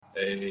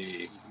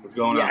Hey, what's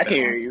going Yeah, on, I can Bama?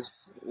 hear you.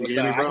 You can What's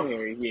hear up? me, I bro? can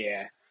hear you.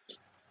 Yeah.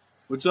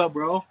 What's up,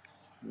 bro?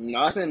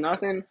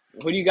 Nothing.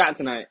 Who do you got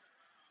tonight?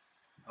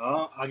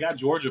 I got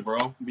Georgia, bro.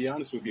 To be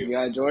honest with you, You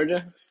got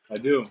Georgia? I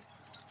do.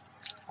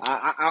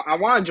 I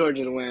want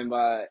Georgia to win,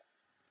 but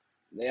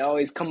they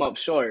always come up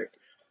short.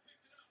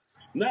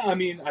 No, I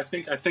mean, I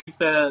think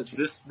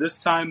that this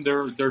time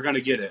they're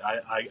gonna get it.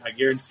 I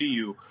guarantee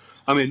you.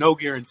 I mean, no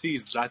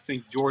guarantees, but I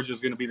think Georgia's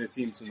gonna be the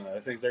team tonight. I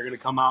think they're gonna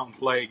come out and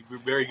play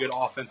very good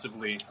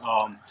offensively,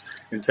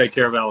 and take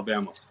care of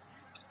Alabama.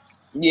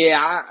 Yeah,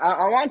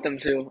 I want them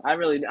to. I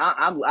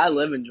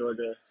live in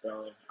Georgia,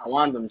 so I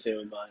want them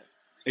to, but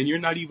And you're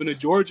not even a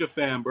Georgia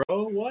fan, bro.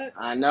 What?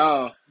 I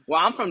know. Well,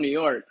 I'm from New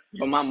York,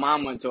 but my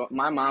mom's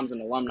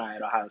an alumni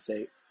at Ohio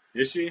State.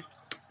 Is she?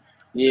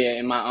 Yeah,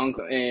 and my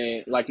uncle,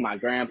 and like my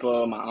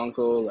grandpa, my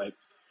uncle, like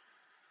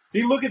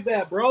See, look at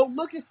that, bro.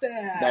 Look at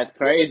that. that's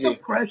Look at the crazy.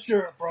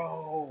 pressure,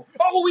 bro.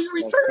 Oh, we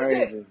That's returned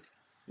it. crazy.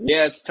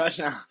 Yeah, it's a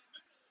touchdown.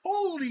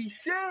 Holy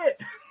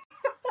shit!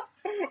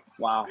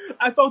 Wow.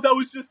 I thought that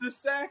was just a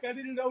sack. I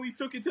didn't know he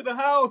took it to the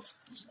house.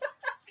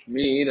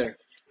 Me either.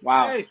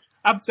 Wow. Hey,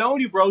 I'm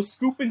telling you, bro,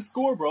 scoop and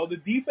score, bro. The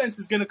defense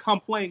is gonna come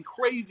playing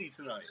crazy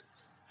tonight.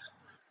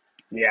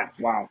 Yeah.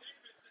 Wow.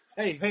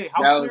 Hey,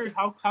 That was.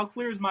 how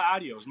clear is my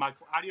audio? Is my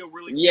audio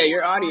really Yeah, clear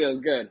your where I'm from? audio is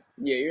good.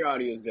 Yeah, your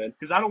audio is good.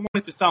 Because I don't want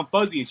it to sound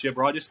fuzzy and shit,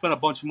 bro. I just spent a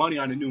bunch of money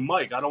on a new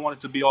mic. I don't want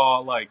it to be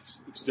all like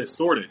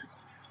distorted.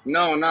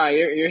 No,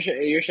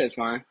 your shit's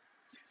fine.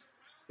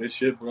 This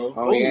shit, bro.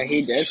 Oh yeah,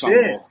 he Holy did shit.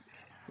 fumble.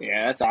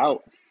 Yeah, that's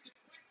out.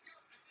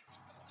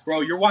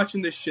 Bro, you're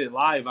watching this shit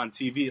live on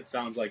TV, it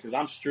sounds like, because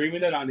I'm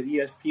streaming it on the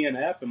ESPN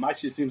app, and my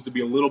shit seems to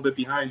be a little bit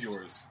behind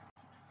yours.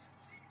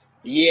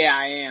 Yeah,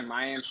 I am.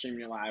 I am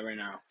streaming live right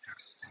now.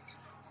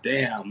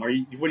 Damn. What do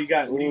you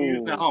got? What are you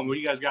using at Ooh. home? What do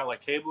you guys got,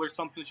 like cable or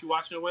something that you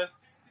watching it with?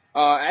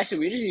 Actually,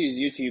 we just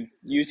use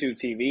YouTube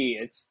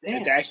TV. It's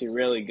Damn. actually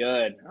really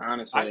good, I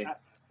honestly. I,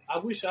 I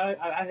wish I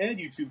had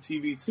YouTube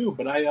TV too,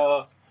 but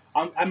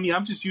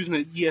I'm just using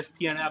the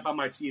ESPN app on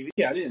my TV.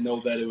 I didn't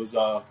know that it was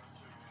oh,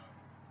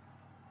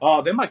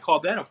 they might call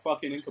that a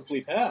fucking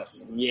incomplete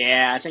pass.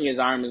 Yeah, I think his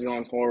arm is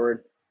going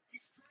forward.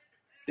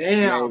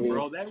 Damn, Maybe.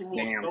 bro, that rule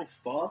is Damn. so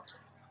fucked.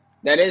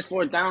 That is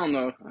fourth down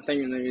though. I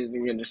think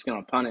they're just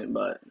gonna punt it,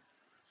 but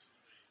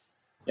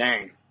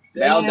dang,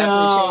 that'll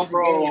definitely Damn, change the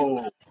game.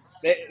 bro.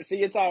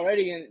 See, it's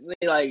already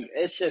like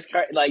it's just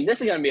like this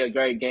is gonna be a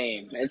great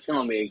game. It's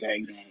gonna be a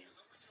great game.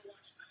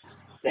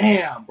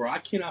 Damn, bro, I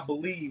cannot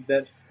believe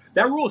that.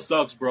 That rule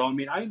sucks, bro. I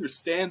mean, I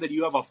understand that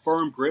you have a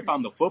firm grip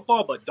on the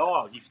football, but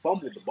dog, he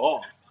fumbled the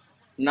ball.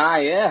 Nah,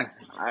 yeah,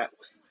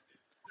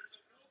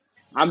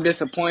 I'm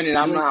disappointed.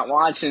 I'm You ain't. not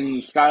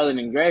watching Scarlet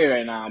and Gray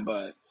right now,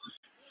 but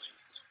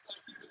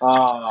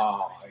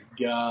Oh my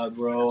god,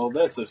 bro,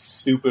 that's a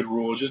stupid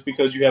rule. Just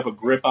because you have a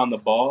grip on the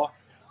ball,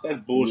 that's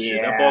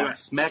bullshit. That ball yeah, got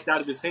smacked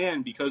out of his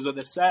hand because of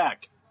the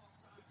sack.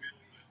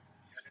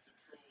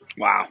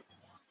 wow,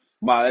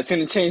 that's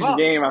gonna change the Fuck,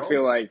 game. I bro.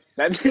 feel like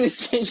that's gonna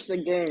change the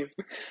game.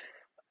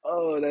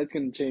 Oh, that's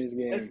gonna change the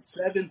game. That's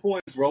 7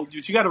 points, bro. But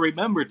you got to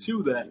remember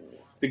too that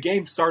the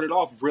game started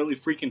off really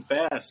freaking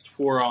fast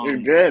You're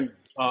good.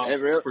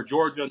 It real. for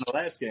Georgia in the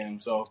last game.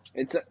 So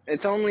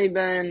It's only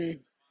been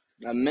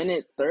a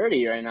minute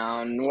 30 right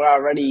now, and we're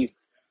already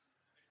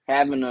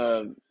having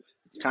a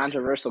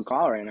controversial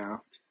call right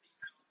now.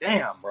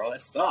 damn, bro,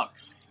 that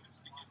sucks.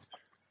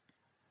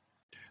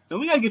 Then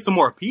we gotta get some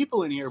more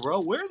people in here,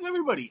 bro. Where's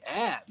everybody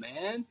at,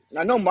 man?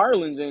 I know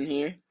Marlon's in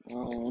here.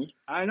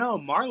 I know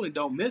Marlon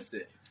don't miss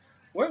it.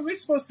 We're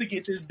supposed to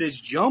get this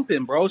bitch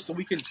jumping, bro, so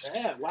we can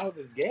chat while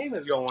this game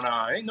is going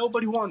on. Ain't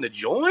nobody wanting to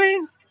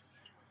join?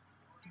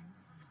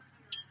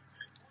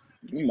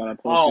 I'm about to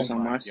post Oh this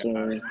on my my god.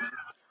 story.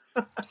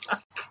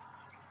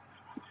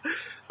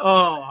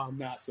 Oh, I'm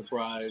not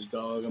surprised,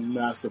 dog. I'm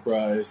not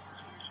surprised.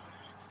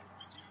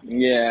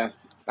 Yeah.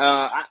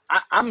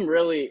 I'm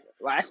really.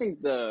 I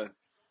think the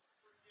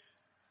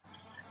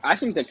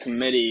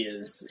committee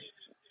is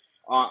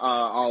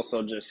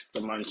also just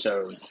a bunch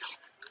of.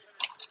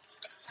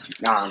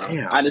 I don't know.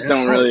 Damn, I just man.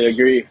 don't really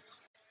agree.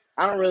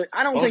 I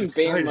I don't was think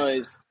excited. Bama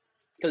is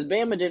because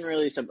Bama didn't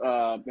really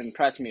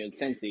impress me with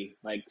Cincy.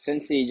 Like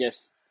Cincy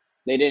just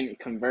they didn't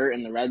convert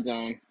in the red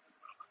zone,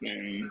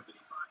 and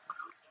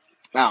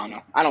I don't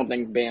know. I don't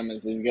think Bama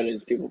is as good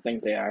as people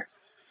think they are.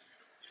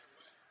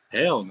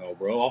 Hell no,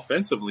 bro.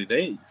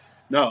 Offensively,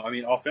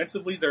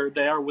 offensively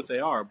they are what they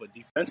are, but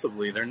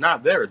defensively they're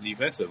not there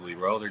defensively,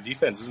 bro. Their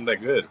defense isn't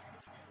that good.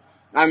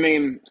 I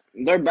mean,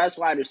 their best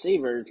wide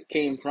receiver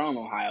came from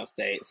Ohio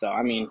State, so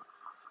I mean,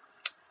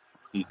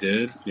 He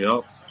did.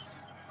 Yep.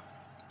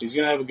 He's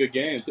gonna have a good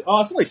game.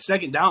 Oh, it's only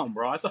second down,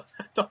 bro. I thought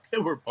they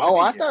were oh, punting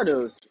I it. thought it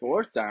was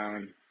fourth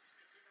down.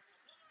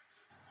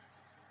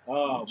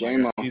 Oh my god!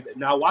 JMO. See,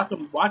 now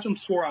watch them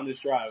score on this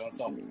drive on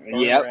some burner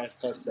Yep. ass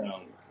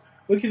touchdown.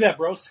 Look at that,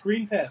 bro.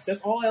 Screen pass.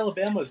 That's all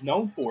Alabama is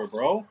known for,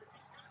 bro.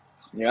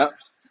 Yep.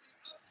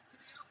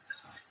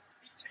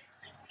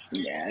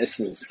 Yeah, this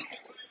is.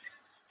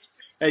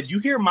 Hey, do you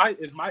hear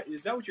is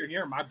that what you're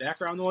hearing? My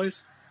background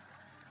noise?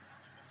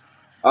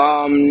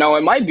 No,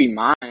 it might be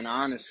mine,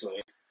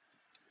 honestly.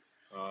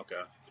 Oh,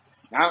 okay.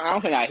 I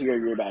don't think I hear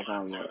your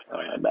background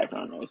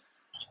noise.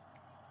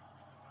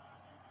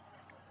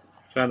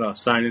 Trying to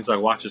sign in so I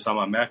watch this on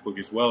my MacBook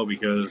as well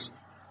because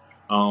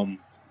I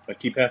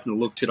keep having to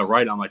look to the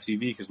right on my TV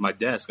because my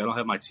desk. I don't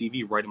have my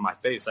TV right in my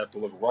face. I have to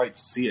look right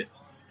to see it.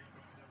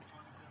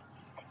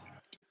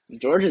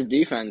 Georgia's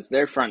defense,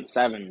 their front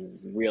seven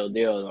is real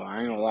deal though. I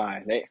ain't gonna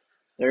lie.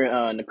 They're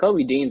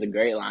Nakobe Dean's a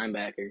great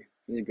linebacker.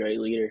 He's a great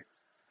leader.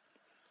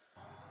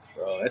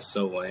 Bro, that's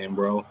so lame,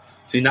 bro.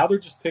 See, now they're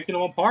just picking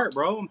them apart,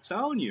 bro. I'm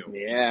telling you.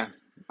 Yeah,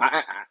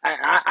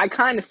 I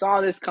kind of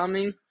saw this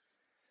coming.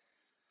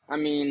 I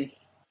mean,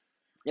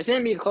 it's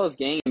gonna be a close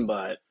game,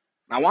 but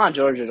I want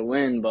Georgia to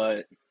win.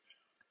 But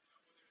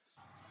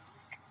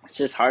it's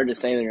just hard to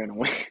say they're gonna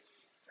win.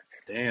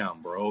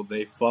 Damn, bro.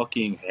 They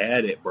fucking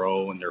had it,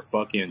 bro, and they're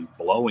fucking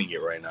blowing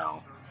it right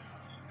now.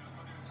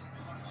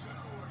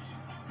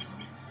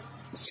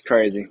 It's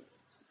crazy.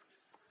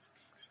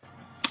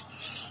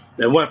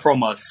 They went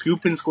from a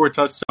scoop and score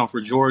touchdown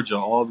for Georgia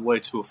all the way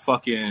to a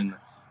fucking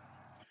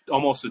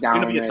almost. It's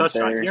going to Down be a right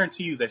touchdown. I there.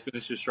 guarantee you they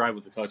finish this drive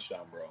with a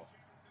touchdown, bro.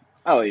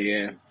 Oh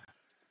yeah,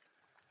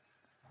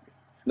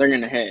 they're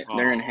gonna hit.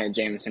 They're Oh, gonna hit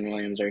Jameson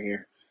Williams right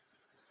here.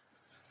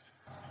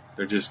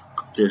 they're just.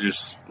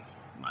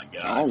 My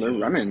God, Oh, they're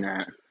dude. running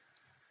that.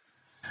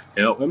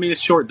 I mean, it's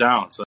short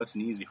down, so that's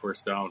an easy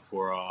first down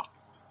for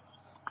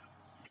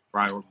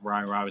Ryan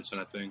Robinson,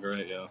 I think,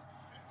 right? Yeah.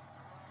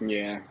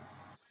 Yeah.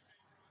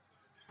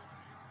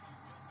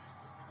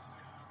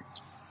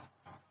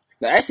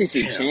 The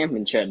SEC Damn.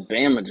 championship,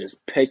 Bama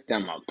just picked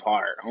them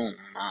apart. Oh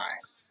my!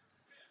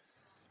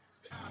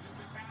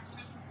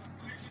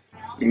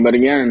 But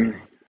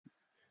again,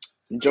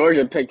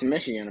 Georgia picked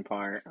Michigan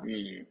apart. I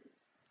mean,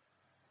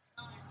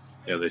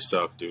 Yeah, they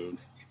suck, dude.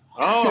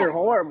 they're Oh,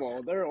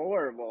 horrible. They're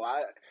horrible.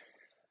 I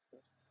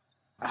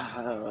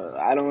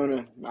don't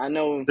wanna. I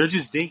know. they're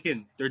just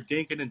dinking. They're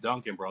dinking and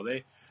dunking, bro.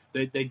 They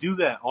do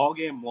that all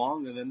game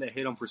long, and then they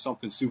hit them for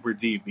something super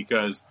deep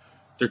because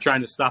they're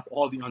trying to stop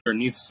all the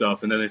underneath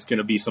stuff, and then it's going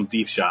to be some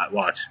deep shot.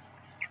 Watch.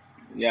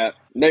 Yeah,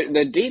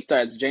 the deep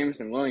threat's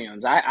Jameson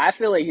Williams. I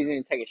feel like he's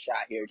gonna take a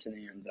shot here to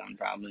the end zone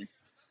probably.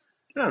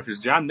 Yeah, because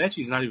John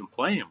Mechie's not even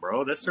playing,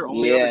 bro. That's their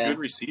only other Yeah, good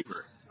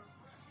receiver.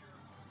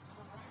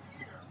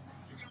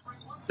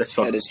 That's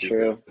that fucking is stupid.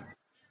 true.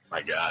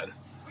 My God.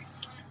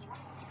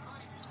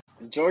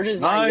 Georgia's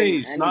not getting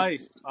Nice, any.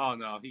 nice. Oh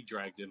no, he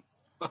dragged him.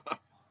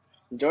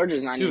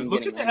 Georgia's not Dude, even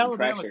look at getting the any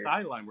Alabama pressure.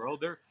 sideline, bro.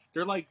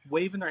 They're like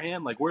waving their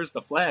hand, like, "Where's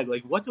the flag?"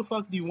 Like, what the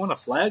fuck do you want a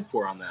flag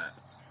for on that?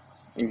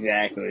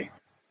 Exactly.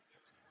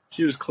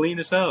 She was clean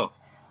as hell.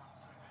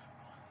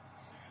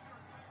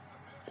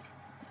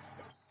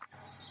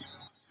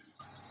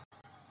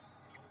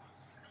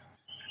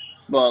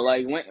 But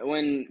like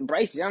when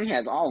Bryce Young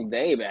has all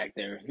day back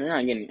there, they're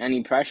not getting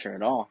any pressure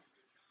at all.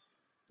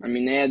 I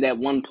mean, they had that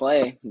one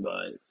play,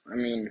 but I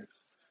mean,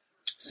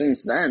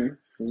 since then,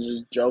 he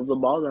just drove the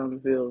ball down the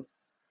field.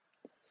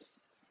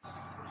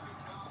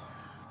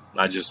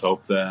 I just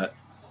hope that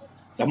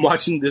I'm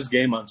watching this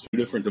game on two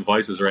different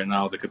devices right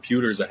now. The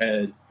computer's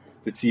ahead,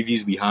 the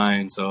TV's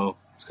behind, so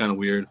it's kind of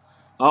weird.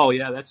 Oh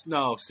yeah, that's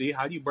no. See,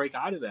 how do you break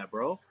out of that,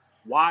 bro?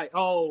 Why?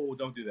 Oh,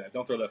 don't do that.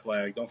 Don't throw that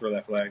flag. Don't throw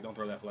that flag. Don't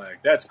throw that flag.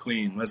 That's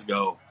clean. Let's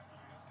go.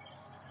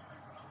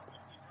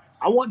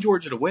 I want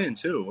Georgia to win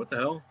too. What the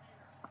hell?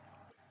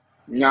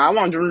 No, I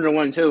want Georgia to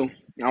win too.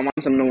 I want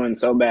them to win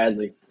so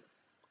badly.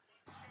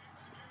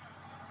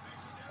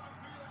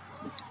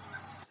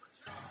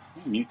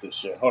 Mute this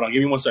shit. Hold on,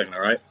 give me 1 second.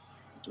 All right.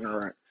 All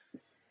right.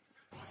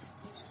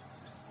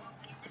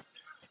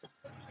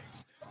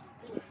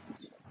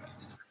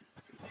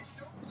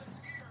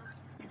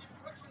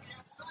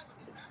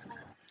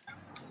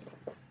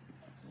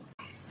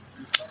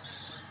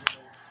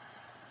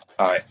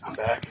 All right, I'm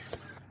back.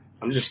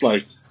 I'm just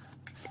like,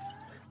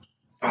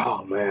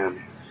 oh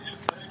man.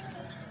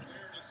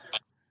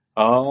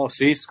 Oh,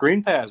 see,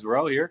 screen pass,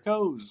 bro. Here it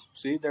goes.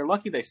 See, they're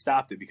lucky they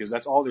stopped it because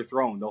that's all they're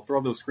throwing. They'll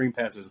throw those screen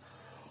passes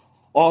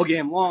all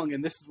game long,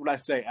 and this is what I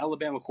say: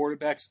 Alabama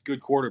quarterbacks, good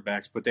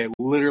quarterbacks, but they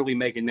literally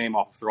make a name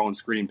off of throwing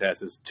screen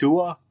passes.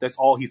 Tua, that's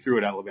all he threw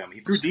at Alabama.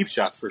 He threw deep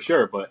shots for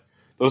sure, but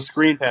those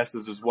screen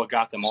passes is what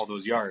got them all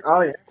those yards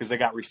Oh yeah. because they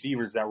got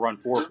receivers that run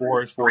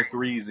 4.4s,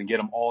 4.3s, and get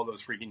them all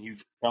those freaking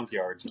huge chunk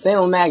yards. Same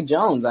with Mac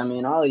Jones. I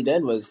mean, all he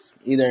did was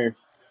either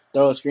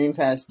throw a screen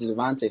pass to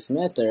Devontae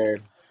Smith or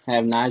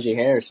have Najee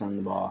Harris on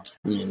the ball.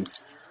 I mean,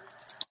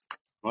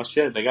 Well,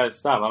 shit, they got to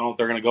stop. I don't know if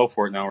they're going to go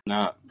for it now or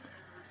not.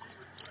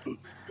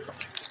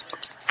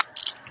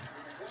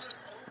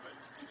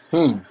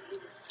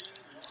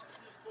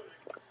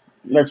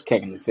 they're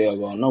kicking the field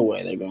goal. No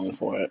way they're going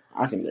for it.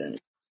 I think they're.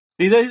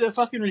 See, the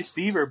fucking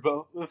receiver,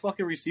 bro. The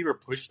fucking receiver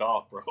pushed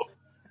off, bro.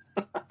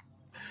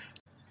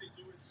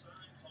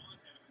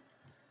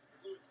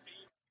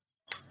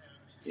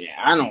 Yeah,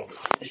 I don't.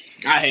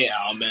 I hate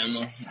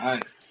Alabama.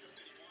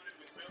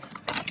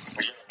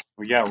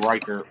 We got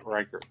Riker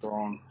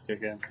throwing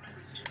kick in.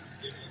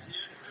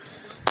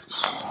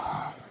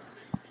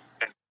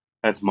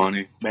 That's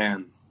money,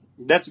 man.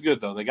 That's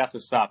good though. They got to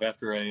stop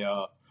after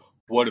a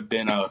would have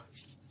been a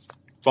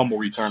fumble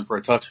return for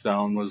a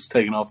touchdown was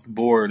taken off the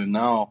board, and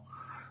now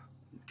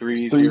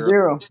 3-0.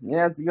 3-0.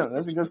 Yeah, it's good.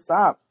 That's a good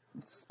stop.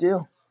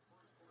 Still.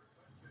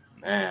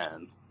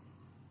 Man.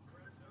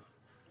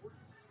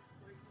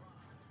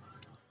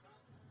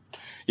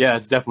 Yeah,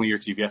 it's definitely your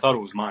TV. I thought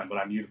it was mine, but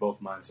I muted both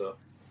of mine, so.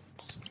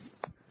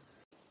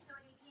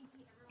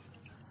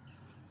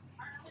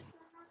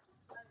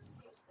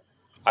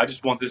 I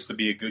just want this to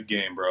be a good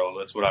game, bro.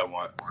 That's what I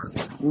want.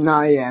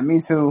 Nah, yeah,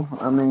 me too.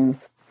 I mean,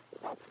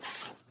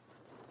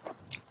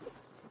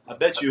 I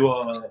bet you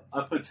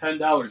I put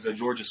 $10 that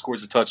Georgia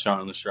scores a touchdown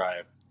on this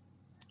drive.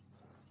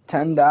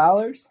 $10?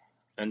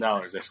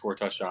 $10 they score a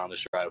touchdown on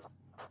this drive.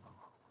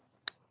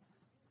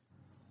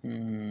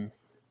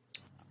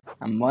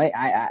 I might.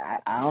 I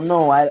don't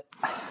know. I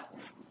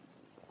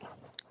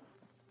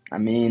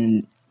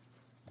mean,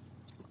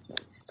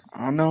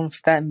 I don't know.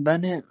 Staten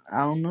Bennett. I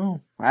don't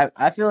know.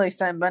 I feel like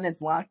Staten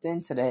Bennett's locked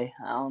in today.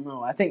 I don't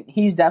know. I think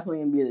he's definitely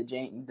gonna be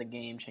the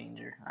game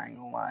changer. I ain't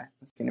gonna lie.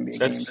 It's gonna be a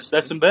game.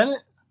 Stetson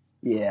Bennett?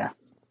 Yeah.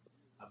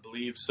 I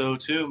believe so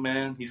too,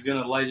 man. He's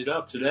gonna light it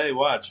up today.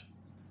 Watch.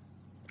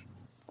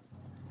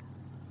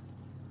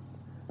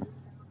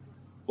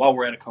 While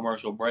we're at a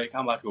commercial break,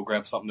 I'm about to go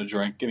grab something to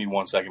drink. Give me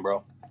 1 second,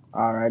 bro.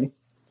 Alrighty.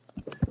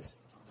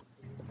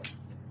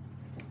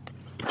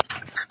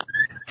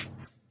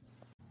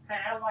 Hey,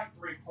 I'd like to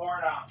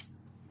report on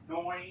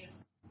noise.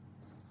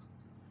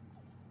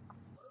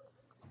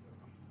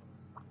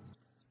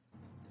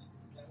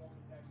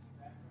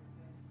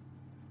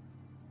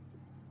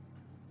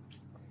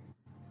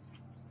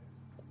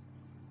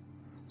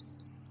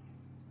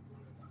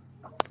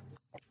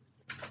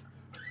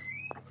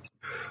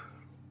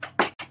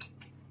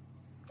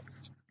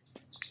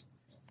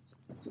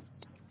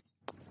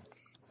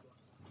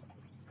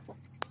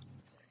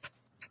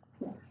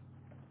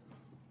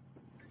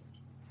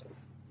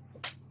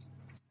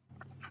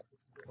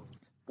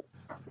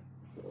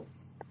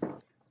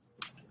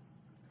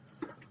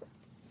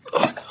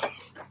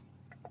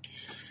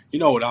 You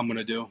know what I'm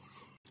gonna do?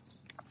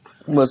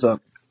 What's up?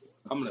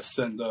 I'm gonna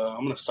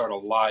start a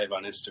live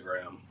on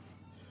Instagram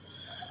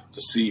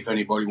to see if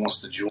anybody wants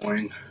to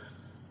join.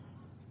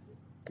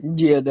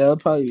 Yeah, that'll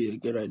probably be a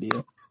good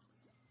idea.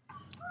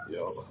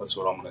 Yo, that's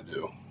what I'm gonna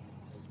do.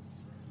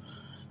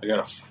 I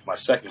got my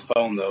second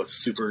phone though. It's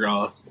super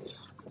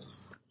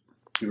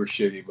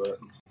shitty, but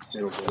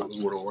it'll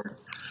work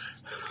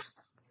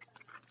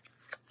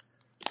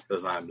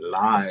because I'm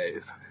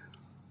live.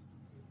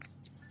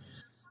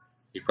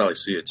 You probably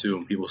see it too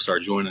when people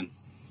start joining.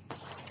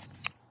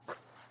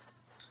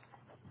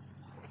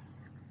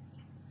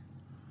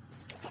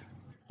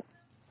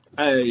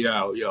 Hey,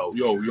 yo.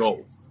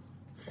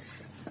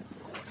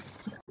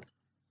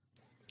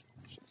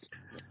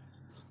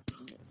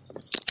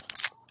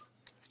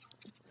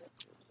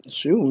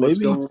 Shoot, What's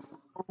maybe. going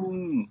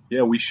on?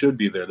 Yeah, we should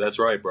be there. That's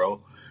right,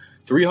 bro.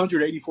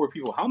 384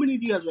 people. How many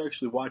of you guys are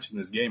actually watching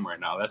this game right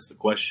now? That's the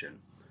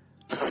question.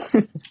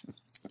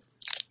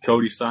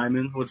 Cody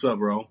Simon, what's up,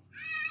 bro?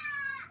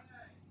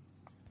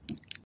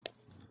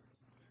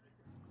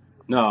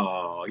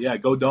 No, yeah,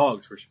 go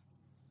Dogs for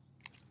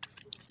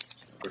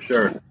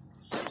sure.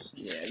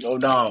 Yeah, go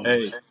Dogs.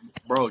 Hey,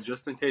 bro,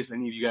 just in case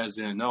any of you guys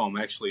didn't know, I'm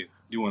actually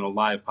doing a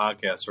live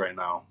podcast right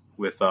now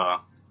with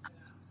a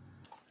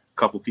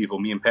couple people.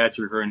 Me and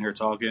Patrick are in here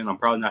talking. I'm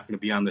probably not going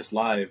to be on this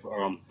live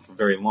for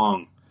very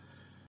long.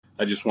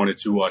 I just wanted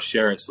to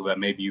share it so that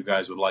maybe you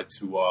guys would like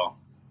to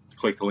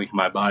click the link in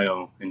my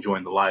bio and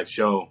join the live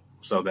show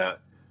so that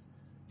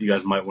you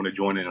guys might want to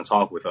join in and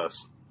talk with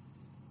us.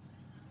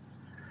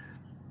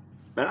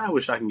 Man, I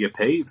wish I can get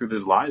paid through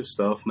this live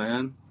stuff,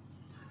 man.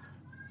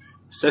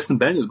 Stetson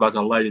Bennett is about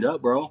to light it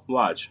up, bro.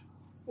 Watch.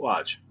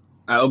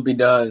 I hope he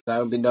does.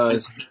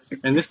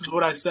 And this is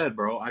what I said,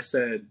 bro. I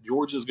said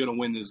Georgia's going to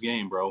win this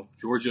game, bro.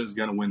 Georgia is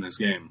going to win this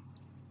game.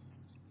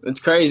 It's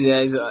crazy.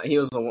 He's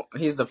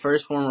the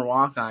first former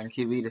walk-on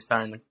QB to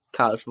start in the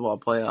college football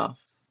playoff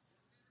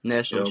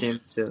national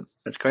championship.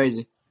 That's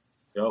crazy.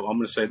 Yo, I'm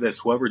going to say this.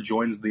 Whoever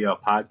joins the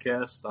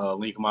podcast,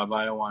 link in my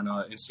bio on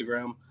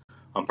Instagram,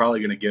 I'm probably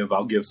going to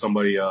I'll give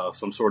somebody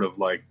some sort of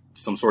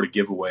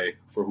giveaway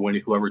for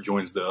whoever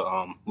joins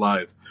the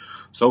live.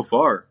 So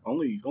far,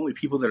 only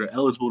people that are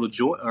eligible to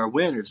join or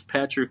win is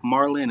Patrick,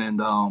 Marlon,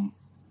 and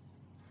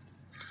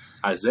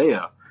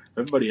Isaiah.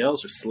 Everybody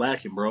else is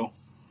slacking, bro.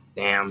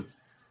 Damn.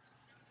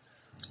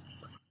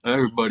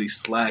 Everybody's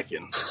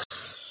slacking.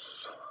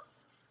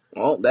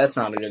 Well, that's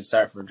not a good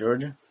start for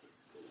Georgia.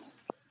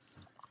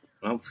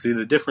 Well, see,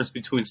 the difference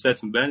between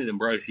Stetson Bennett and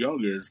Bryce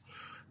Young is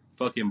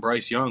fucking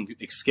Bryce Young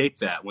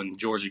escaped that when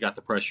Georgia got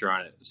the pressure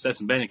on it.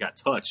 Stetson Bennett got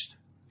touched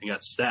and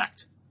got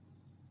stacked.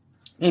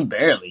 He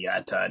barely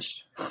got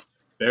touched.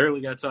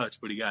 Barely got touched,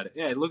 but he got it.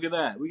 Hey, look at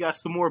that. We got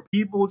some more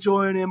people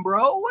joining,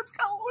 bro. What's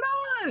going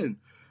on?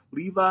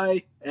 Levi,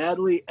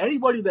 Adley,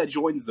 anybody that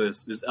joins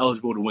this is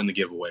eligible to win the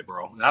giveaway,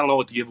 bro. I don't know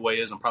what the giveaway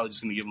is. I'm probably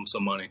just going to give them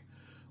some money.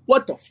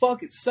 What the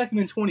fuck? It's 2nd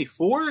and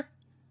 24?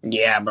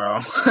 Yeah, bro.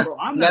 Bro,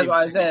 I'm That's not why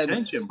I even said. paying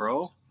attention,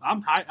 bro.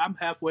 I'm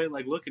halfway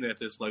like looking at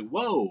this like,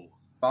 whoa,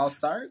 False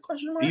start?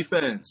 Question mark.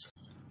 defense.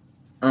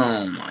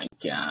 Oh my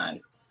god.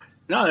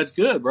 No, that's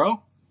good,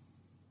 bro.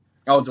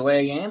 Oh,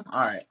 delay a game. All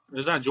right.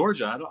 It's not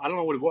Georgia. I don't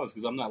know what it was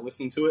because I'm not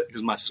listening to it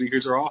because my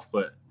speakers are off.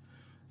 But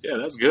yeah,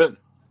 that's good.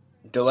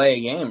 Delay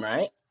a game,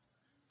 right?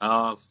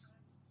 False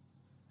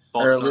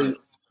Early. start,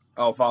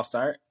 Oh, false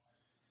start.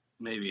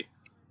 maybe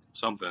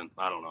something.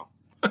 I don't know.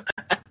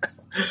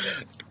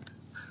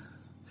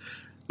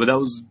 But that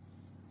was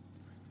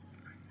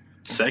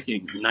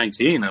second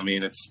 19. I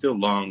mean, it's still a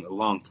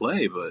long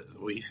play, but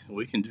we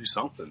can do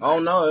something. Oh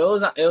no, it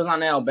was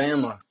on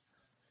Alabama.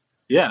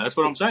 Yeah, that's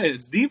what I'm saying.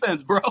 It's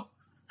defense, bro.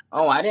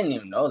 Oh, I didn't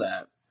even know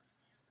that.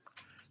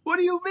 What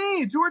do you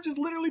mean? Georgia's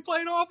literally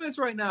playing offense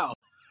right now.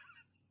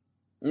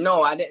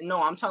 No, I didn't.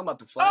 No, I'm talking about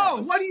the flag.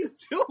 Oh, what are you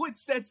doing,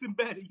 Stetson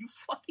Bennett? You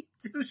fucking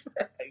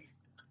douchebag.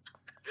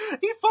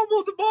 He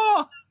fumbled the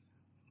ball.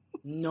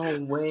 No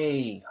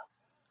way.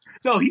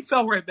 No, he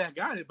fell right back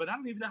on it, but I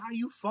don't even know how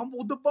you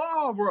fumbled the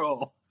ball,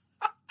 bro.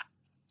 Oh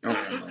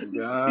my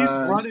god.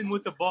 He's running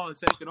with the ball and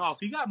taking off.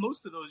 He got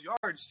most of those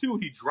yards, too.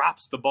 He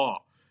drops the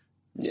ball.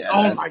 Yeah.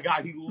 Oh, my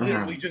God. He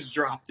literally just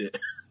dropped it.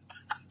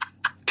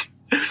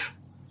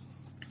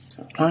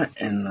 What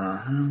in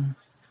the...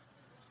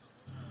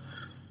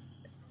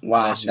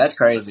 Wow, that's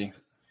crazy.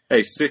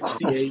 Hey,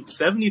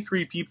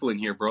 73 people in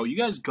here, bro. You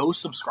guys go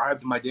subscribe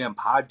to my damn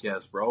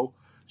podcast, bro.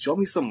 Show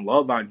me some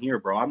love on here,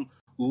 bro. I'm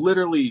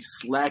literally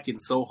slacking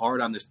so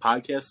hard on this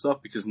podcast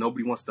stuff because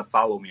nobody wants to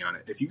follow me on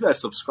it. If you guys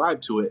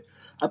subscribe to it,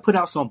 I put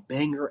out some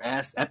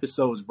banger-ass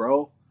episodes,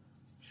 bro.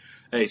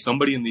 Hey,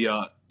 somebody in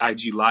the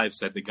IG Live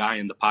said the guy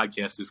in the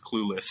podcast is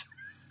clueless.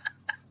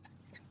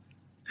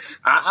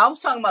 I was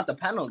talking about the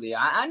penalty.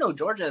 I know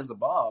Georgia has the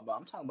ball, but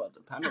I'm talking about the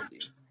penalty.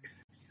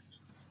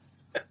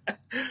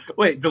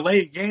 Wait,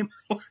 delay a game?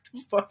 What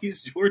the fuck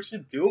is Georgia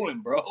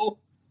doing, bro?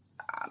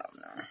 I don't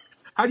know.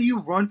 How do you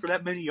run for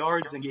that many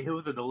yards and get hit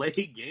with a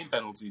delayed game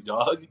penalty,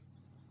 dog?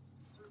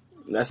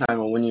 That's not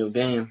going to win you a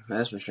game,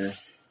 that's for sure.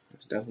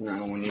 It's definitely not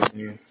going to win you a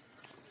game.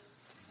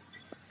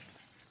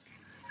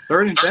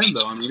 3rd and 10,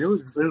 though. I mean, it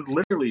was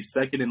literally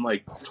second and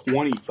like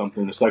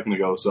 20-something a second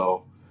ago,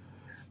 so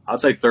I'll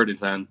take 3rd and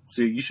 10.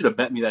 See, you should have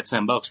bet me that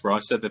 $10, bro. I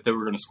said that they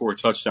were going to score a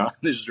touchdown on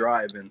this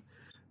drive, and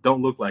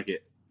don't look like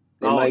it.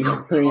 They might go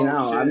 3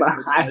 now.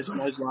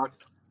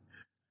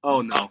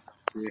 Oh, no.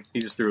 See, he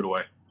just threw it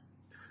away.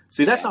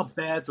 See, that's a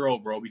bad throw,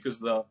 bro, because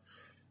the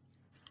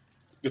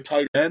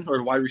tight end or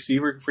the wide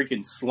receiver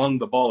freaking slung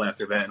the ball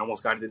after that and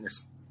almost got it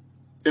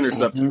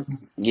intercepted. Mm-hmm.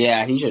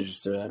 Yeah, he should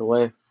just threw that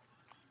away. It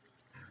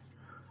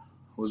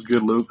was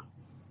good,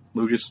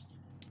 Lucas.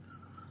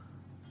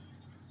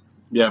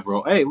 Yeah,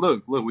 bro. Hey,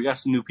 look, we got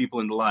some new people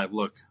in the live.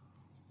 Look,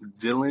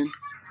 Dylan,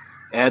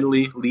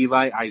 Adley,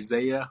 Levi,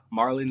 Isaiah,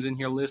 Marlon's in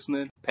here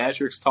listening.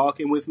 Patrick's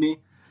talking with me.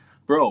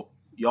 Bro,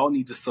 y'all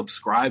need to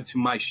subscribe to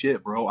my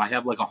shit, bro. I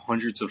have like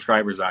 100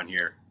 subscribers on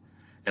here.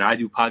 And I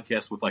do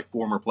podcasts with like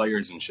former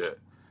players and shit.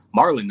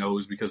 Marlon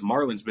knows because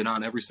Marlon's been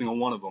on every single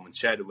one of them and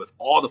chatted with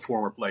all the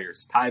former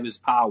players. Tyvis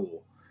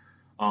Powell,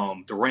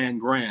 Duran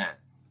Grant,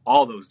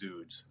 all those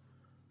dudes.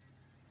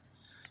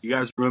 You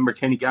guys remember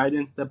Kenny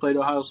Guyton that played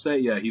Ohio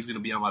State? Yeah, he's going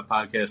to be on my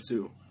podcast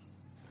too.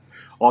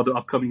 All the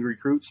upcoming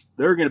recruits,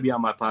 they're going to be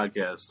on my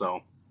podcast. So,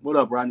 what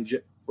up, Roddy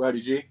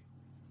G?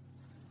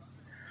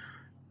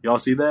 Y'all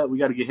see that? We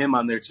got to get him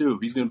on there too.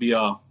 He's going to be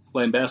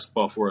playing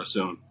basketball for us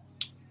soon.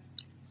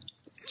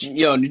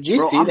 Yo, did you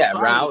see that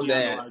route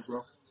that?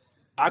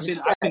 I've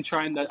been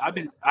trying that.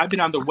 I've been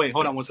on the way.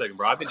 Hold on one second,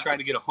 bro. I've been trying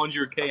to get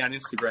 100K on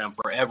Instagram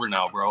forever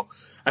now, bro.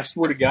 I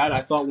swear to God,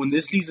 I thought when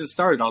this season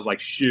started, I was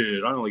like,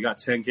 shit, I only got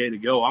 10K to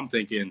go. I'm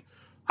thinking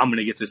I'm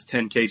gonna get this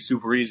 10K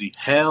super easy.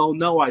 Hell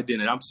no, I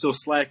didn't. I'm still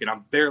slacking.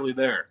 I'm barely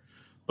there.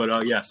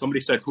 But yeah, somebody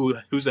said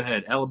who's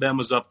ahead?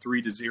 Alabama's up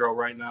 3-0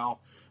 right now.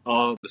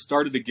 The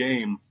start of the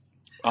game,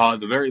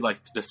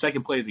 the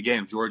second play of the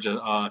game,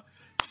 Georgia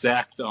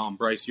sacked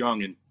Bryce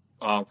Young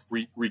and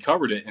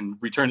recovered it and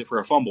returned it for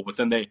a fumble, but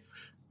then they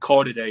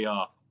called it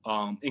a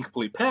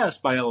incomplete pass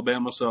by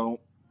Alabama, so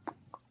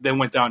they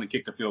went down and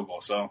kicked the field goal.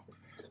 So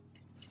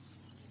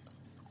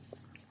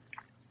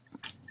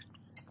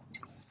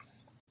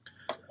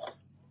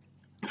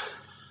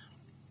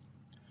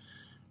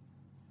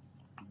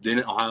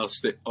didn't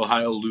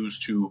Ohio lose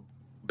to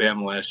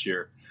Bama last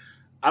year?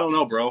 I don't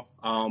know, bro.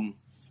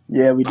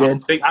 Yeah, we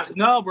did.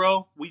 No,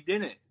 bro, we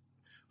didn't.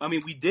 I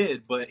mean, we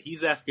did, but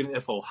he's asking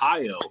if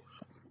Ohio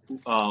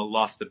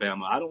lost to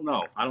Bama. I don't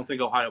know. I don't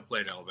think Ohio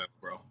played Alabama,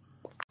 bro.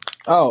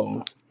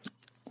 Oh.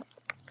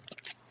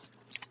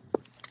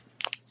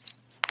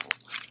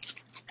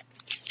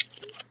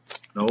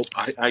 Nope.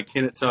 I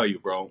can't tell you,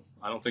 bro.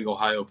 I don't think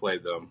Ohio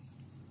played them.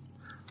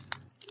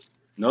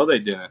 No, they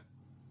didn't.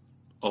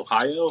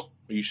 Ohio?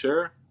 Are you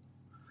sure?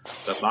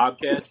 The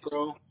Bobcats,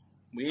 bro?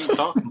 We ain't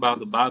talking about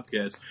the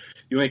Bobcats.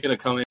 You ain't going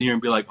to come in here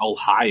and be like,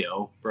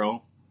 Ohio,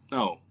 bro.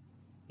 No.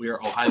 We are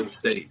Ohio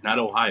State, not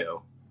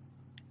Ohio.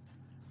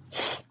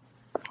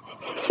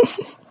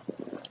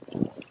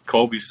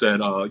 Kobe said,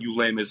 you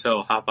lame as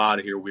hell. Hop out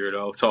of here,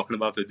 weirdo. Talking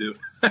about the dude.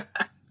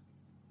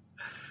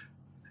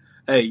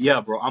 Hey,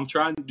 yeah, bro. I'm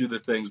trying to do the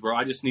things, bro.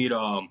 I just need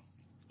a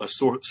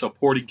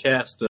supporting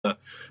cast to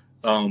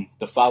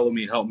follow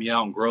me and help me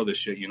out and grow this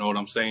shit. You know what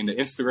I'm saying? The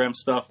Instagram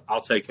stuff,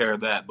 I'll take care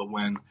of that. But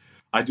when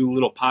I do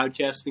little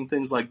podcasting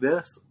things like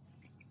this,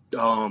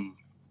 um,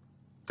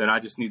 then I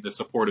just need the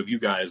support of you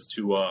guys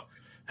to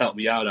help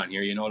me out on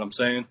here. You know what I'm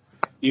saying?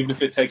 Even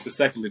if it takes a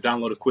second to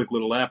download a quick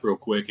little app real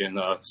quick and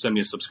send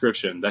me a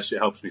subscription, that shit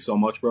helps me so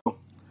much, bro.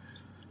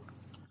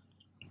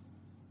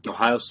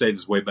 Ohio State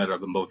is way better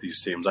than both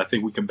these teams. I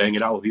think we can bang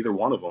it out with either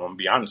one of them. I'm gonna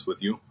be honest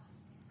with you.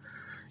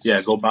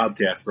 Yeah, go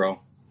Bobcats,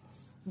 bro.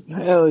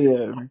 Hell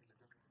yeah.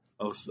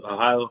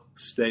 Ohio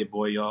State,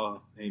 boy,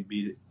 y'all ain't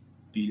beat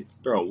it.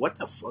 Bro, what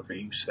the fuck are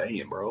you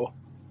saying, bro?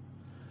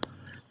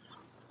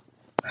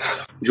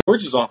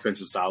 Georgia's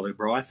offense is solid,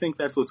 bro. I think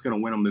that's what's going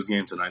to win them this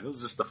game tonight. This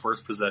is just the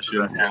first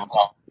possession.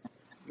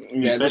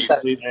 Yeah,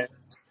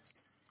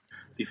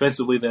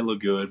 Defensively, they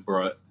look good,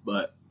 bro.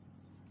 But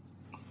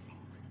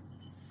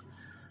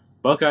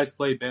Buckeyes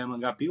played Bama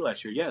and got beat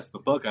last year. Yes, the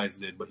Buckeyes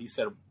did, but he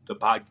said the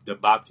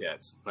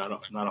Bobcats, not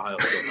Ohio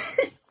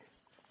State.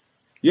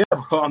 Yeah,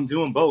 bro, I'm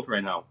doing both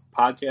right now,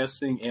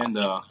 podcasting and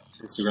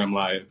Instagram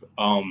Live.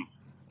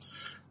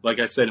 Like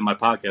I said in my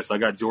podcast, I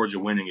got Georgia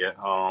winning it.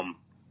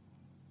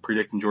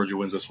 Predicting Georgia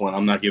wins this one.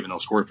 I'm not giving no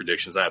score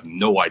predictions. I have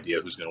no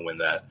idea who's going to win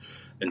that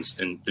in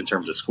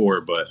terms of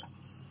score, but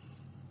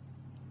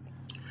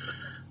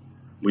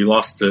we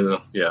lost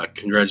to, yeah,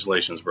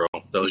 congratulations, bro.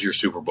 That was your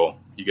Super Bowl.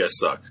 You guys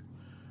suck.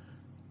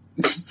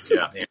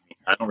 Yeah, Andy,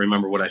 I don't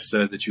remember what I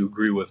said that you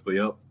agree with, but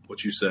yep,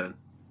 what you said.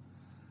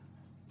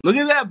 Look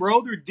at that,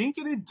 bro. They're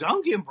dinking and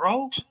dunking,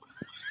 bro.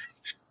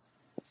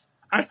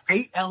 I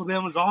hate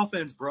Alabama's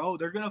offense, bro.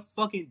 They're going to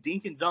fucking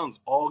dink and dunk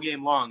all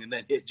game long and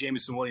then hit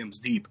Jameson Williams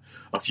deep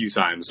a few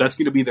times. That's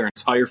going to be their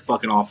entire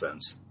fucking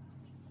offense.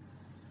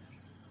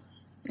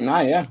 Nah,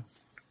 yeah.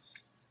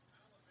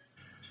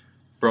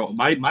 Bro,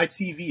 my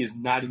TV is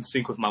not in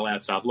sync with my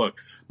laptop.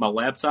 Look, my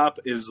laptop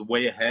is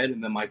way ahead,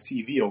 and then my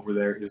TV over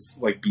there is,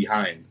 like,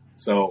 behind.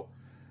 So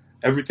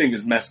everything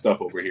is messed up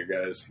over here,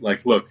 guys.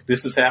 Like, look,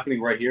 this is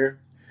happening right here.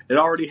 It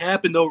already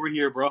happened over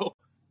here, bro.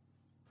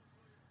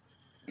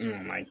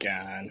 Oh, my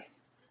God.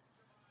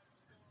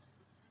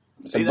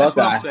 See, that's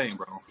what I'm saying,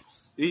 bro.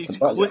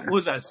 What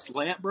was that,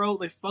 slant, bro?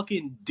 They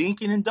fucking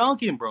dinking and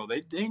dunking, bro.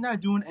 They're not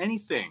doing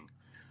anything.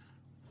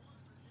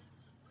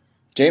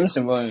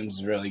 Jameson Williams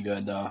is really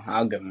good, though.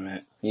 I'll give him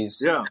it.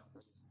 He's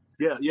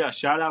yeah.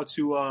 Shout out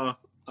to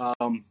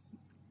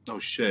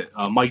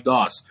Mike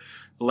Doss,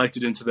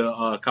 elected into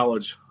the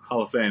College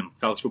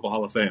Football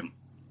Hall of Fame.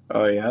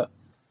 Oh yeah.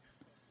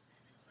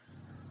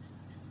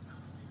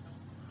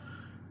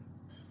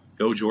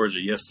 Go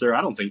Georgia, yes sir.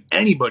 I don't think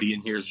anybody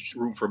in here is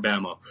rooting for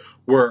Bama.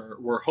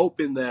 We're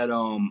hoping that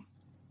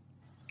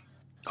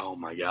oh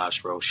my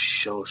gosh, bro,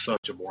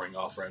 such a boring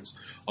offense.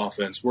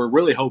 We're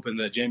really hoping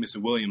that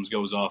Jameson Williams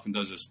goes off and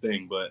does his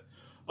thing, but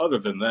other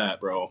than that,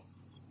 bro,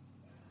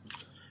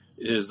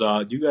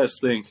 do you guys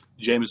think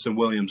Jameson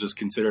Williams is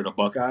considered a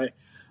Buckeye?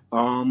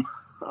 I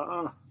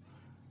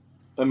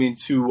mean,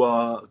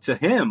 to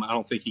him, I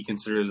don't think he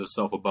considers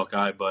himself a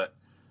Buckeye, but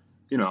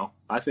you know,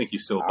 I think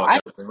he's still a Buckeye.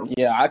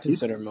 I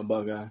consider him a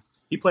Buckeye.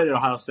 He played at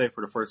Ohio State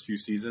for the first few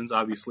seasons.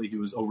 Obviously, he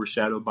was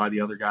overshadowed by the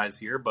other guys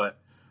here, but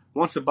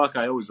once a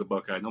Buckeye, always a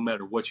Buckeye, no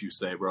matter what you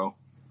say, bro.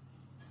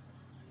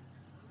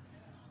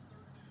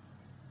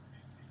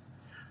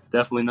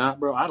 Definitely not,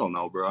 bro. I don't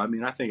know, bro. I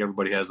mean, I think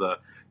everybody has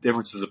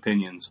differences of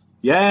opinions.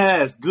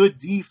 Yes, good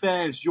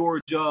defense,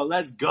 Georgia.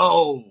 Let's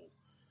go.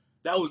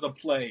 That was a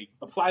play.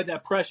 Apply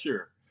that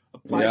pressure.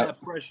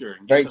 That pressure.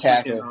 Great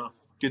tackle.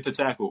 Get the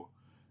tackle.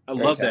 I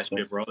love that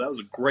shit, bro. That was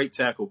a great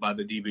tackle by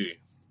the DB.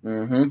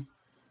 Mm-hmm.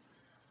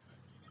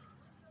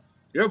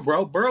 Yeah,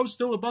 bro. Burrow's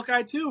still a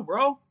Buckeye too,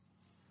 bro.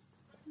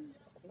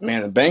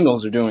 Man, the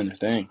Bengals are doing their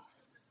thing.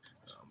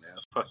 Oh, man.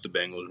 Fuck the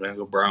Bengals, man.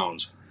 Go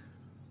Browns.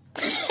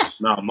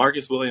 No,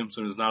 Marcus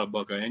Williamson is not a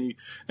Buckeye.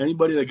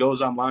 Anybody that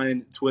goes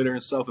online, Twitter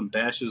and stuff, and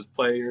bashes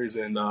players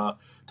and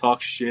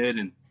talks shit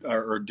and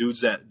or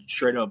dudes that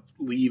straight up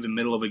leave in the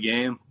middle of a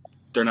game,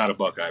 they're not a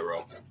Buckeye,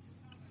 bro.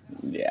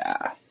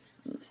 Yeah.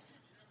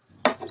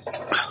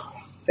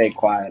 Stay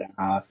quiet on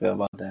how I feel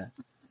about that.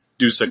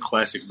 Dude's a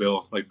classic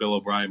Bill, like Bill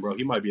O'Brien, bro.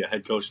 He might be a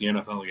head coach in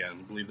the NFL again.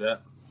 You believe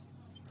that?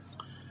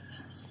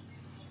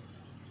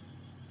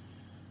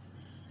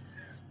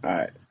 All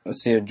right.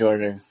 Let's see if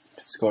Georgia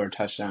scored a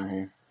touchdown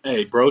here.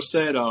 Hey, bro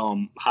said,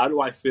 how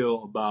do I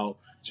feel about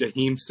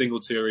Jaheim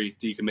Singletary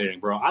decommitting?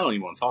 Bro, I don't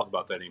even want to talk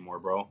about that anymore,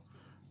 bro.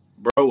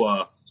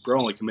 Bro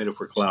only committed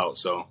for clout,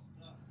 so.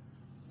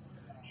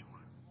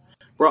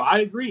 Bro, I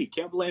agree.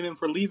 Can't blame him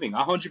for leaving.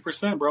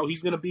 100%, bro.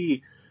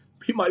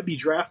 He might be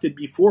drafted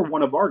before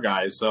one of our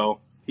guys,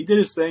 so he did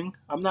his thing.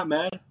 I'm not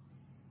mad.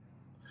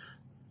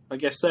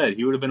 Like I said,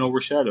 he would have been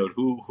overshadowed.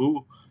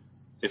 Who,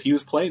 if he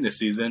was playing this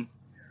season,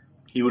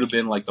 he would have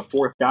been like the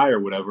fourth guy or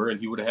whatever,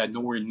 and he would have had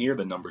nowhere near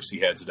the numbers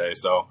he had today.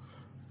 So,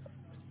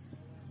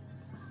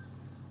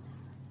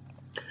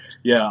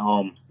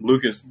 yeah,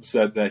 Lucas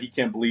said that he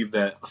can't believe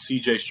that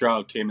C.J.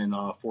 Stroud came in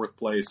fourth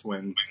place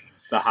when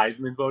the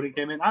Heisman voting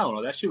came in. I don't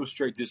know. That shit was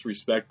straight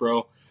disrespect,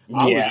 bro.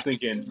 I Yeah.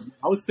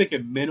 was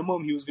thinking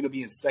minimum he was going to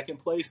be in second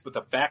place, but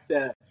the fact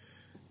that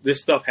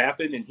this stuff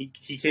happened and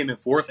he came in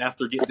fourth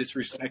after getting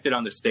disrespected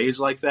on the stage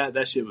like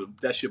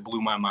that shit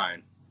blew my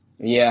mind.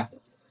 Yeah.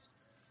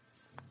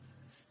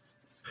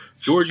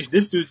 Georgia,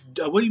 this dude.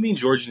 What do you mean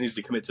Georgia needs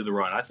to commit to the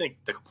run? I think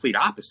the complete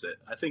opposite.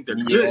 I think they're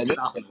good at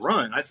stopping the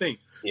run. I think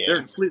they're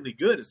completely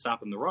good at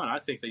stopping the run. I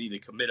think they need to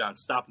commit on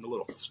stopping the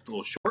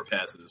little short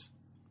passes.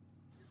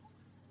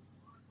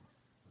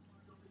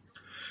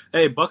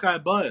 Hey, Buckeye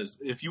Buzz,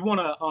 if you want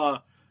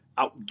to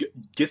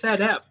get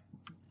that app.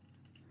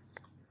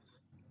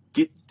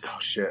 Oh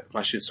shit,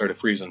 my shit started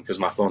freezing because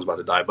my phone's about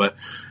to die. But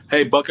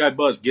hey, Buckeye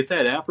Buzz, get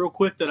that app real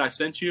quick that I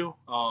sent you.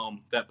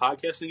 That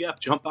podcasting app.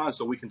 Jump on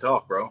so we can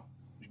talk, bro.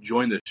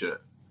 Join this shit.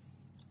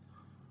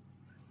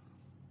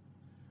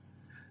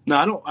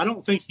 No, I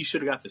don't think he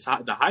should have got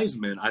the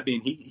Heisman. I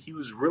mean, he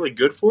was really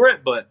good for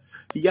it, but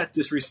he got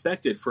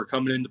disrespected for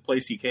coming into the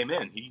place he came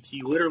in.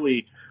 We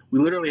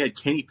literally had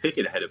Kenny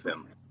Pickett ahead of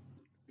him.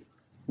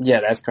 Yeah,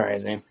 that's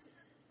crazy.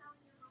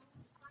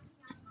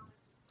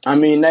 I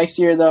mean, next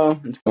year though,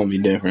 it's gonna be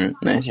different.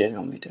 Next year's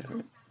gonna be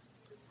different.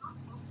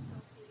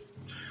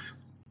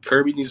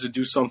 Kirby needs to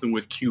do something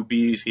with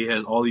QBs. He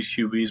has all these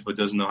QBs, but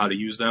doesn't know how to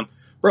use them.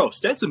 Bro,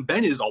 Stetson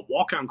Bennett is a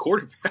walk-on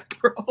quarterback,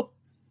 bro.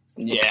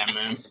 Yeah,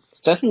 man.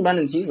 Stetson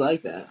Bennett, he's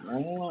like that. I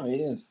don't know, he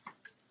is.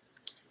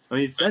 I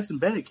mean, Stetson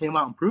Bennett came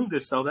out and proved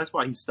this, so that's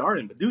why he's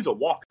starting. But dude's a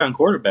walk-on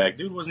quarterback.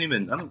 Dude wasn't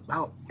even. I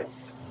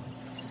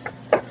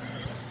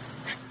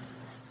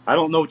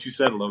don't know what you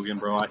said, Logan,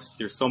 bro.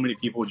 There's so many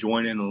people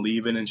joining and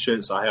leaving and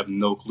shit, so I have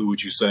no clue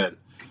what you said.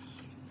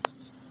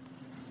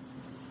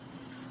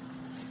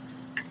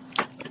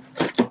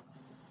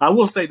 I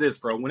will say this,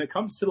 bro. When it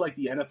comes to like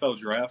the NFL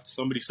draft,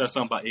 somebody says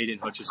something about Aiden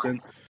Hutchinson.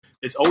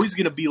 It's always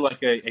going to be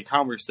like a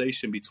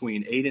conversation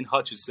between Aiden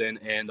Hutchinson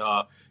and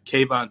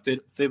Kayvon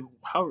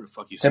however the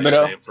fuck you say his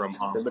name, from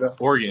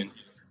Oregon.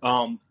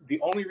 The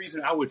only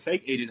reason I would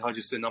take Aiden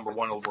Hutchinson number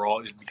one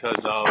overall is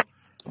because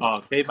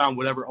Kayvon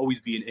would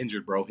always be an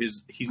injured, bro.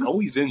 He's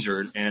always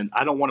injured, and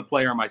I don't want a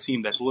player on my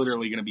team that's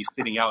literally going to be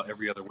sitting out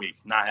every other week.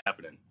 Not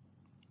happening.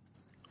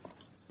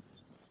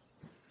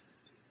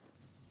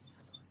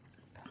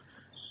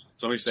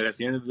 Somebody said, at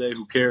the end of the day,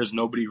 who cares?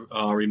 Nobody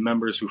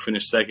remembers who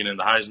finished second in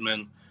the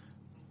Heisman.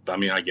 I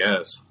mean, I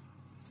guess.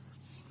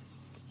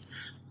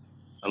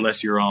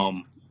 Unless you're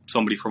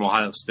somebody from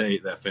Ohio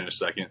State that finished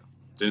second.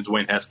 Didn't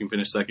Dwayne Haskins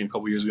finish second a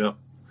couple years ago?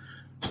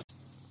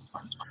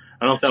 I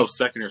don't know if that was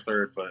second or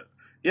third, but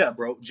yeah,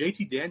 bro.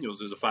 JT Daniels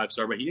is a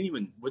 5-star, but he didn't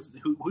even.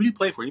 Who did he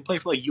play for? Did he play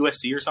for like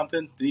USC or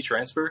something? Did he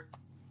transfer?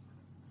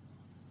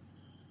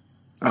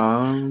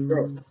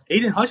 Bro,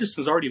 Aiden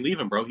Hutchinson's already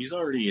leaving, bro. He's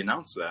already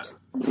announced that.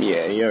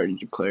 Yeah, he already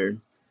declared.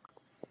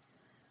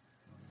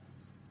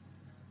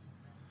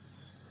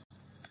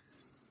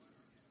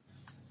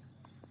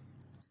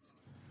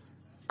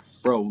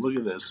 Bro, look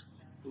at this.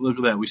 Look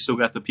at that. We still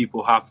got the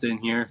people hopped in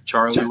here.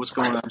 Charlie, what's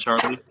going on,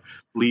 Charlie?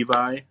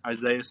 Levi,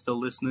 Isaiah still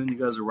listening. You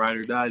guys are ride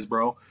or dies,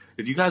 bro.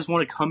 If you guys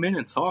want to come in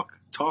and talk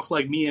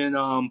like me and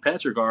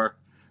Patrick are,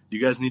 you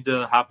guys need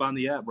to hop on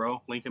the app,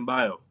 bro. Link in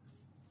bio.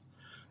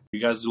 You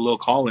guys do a little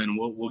call in.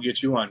 We'll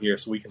get you on here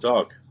so we can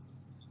talk.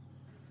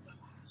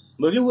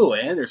 Look at Will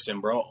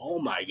Anderson, bro. Oh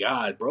my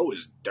God, bro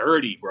is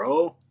dirty,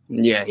 bro.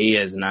 Yeah, he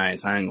is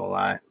nice. I ain't gonna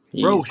lie.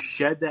 Bro,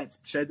 shed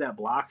that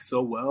block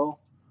so well.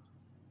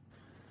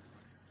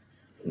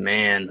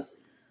 Man,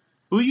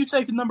 who are you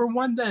taking number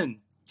one then?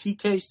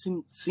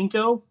 TK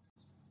Cinco?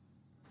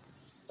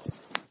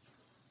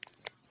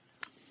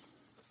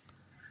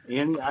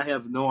 Annie, I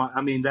have no.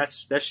 I mean, that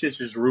shit's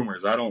just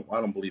rumors. I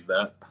don't believe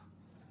that.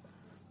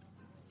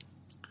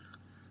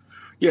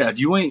 Yeah, if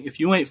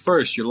you ain't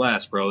first, you're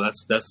last, bro.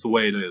 That's the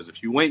way it is.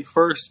 If you ain't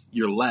first,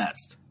 you're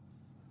last.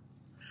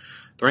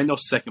 There ain't no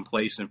second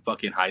place in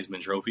fucking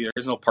Heisman Trophy.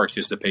 There's no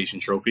participation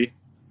trophy.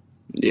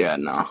 Yeah,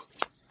 no.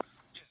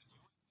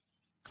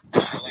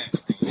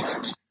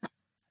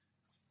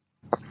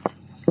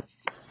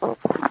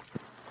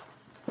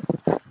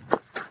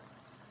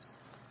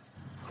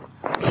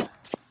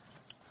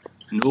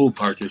 No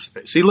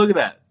participation. See, look at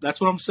that. That's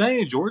what I'm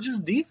saying. Georgia's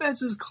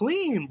defense is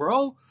clean,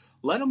 bro.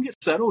 Let them get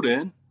settled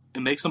in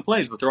and make some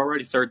plays, but they're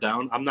already third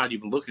down. I'm not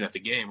even looking at the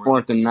game.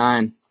 Really. 4th and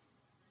 9.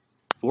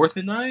 4th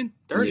and 9?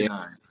 3rd and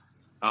 9.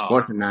 Oh.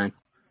 4th and 9.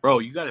 Bro,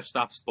 you got to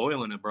stop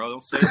spoiling it, bro.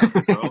 Don't say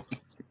that, bro.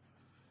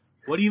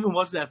 What even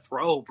was that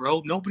throw,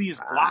 bro? Nobody is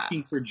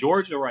blocking for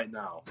Georgia right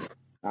now.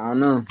 I don't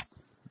know.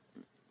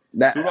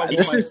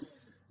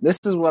 This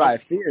is what I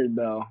feared,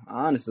 though,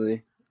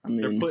 honestly. I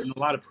mean, they're putting a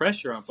lot of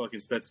pressure on fucking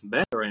Stetson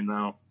Bennett right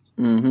now.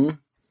 Mm-hmm.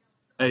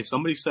 Hey,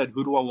 somebody said,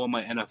 who do I want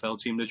my NFL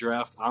team to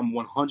draft? I'm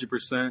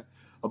 100%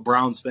 a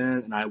Browns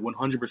fan, and I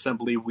 100%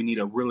 believe we need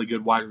a really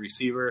good wide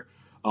receiver.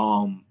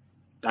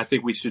 I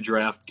think we should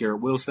draft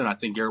Garrett Wilson. I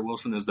think Garrett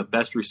Wilson is the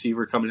best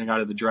receiver coming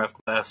out of the draft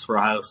class for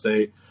Ohio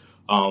State.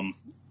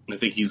 I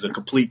think he's a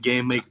complete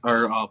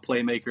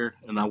playmaker,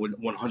 and I would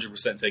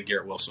 100% take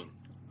Garrett Wilson.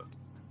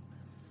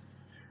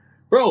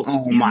 Bro,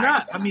 Oh he's my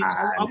not. I mean,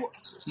 God.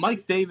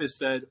 Mike Davis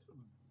said,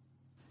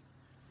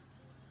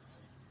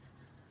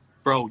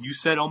 bro, you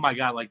said, oh my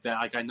God, like that.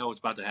 Like, I know it's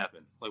about to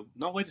happen. Like,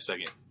 no, wait a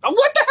second. Oh,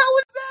 what the hell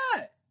is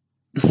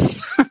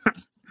that?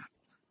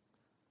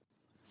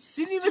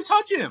 Didn't even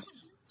touch him.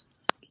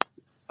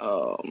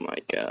 Oh my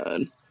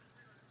God.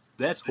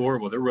 That's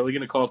horrible. They're really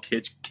going to call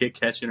kick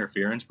catch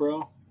interference,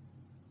 bro?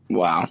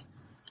 Wow.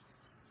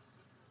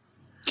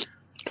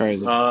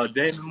 Crazy.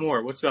 Damon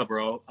Moore, what's up,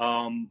 bro?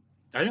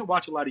 I didn't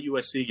watch a lot of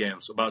USC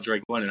games about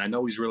Drake London. I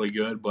know he's really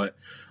good, but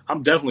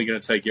I'm definitely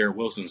going to take Garrett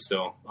Wilson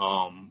still.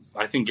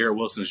 I think Garrett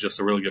Wilson is just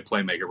a really good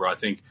playmaker, bro. I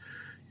think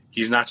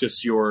he's not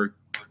just your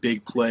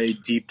big play,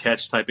 deep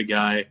catch type of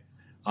guy.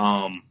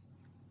 I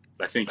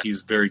think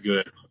he's very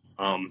good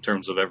in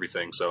terms of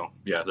everything. So,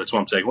 yeah, that's what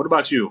I'm saying. What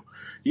about you?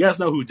 You guys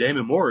know who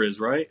Damon Moore is,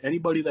 right?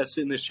 Anybody that's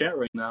in this chat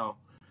right now,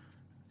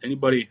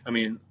 anybody, I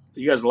mean,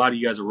 you guys, a lot of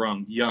you guys are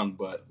young,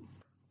 but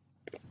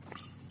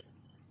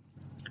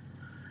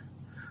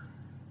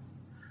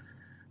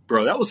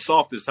bro, that was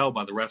soft as hell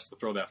by the refs to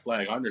throw that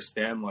flag. I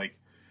understand, like,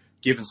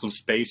 giving some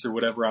space or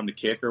whatever on the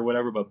kick or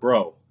whatever, but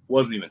bro,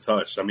 wasn't even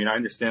touched. I mean, I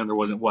understand there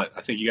wasn't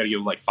I think you got to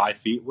give like 5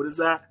 feet. What is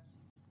that?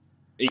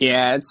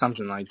 Yeah, it's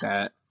something like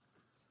that.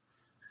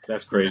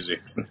 That's crazy.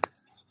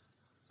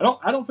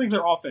 I don't think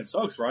their offense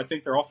sucks, bro. I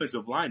think their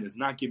offensive line is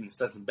not giving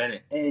Stetson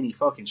Bennett any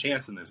fucking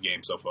chance in this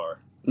game so far.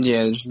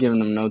 Yeah, they're just giving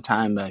them no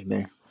time back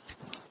there.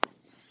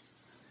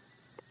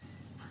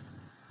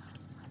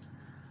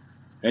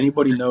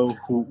 Anybody know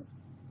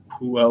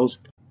who else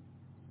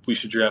we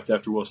should draft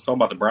after Wilson? Talking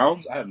about the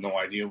Browns? I have no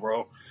idea,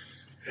 bro.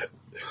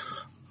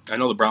 I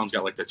know the Browns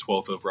got like the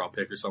 12th overall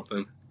pick or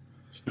something.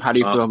 How do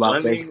you feel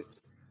about this?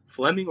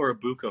 Fleming or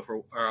Ibuka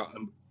for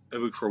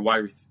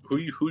wide? Who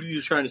are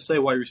you trying to say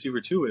wide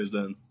receiver 2 is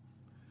then?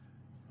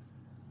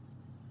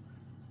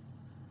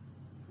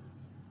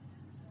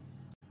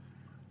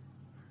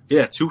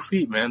 Yeah, 2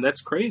 feet, man.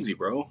 That's crazy,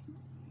 bro.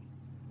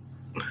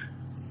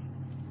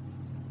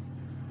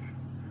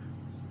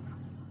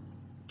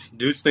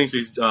 Dude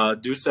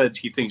said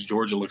he thinks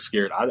Georgia looks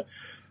scared.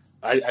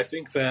 I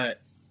think that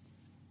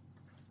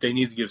they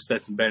need to give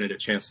Stetson Bennett a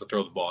chance to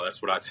throw the ball.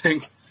 That's what I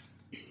think.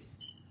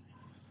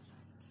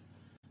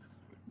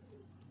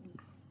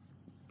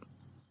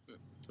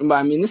 But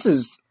I mean, this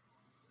is,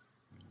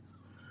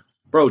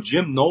 bro,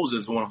 Jim Knowles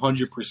is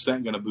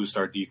 100% going to boost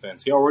our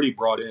defense. He already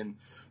brought in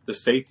the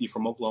safety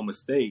from Oklahoma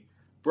State.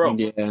 Bro,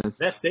 yeah.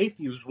 That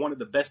safety was one of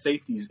the best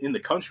safeties in the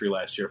country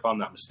last year, if I'm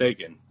not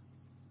mistaken.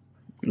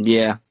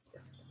 Yeah.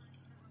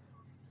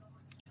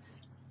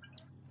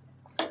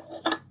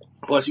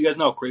 Plus, you guys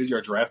know how crazy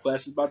our draft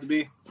class is about to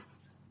be?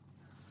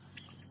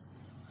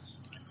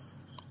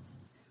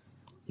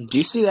 Do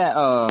you see that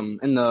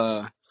in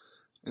the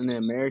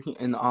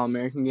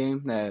All-American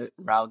game, that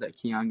route that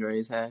Keon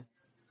Graves had?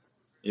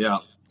 Yeah,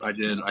 I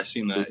did. I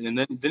seen that. And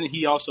then didn't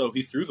he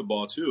threw the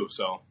ball too,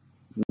 so.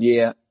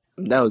 Yeah,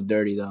 that was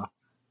dirty though.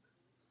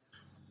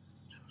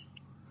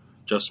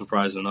 Justin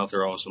Fry's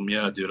another awesome.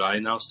 Yeah, dude, I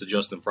announced the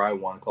Justin Fry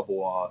one a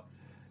couple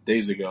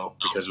days ago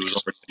because it was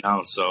already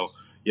announced. So,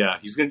 yeah,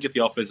 he's going to get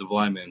the offensive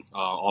line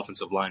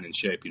in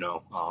shape, you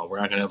know. We're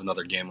not going to have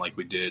another game like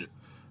we did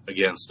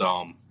against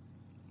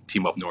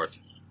Team Up North.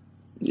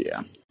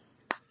 Yeah.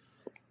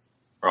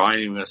 Or I ain't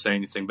even going to say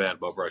anything bad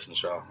about Bryson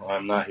Shaw.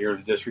 I'm not here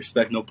to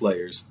disrespect no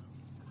players.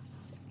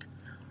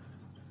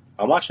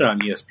 I'm watching it on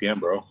ESPN,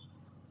 bro.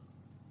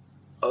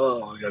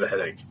 Oh, I got a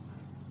headache.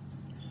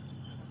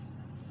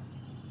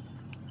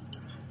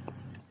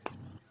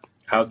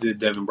 How did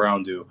Devin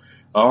Brown do?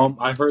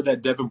 I heard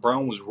that Devin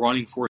Brown was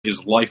running for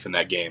his life in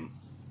that game.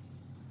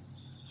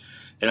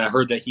 And I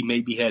heard that he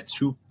maybe had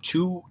two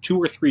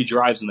or three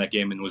drives in that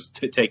game and was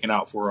taken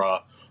out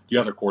for the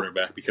other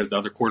quarterback because the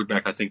other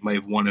quarterback, I think, may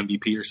have won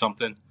MVP or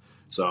something.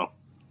 So,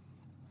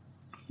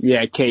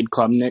 yeah, Cade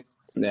Klubnik.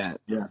 The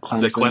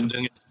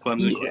Clemson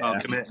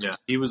commit. Yeah,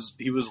 he was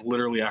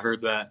literally. I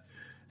heard that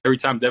every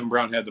time Devin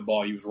Brown had the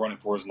ball, he was running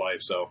for his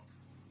life. So,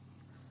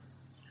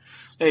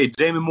 hey,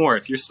 Damon Moore,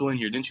 if you're still in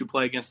here, didn't you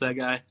play against that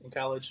guy in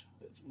college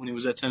when he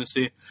was at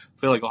Tennessee? I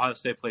feel like Ohio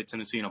State played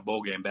Tennessee in a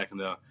bowl game back in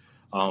the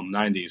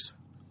 90s.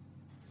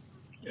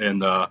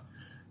 And I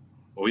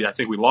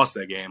think we lost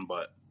that game,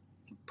 but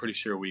I'm pretty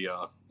sure it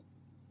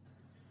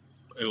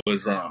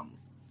was,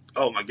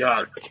 oh my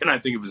God, I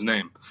cannot think of his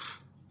name.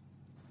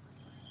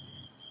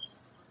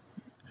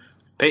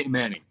 Peyton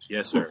Manning.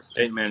 Yes, sir.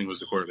 Peyton Manning was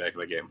the quarterback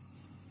of that game.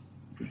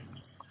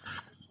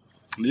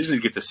 We just need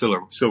to get the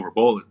silver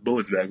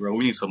bullets back, bro.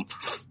 We need somebody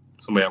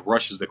that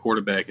rushes the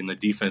quarterback and the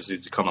defense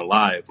needs to come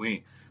alive. We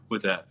ain't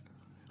with that.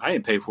 I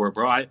ain't pay for it,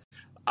 bro.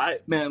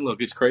 Man,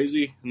 look, it's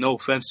crazy. No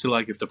offense to,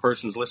 like, if the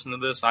person's listening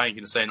to this, I ain't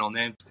going to say no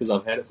names because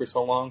I've had it for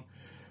so long.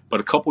 But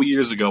a couple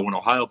years ago when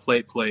Ohio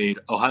State played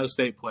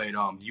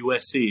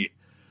USC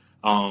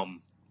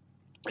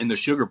in the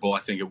Sugar Bowl,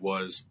 I think it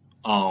was,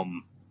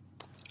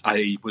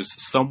 I was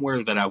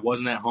somewhere that I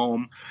wasn't at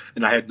home,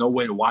 and I had no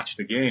way to watch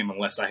the game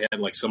unless I had,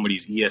 like,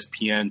 somebody's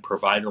ESPN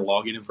provider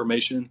login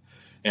information.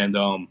 And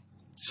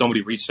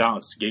somebody reached out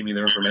and gave me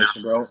their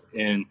information, bro,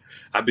 and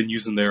I've been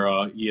using their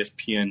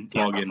ESPN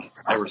login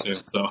ever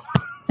since. So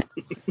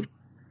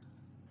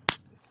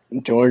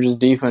Georgia's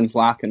defense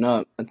locking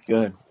up. That's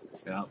good.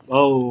 yeah.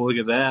 Oh, look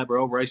at that,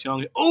 bro. Bryce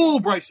Young. Oh,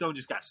 Bryce Young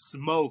just got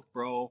smoked,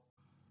 bro.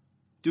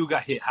 Dude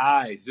got hit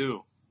high,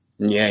 too.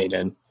 Yeah, he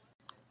did.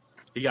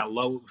 He got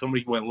low.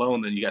 Somebody went low,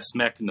 and then he got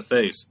smacked in the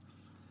face.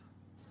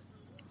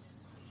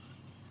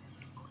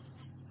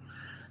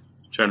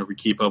 Trying to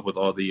keep up with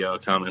all the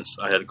comments.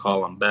 I had to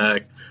call him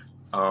back.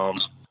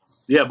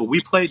 Yeah, but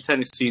we played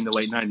Tennessee in the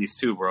late 90s,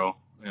 too, bro.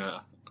 Yeah.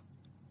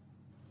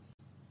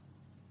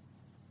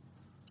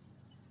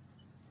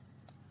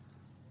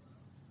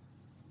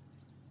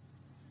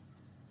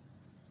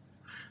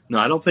 No,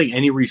 I don't think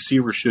any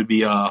receiver should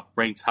be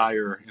ranked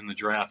higher in the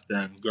draft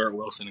than Garrett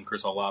Wilson and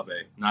Chris Olave.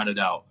 Not a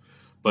doubt.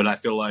 But I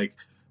feel like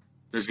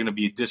there's going to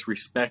be a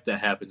disrespect that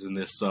happens in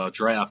this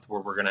draft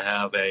where we're going to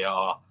have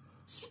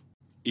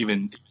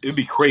it'd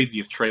be crazy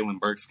if Treylon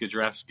Burks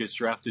gets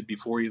drafted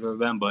before either of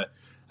them, but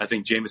I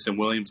think Jameson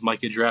Williams might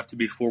get drafted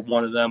before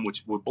one of them,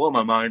 which would blow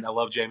my mind. I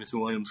love Jameson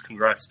Williams.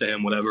 Congrats to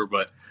him, whatever,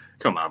 but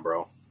come on,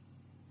 bro.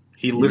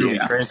 He literally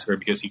transferred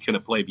because he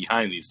couldn't play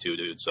behind these two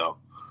dudes, so.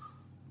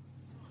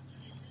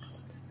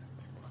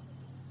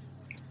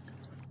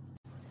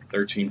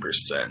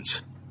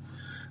 13%.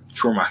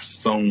 That's where my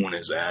phone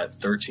is at,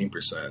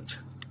 13%.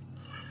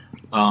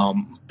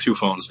 Two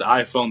phones. The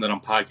iPhone that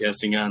I'm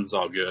podcasting on is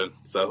all good.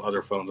 The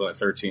other phone's like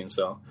 13,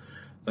 so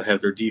they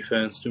have their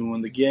defense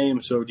doing the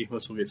game, so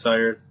defense will get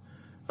tired.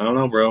 I don't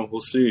know, bro.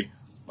 We'll see.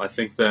 I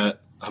think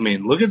that,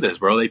 look at this,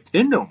 bro. They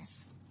pinned him.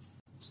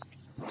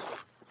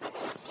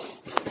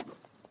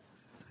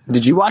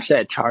 Did you watch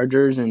that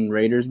Chargers and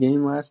Raiders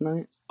game last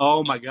night?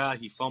 Oh, my God.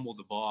 He fumbled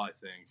the ball, I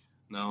think.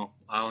 No,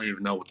 I don't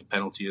even know what the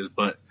penalty is,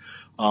 but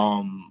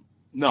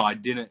no, I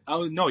didn't.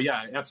 Oh, no, yeah,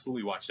 I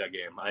absolutely watched that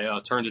game. I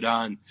turned it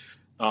on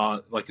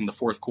like in the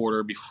fourth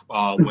quarter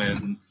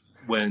when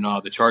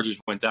the Chargers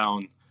went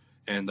down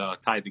and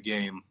tied the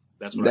game.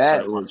 That's when I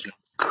started watching.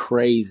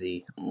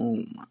 Crazy. Oh,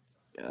 my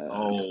God.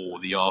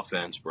 Oh, the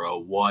offense, bro.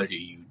 What are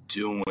you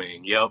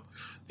doing? Yep.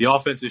 The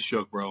offense is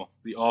shook, bro.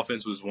 The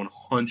offense was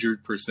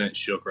 100%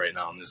 shook right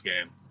now in this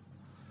game.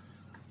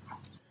 I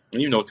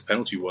don't even know what the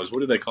penalty was. What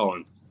did they call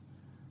him?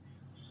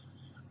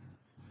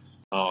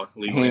 Oh,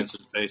 legal answer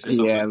space or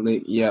something? Yeah,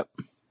 yep.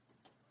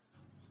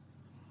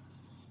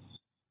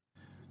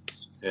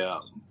 Yeah.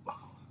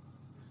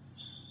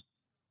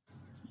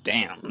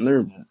 Damn.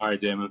 All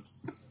right, Damon.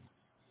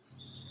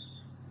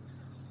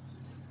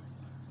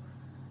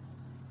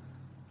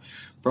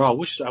 Bro, I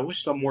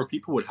wish some more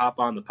people would hop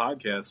on the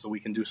podcast so we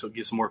can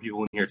get some more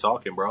people in here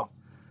talking, bro.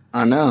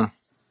 I know.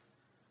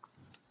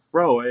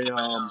 Bro,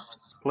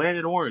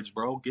 Planet Orange,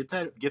 bro. Get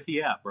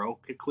the app, bro.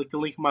 Click the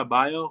link in my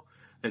bio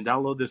and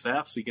download this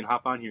app so you can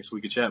hop on here so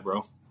we can chat,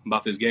 bro,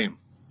 about this game.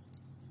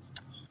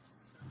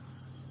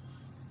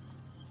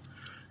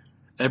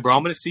 Hey,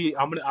 bro,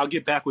 I'll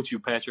get back with you,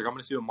 Patrick. I'm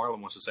gonna see what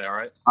Marlon wants to say. All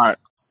right. All right.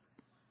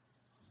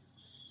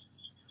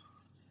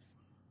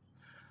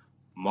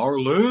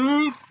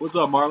 Marlon, what's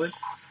up, Marlon?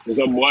 What's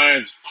up,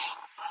 boy?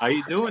 How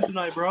you doing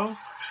tonight, bro?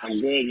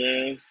 I'm good,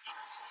 man.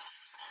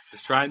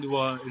 Just trying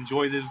to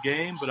enjoy this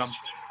game, but I'm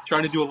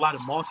trying to do a lot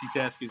of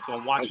multitasking. So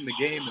I'm watching the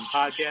game and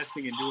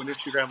podcasting and doing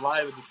Instagram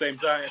Live at the same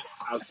time.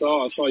 I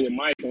saw your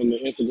mic on the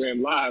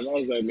Instagram Live. I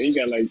was like, man, you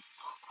got like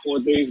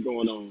 4 things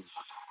going on.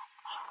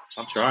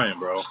 I'm trying,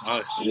 bro.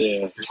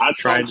 Yeah, I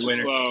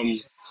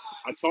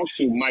talked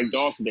to Mike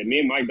Dawson. Me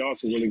and Mike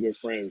Dawson are really good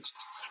friends.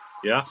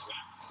 Yeah.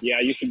 Yeah,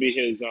 I used to be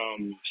his.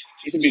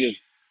 Used to be this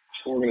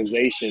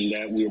organization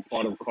that we were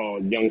part of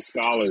called Young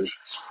Scholars,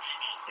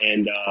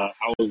 and I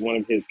was one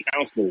of his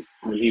counselors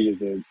when he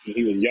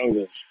was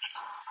younger.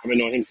 I've been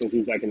knowing him since he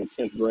was like in the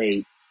 10th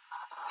grade.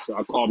 So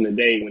I called him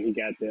today when he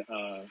got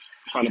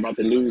found about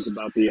the news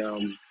about the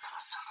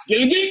get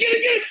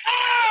it!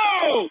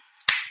 Oh!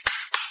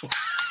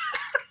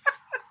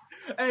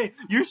 Hey,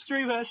 your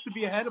stream has to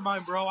be ahead of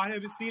mine, bro. I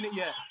haven't seen it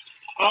yet.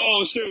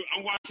 Oh shoot!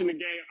 I'm watching the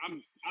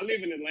game. I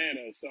live in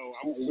Atlanta, so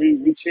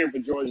we cheering for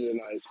Georgia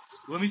tonight.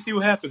 Let me see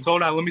what happens.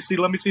 Hold on. Let me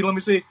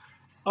see.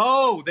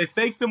 Oh, they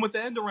faked him with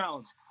the end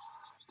around.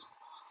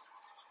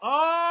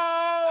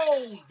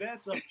 Oh,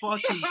 that's a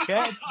fucking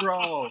catch,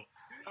 bro.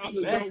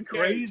 That's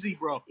crazy,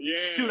 bro.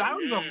 Yeah, dude, I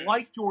don't even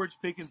like George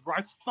Pickens, bro.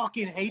 I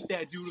fucking hate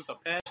that dude with a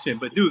passion.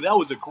 But dude, that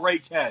was a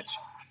great catch.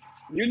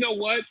 You know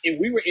what? If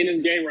we were in this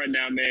game right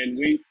now, man,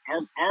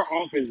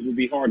 our offense would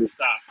be hard to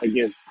stop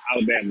against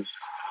Alabama.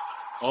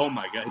 Oh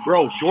my God,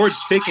 bro! George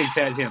Pickens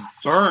had him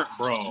burnt,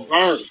 bro.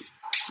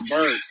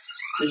 Burnt.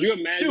 Could you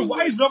imagine? Dude,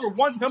 why is number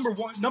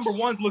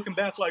one's looking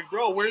back like,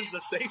 bro? Where's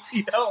the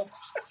safety help?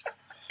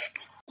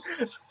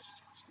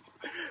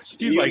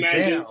 He's like,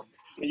 damn.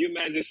 Can you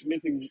imagine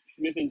Smith and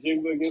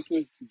Jigba against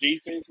this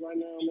defense right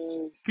now,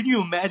 man? Can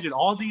you imagine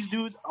all these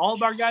dudes, all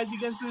of our guys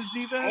against this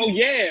defense? Oh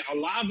yeah,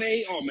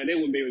 Olave. Oh man, they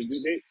wouldn't be able to do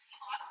that.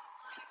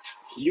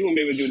 You wouldn't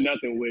be able to do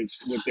nothing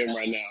with them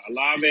right now.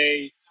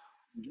 Olave,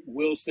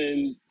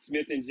 Wilson,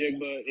 Smith and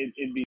Jigba,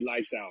 it'd be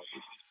lights out.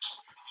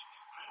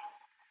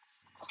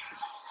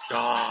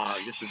 God,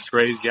 this is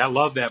crazy. I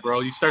love that, bro.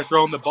 You start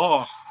throwing the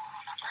ball.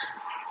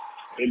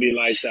 It'd be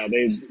lights out.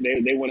 They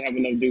wouldn't have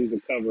enough dudes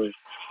to cover.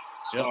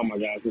 Yep. Oh my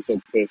gosh, we're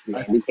so pissed,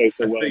 man. I, We play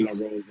so I well in think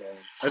our Rose Bowl.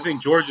 I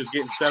think Georgia's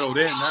getting settled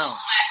in now.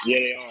 Yeah,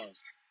 they are.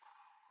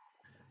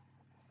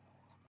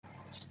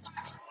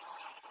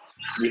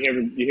 You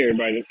hear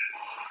everybody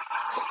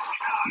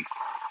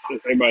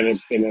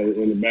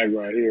in the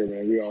background here,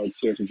 man. We all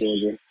cheer for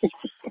Georgia.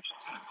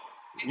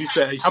 You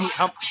say how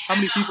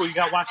many people you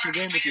got watching the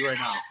game with you right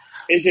now?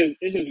 It's just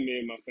me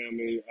and my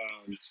family.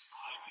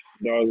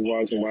 Dogs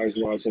watching, wives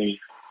watching.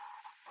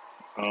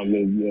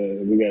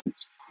 We got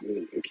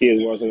the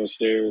kids watching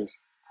upstairs.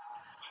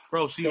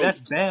 Bro, see, So, that's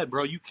bad,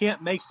 bro. You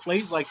can't make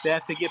plays like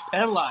that to get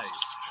penalized.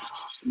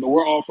 but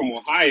we're all from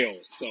Ohio,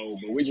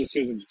 but we just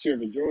cheer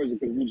for Georgia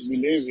because we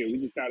live here. We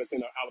just try to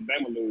send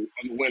Alabama lose.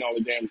 Win all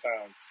the damn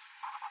time.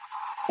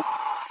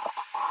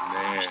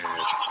 Man.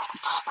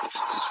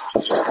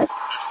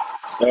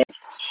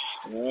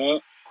 Oh,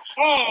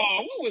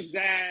 what was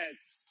that?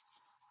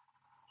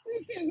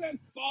 You see that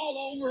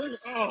fall over?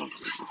 Oh,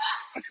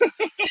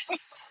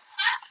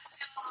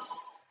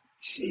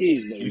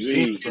 jeez You seen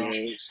it, Louise, bro.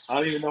 man. I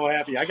don't even know what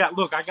happened. I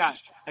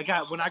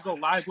got when I go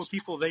live with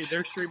people,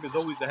 their stream is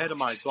always ahead of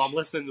mine. So I'm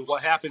listening to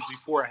what happens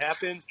before it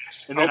happens,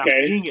 and then I'm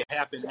Okay. seeing it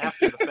happen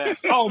after the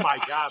fact. Oh my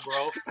god,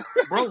 bro.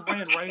 Bro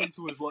ran right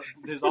into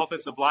his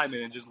offensive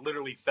lineman and just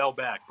literally fell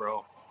back,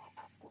 bro.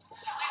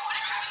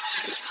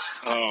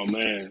 Oh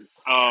man.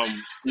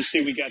 You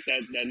see, we got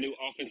that new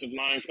offensive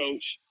line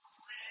coach.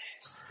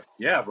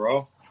 Yeah,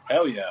 bro.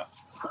 Hell yeah.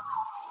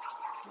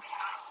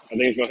 I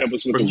think it's gonna help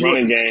us with Bro, the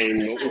running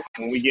game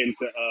when we get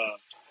into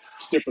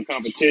stiffer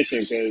competition.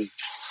 Because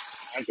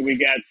after we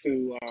got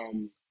to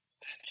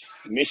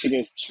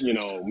Michigan,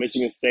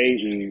 Michigan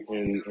State and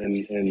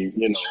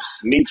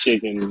meat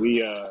chicken,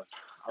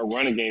 our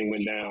running game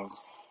went down.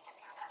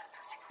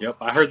 Yep,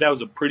 I heard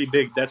that's a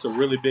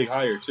really big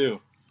hire too.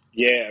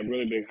 Yeah, a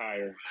really big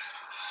hire.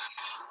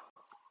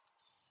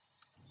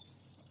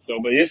 So,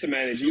 but listen,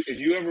 man, if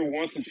you ever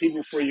want some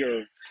people for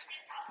your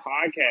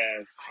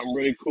podcast, I'm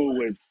really cool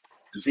with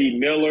G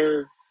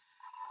Miller,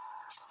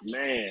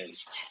 man.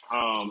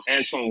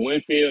 Antoine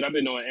Winfield. I've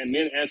been knowing, and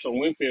me and Antoine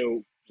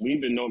Winfield,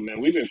 we've been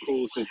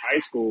cool since high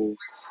school.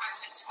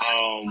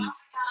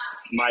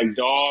 Mike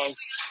Dawes,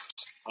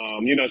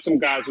 some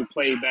guys who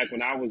played back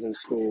when I was in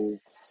school.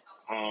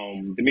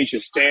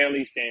 Demetrius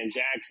Stanley, Stan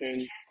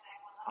Jackson.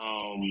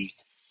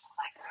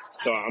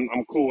 So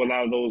I'm cool with a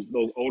lot of those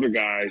older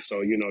guys.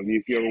 So if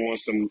you ever want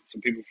some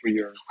people for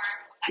your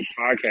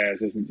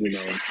podcast,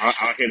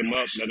 I'll hit them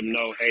up, let them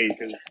know, hey,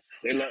 because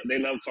they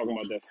love talking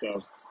about that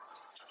stuff.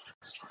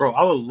 Bro,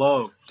 I would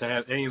love to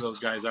have any of those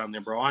guys on there,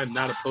 bro. I'm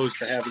not opposed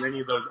to having any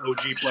of those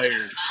OG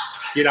players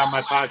get on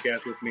my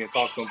podcast with me and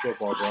talk some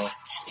football, bro. All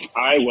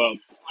right, well,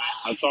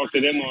 I talk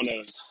to them on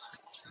a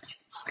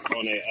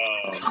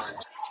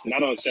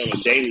not on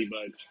a daily,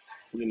 but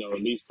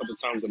at least a couple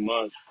times a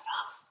month.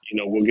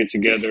 We'll get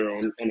together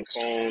on the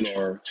phone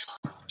or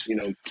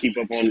keep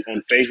up on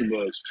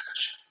Facebook.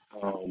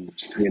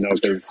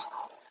 Because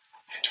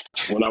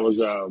when I was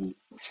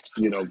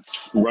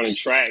running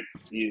track,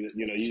 you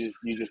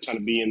just kind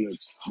of be in the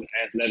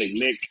athletic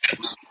mix.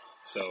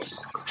 So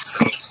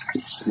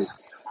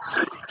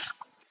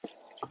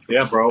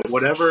Yeah, bro.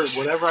 Whatever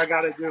I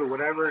gotta do,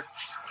 whatever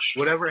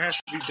has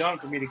to be done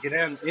for me to get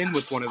in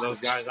with one of those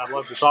guys, I'd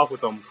love to talk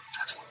with them.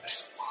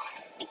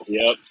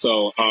 yep.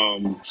 So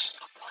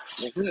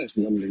what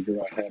number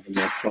do I have in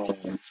my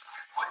phone?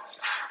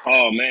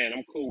 Oh man,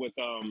 I'm cool with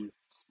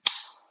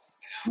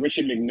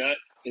Richard McNutt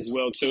as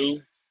well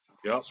too.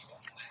 Yep.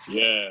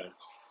 Yeah.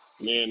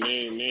 Me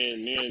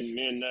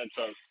and Nutt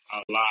talk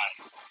a lot.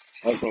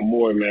 That's my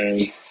boy,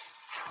 man.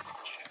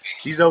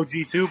 He's OG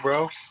too,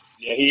 bro.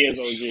 Yeah, he is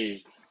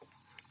OG.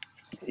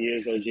 He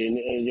is OG.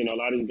 And a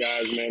lot of these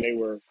guys, man, they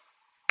were,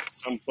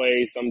 some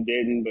played, some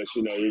didn't, but,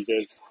 you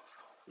just,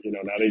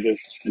 now they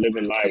just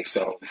living life.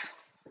 So,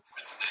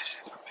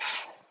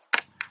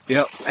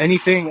 Yep.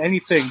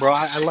 Anything, bro.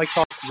 I like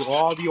talking to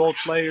all the old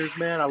players,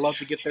 man. I love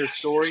to get their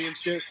story and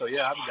shit. So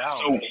yeah, I'm down,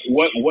 so man.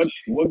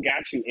 what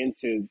got you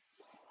into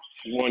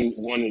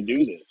wanting to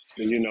do this?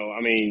 I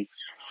mean,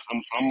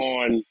 I'm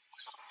on,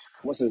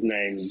 what's his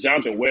name?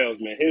 Jonathan Wells,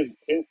 man. His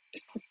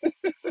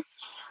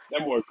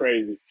that boy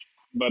crazy.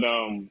 But,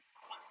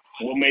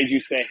 what made you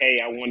say, "Hey,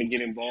 I want to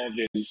get involved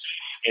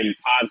in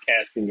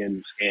podcasting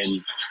and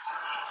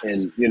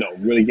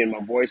really getting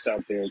my voice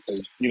out there"?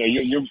 Because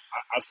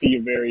I see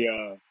you're very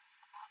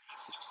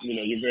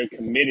you're very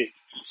committed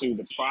to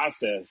the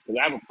process. Because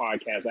I have a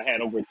podcast, I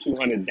had over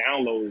 200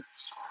 downloads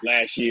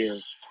last year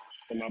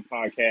for my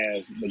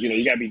podcast. But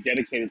you got to be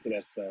dedicated to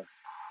that stuff.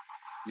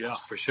 Yeah,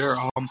 for sure.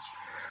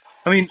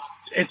 I mean,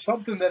 it's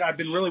something that I've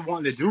been really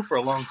wanting to do for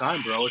a long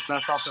time, bro. It's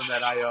not something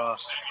that I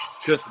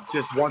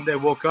just one day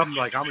woke up and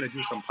like I'm gonna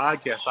do some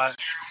podcasts.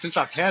 Since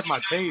I've had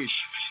my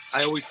page,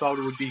 I always thought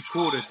it would be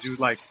cool to do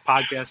like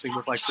podcasting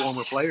with like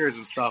former players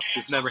and stuff.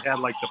 Just never had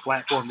like the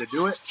platform to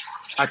do it.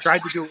 I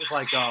tried to do it with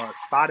like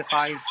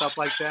Spotify and stuff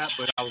like that,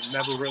 but I was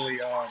never really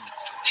I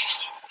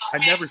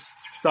never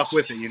stuck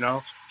with it, you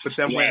know. But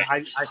then when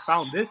Right. I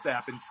found this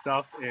app and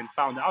stuff and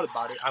found out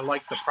about it, I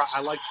like the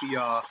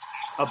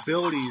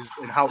abilities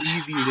and how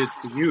easy it is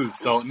to use.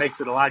 So it makes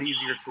it a lot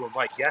easier to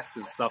invite guests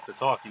and stuff to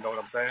talk. You know what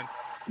I'm saying?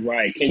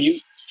 Right. Can you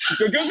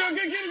go?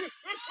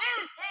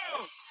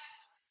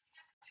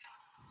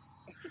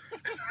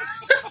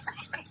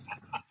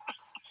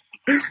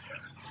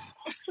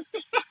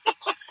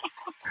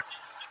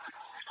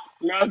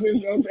 No,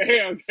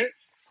 okay. Okay.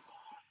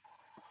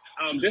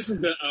 This is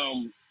the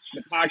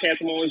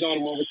podcast I'm always on.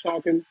 I'm always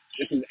talking.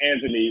 This is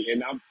Anthony,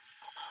 and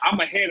I'm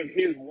ahead of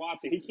his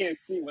watching. He can't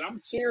see when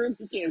I'm cheering.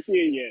 He can't see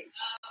it yet.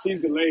 He's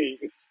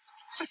delayed.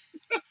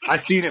 I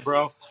seen it,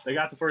 bro. They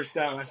got the first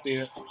down. I seen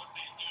it.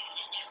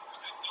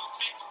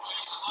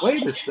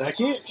 Wait a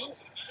second.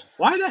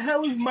 Why the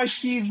hell is my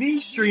TV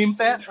stream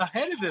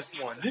ahead of this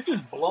one? This is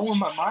blowing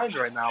my mind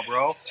right now,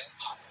 bro.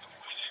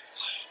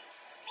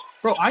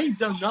 Bro, I ain't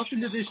done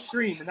nothing to this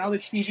stream, and now the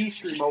TV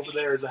stream over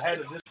there is ahead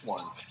of this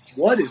one.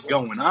 What is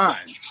going on?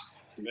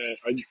 Man,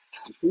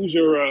 who's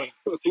your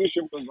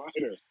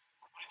provider?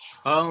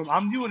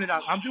 I'm doing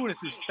it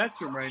through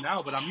Spectrum right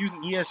now, but I'm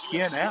using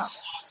ESPN app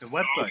and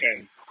website.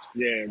 Okay.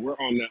 Yeah, we're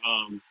on the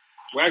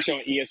we're actually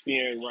on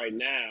ESPN right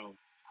now.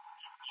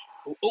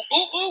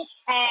 Oh!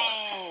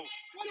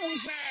 What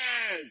was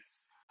that?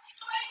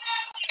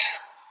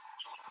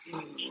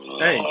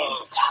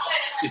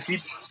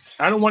 Hey,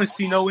 I don't want to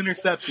see no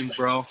interceptions,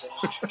 bro.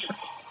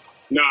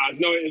 Nah, it's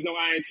no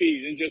INTs.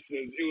 It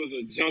was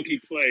a junky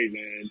play,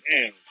 man.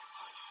 Damn.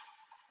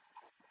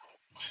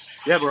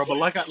 Yeah, bro. But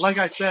like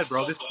I said,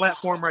 bro, this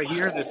platform right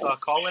here, this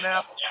call-in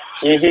app,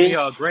 gives me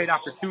Mm-hmm. a great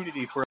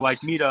opportunity for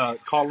like me to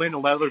call in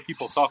and let other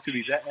people talk to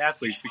these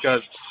athletes.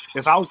 Because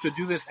if I was to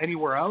do this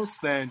anywhere else,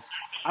 then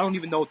I don't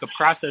even know what the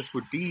process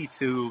would be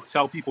to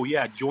tell people,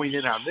 yeah, join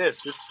in on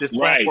this. This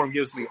Right. platform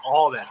gives me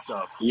all that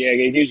stuff. Yeah,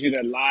 it gives you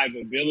that live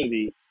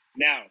ability.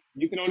 Now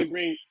you can only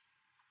bring.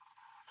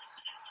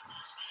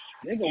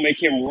 They're gonna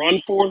make him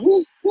run for it.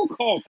 Who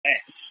called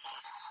that?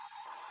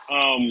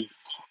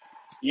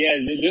 Yeah,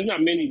 there's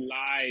not many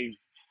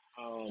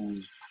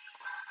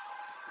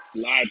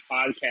live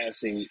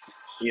podcasting.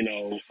 You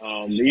know,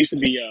 there used to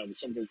be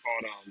something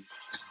called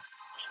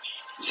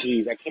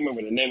geez, I can't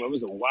remember the name. It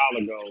was a while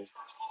ago,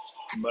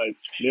 but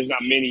there's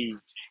not many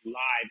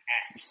live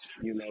apps.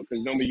 You know,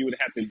 because normally you would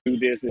have to do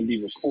this and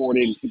be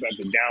recorded, and people have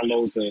to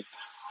download the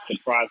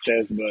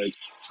process. But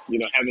you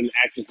know, having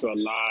access to a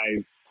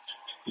live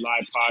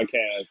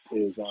podcast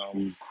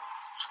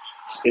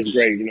is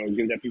great. You know, it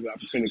gives that people the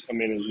opportunity to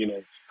come in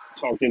and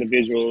talk to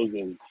individuals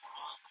and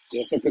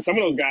so because some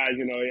of those guys,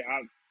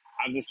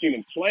 I've just seen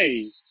them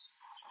play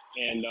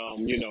and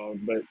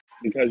but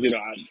because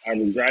I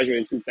was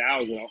graduating in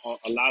 2000,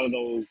 a lot of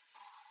those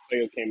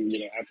players came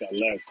after I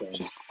left. So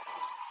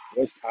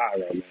it's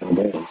tired right now,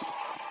 man.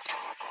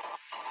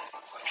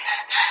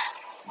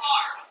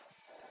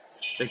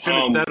 They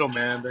couldn't settle,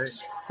 man.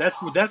 That's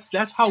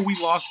how we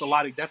lost a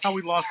lot of. That's how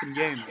we lost some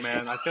games,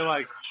 man. I feel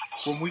like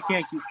when we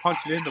can't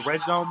punch it in the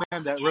red zone,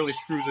 man, that really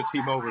screws a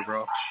team over,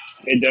 bro.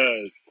 It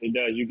does.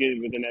 You get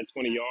it within that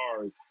 20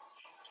 yards.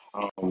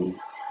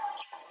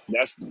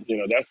 That's that's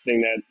the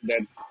thing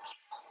that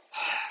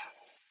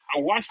I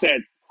watched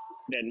that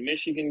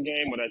Michigan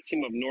game or that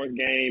Team Up North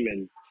game,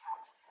 and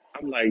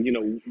I'm like,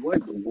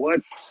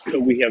 what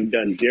could we have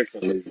done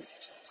differently?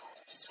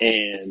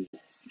 And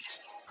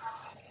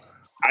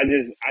I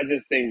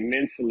just think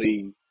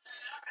mentally,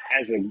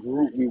 as a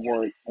group,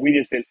 we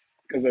just didn't,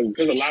 because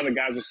a lot of the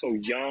guys are so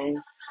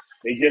young,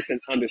 they just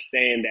didn't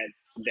understand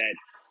that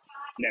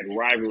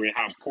rivalry and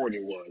how important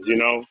it was,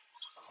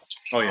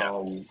 Oh yeah.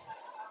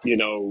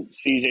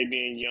 CJ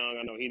being young,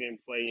 I know he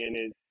didn't play in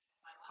it.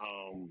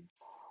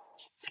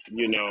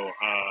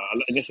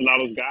 Just a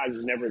lot of those guys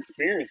just never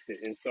experienced it,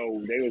 and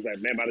so they was like,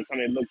 man, by the time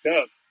they looked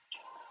up,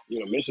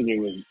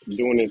 Michigan was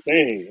doing their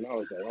thing, and I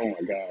was like, oh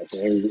my gosh,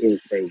 man, it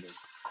was crazy.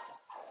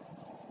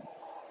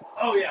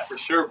 Oh yeah, for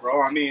sure,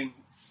 bro. I mean,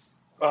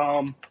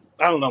 I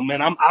don't know,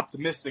 man. I'm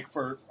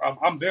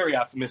very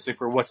optimistic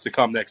for what's to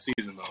come next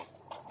season, though.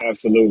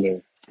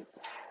 Absolutely.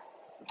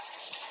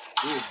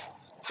 Ooh.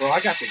 Bro,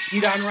 I got the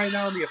heat on right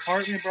now in the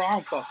apartment, bro.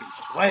 I'm fucking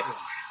sweating.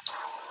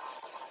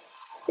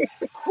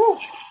 Woo.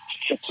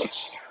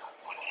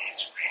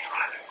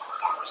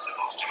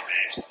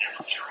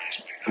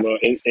 Well,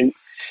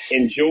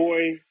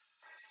 enjoy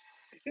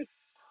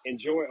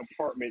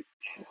apartment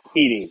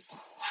heating.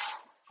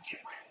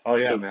 Oh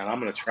yeah, man. I'm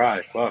gonna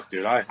try. Fuck,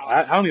 dude. I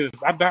don't even.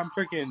 I'm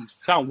freaking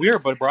sound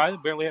weird, but bro, I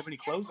barely have any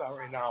clothes out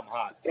right now. I'm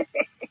hot.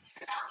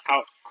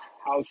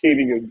 House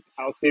heating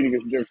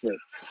is different.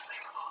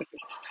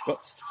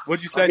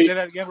 What'd you say? Say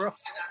that again, bro.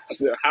 I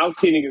said house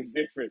heating is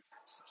different.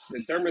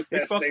 The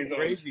thermostat stays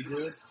crazy, on dude.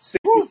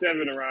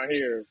 67 around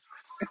here.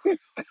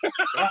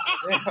 God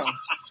damn.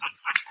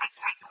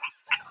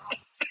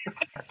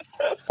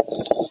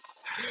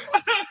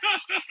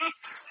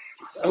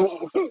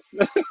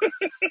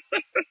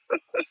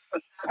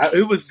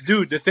 It was,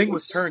 dude. The thing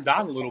was turned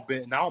down a little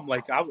bit. Now I'm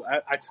like,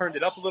 I turned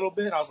it up a little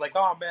bit. I was like,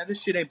 oh man,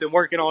 this shit ain't been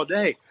working all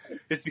day.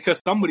 It's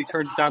because somebody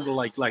turned it down to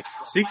like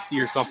 60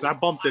 or something. I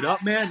bumped it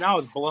up, man. Now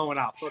it's blowing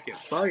out fucking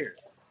fire.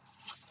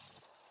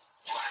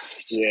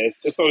 Yeah,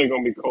 it's only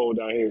gonna be cold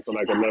down here for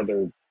like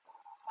another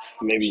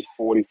maybe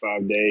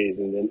 45 days,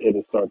 and then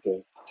it'll start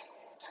to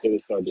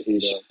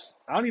heat up.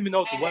 I don't even know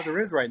what the weather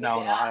is right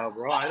now in Ohio,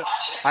 bro.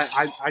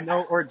 I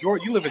know. Or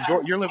Georgia, you live in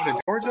Georgia. You're living in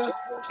Georgia.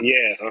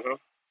 Yeah,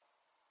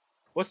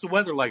 What's the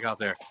weather like out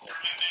there?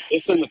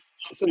 it's in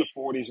the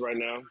 40s right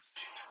now.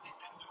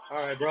 All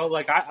right, bro.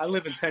 Like I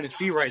live in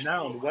Tennessee right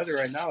now, and the weather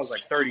right now is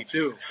like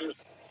 32.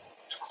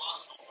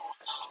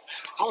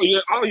 Oh,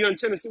 you're in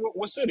Tennessee.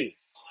 What city?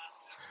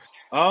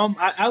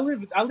 I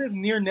live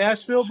near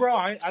Nashville, bro.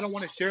 I don't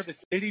want to share the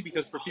city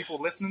because for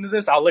people listening to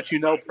this, I'll let you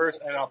know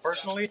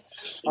personally.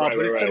 Right,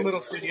 But it's a right,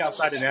 little city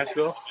outside of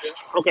Nashville.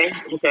 right.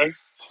 Okay.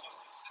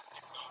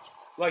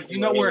 Like, you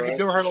know where? Have Right.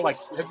 you ever heard of like?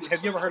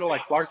 Have you ever heard of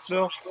like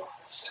Clarksville?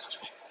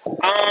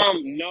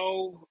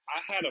 No,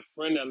 I had a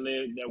friend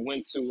that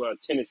went to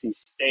Tennessee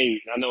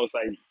State. I know it's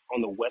like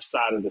on the west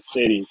side of the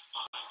city,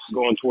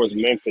 going towards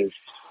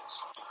Memphis.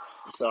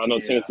 So I know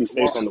Yeah. Tennessee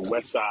State's on the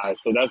west side.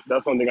 So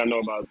that's one thing I know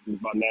about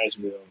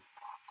Nashville.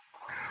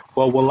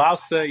 Well, what I'll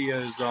say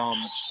is,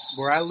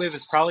 where I live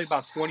is probably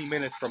about 20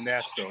 minutes from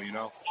Nashville. You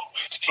know.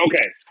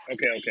 Okay.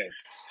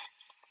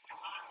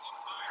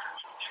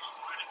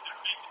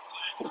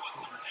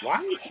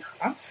 Why?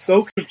 I'm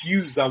so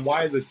confused on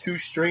why the two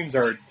streams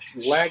are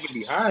lagging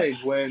behind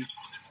when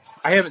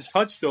I haven't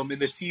touched them,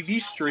 and the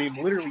TV stream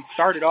literally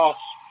started off.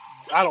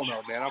 I don't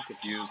know, man. I'm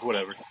confused.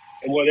 Whatever.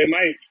 Well, they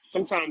might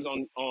sometimes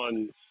on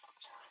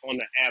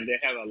the app they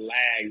have a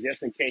lag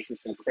just in case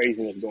there's some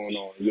craziness going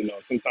on.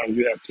 Sometimes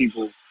you have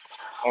people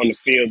on the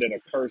field that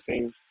are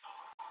cursing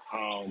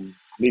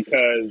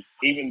because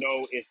even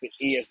though it's the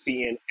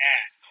ESPN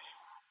app,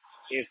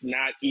 it's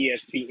not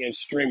ESPN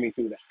streaming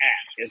through the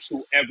app. It's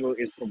whoever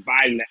is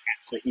providing the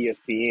app for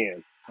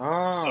ESPN.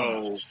 Ah.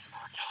 So,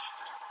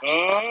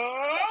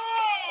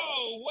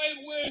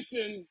 Wade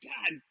Wilson,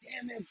 God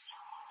damn it.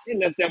 They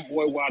left that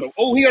boy wide open.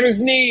 Oh, he hurt his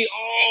knee.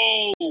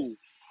 Oh,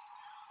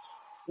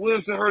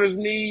 Wilson hurt his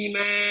knee,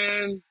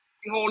 man.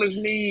 He holding his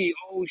knee.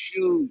 Oh,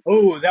 shoot.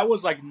 Oh, that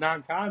was like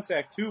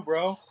non-contact too,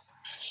 bro.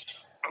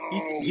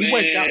 Oh, He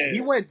went down.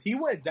 man. He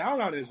went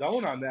down on his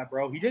own on that,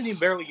 bro. He didn't even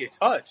barely get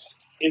touched.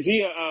 Is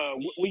he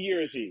what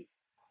year is he?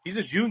 He's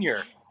a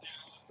junior,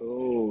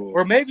 Oh,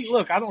 or maybe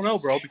look, I don't know,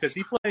 bro, because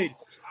he played.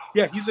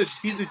 Yeah, he's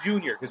a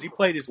junior because he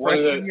played his what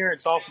is freshman it? year and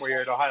sophomore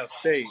year at Ohio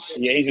State.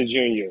 Yeah, he's a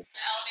junior.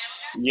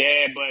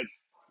 Yeah, but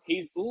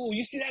you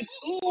see that?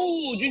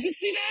 Ooh, did you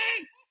see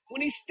that?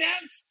 When he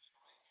stepped?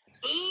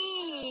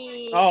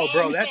 Ooh, Oh,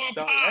 bro, you that's saw it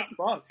that's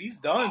pop. fucked. He's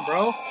done,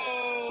 bro.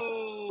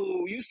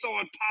 Oh, you saw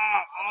it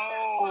pop.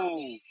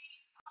 Oh,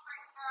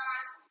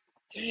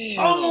 damn.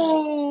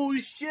 Oh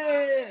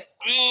shit,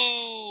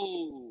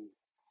 Oh,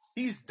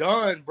 he's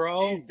done,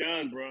 bro. he's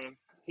done, bro.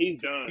 He's He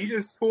done.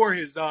 just tore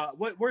his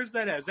Where's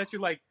that at? Is that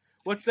your like?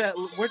 What's that?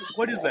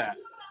 What is that?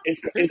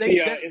 It's His it's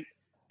the That's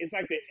it's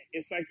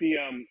like the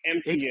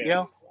MCL.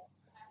 ACL.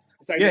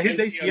 It's like Yeah, the his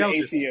MCL and ACL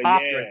the just ACL.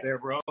 popped right Yeah. there,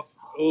 bro.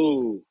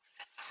 Ooh.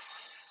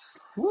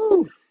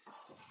 Woo.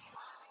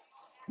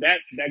 That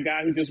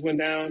guy who just went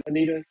down,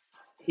 Anita,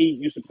 he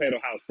used to play at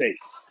Ohio State,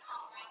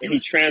 He and he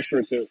was,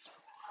 transferred to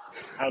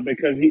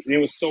because there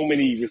was so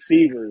many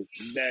receivers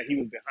that he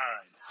was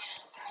behind.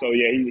 So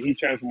yeah, he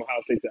transferred from Ohio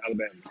State to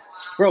Alabama.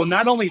 bro.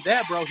 Not only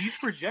that, bro. He's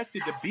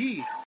projected to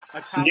be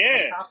a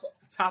Yeah,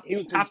 he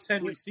was top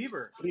 10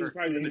 receiver he was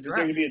probably in the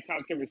projected to draft, be a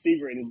top 10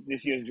 receiver in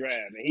this year's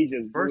draft, and he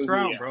just blew first his knee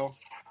round, out. bro.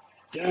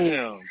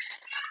 Damn,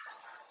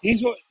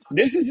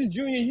 this is his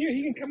junior year.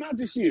 He can come out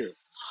this year,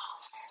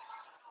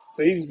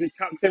 so he's the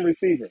top 10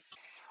 receiver.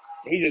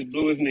 He just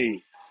blew his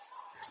knee.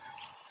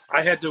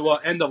 I had to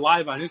end the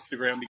live on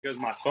Instagram because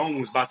my phone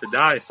was about to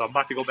die, so I'm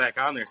about to go back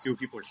on there and see what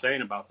people are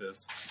saying about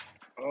this.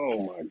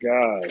 Oh my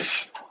god,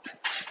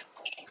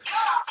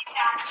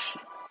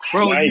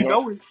 Bro, now and he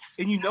go.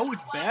 you know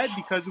it's bad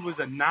because it was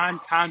a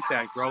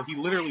non-contact, bro. He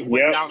literally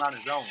went Yep. down on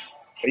his own.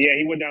 But yeah,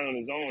 he went down on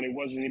his own. It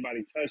wasn't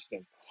anybody touched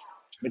him.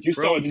 But you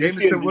saw Bro, it. Did you see it?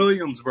 Jameson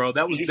Williams, bro.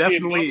 That Did was you see it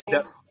definitely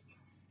buckle?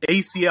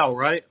 ACL,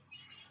 right?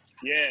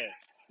 Yeah.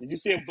 Did you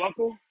see it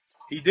buckle?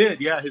 He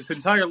did, yeah. His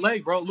entire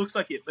leg, bro. It looks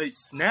like it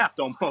snapped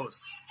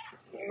almost.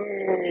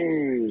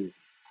 Mm.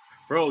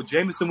 Bro,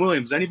 Jameson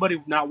Williams,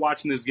 anybody not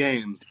watching this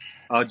game,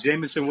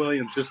 Jameson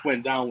Williams just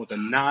went down with a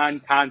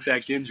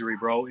non-contact injury,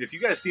 bro. If you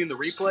guys seen the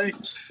replay,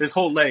 his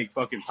whole leg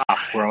fucking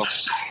popped, bro.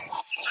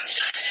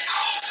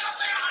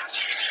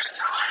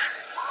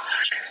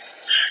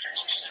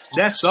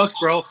 That sucks,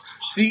 bro.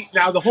 See,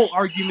 now the whole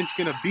argument's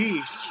going to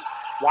be,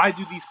 why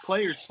do these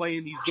players play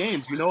in these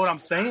games? You know what I'm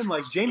saying?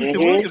 Like, Jameson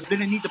Williams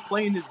didn't need to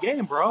play in this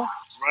game, bro.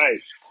 Right.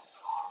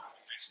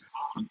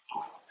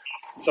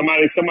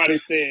 Somebody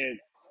said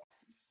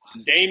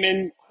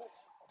Damon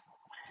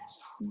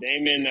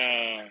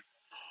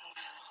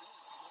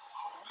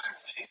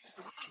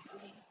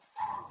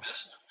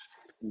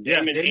Yeah,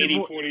 Damon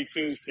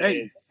 8042 said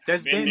Hey,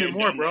 That's Been there, Damon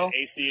Moore, done that. bro.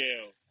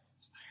 ACL.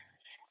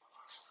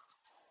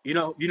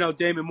 You know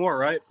Damon Moore,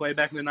 right? Played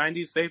back in the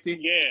 '90s, safety.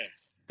 Yeah.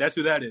 That's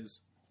who that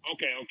is.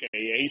 Okay.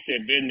 Yeah, he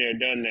said been there,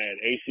 done that.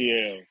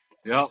 ACL.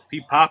 Yep,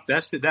 he popped.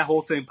 That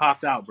whole thing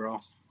popped out, bro.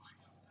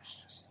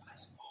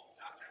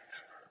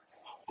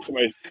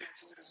 Somebody's.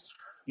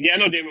 Yeah, I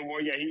know David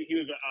Moore. Yeah,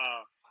 he's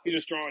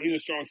a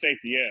strong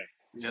safety. Yeah.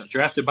 Yeah,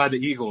 drafted by the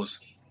Eagles.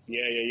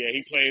 Yeah.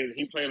 He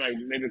played like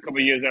maybe a couple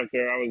of years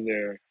after I was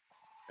there.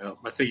 Yep.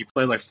 I think he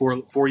played like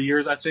 4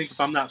 years. I think, if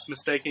I'm not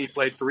mistaken, he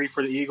played 3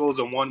 for the Eagles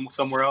and 1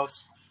 somewhere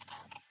else.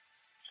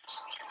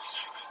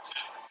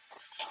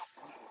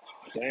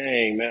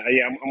 Dang, man.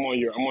 Yeah, I'm on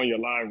your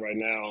live right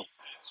now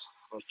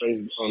on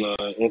Facebook, on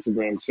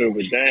Instagram too.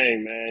 But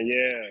dang, man,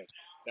 yeah,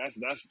 that's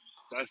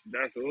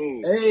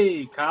ooh.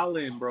 Hey,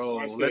 Colin, bro.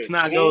 Watch Let's this.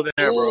 not go Ooh,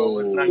 there, bro.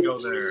 Let's not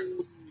go there.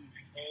 ooh.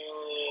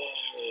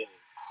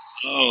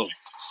 Oh,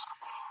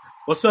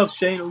 What's up,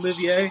 Shane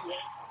Olivier?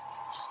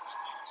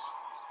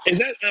 is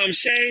that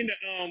Shane,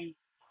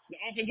 the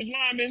offensive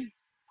lineman?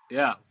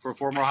 Yeah, for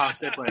former Ohio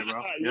State player,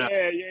 bro. Yeah.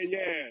 Yeah.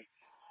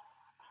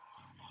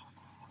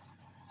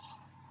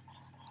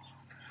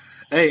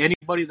 Hey,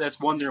 anybody that's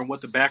wondering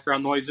what the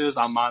background noise is,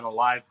 I'm on a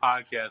live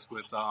podcast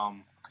with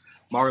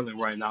Marlon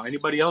right now.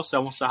 Anybody else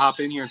that wants to hop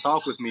in here and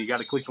talk with me, you got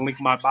to click the link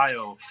in my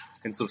bio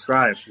and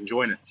subscribe and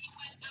join it.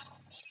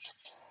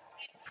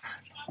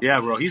 Yeah,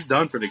 bro, he's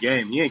done for the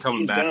game. He ain't coming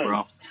He's back, done.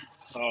 bro.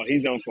 Oh,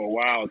 he's done for a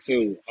while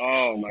too.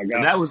 Oh my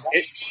God. And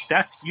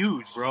that's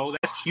huge, bro.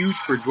 That's huge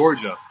for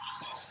Georgia.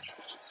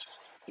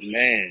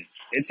 Man,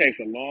 it takes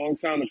a long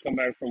time to come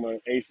back from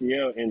an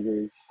ACL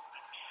injury.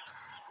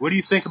 What do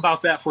you think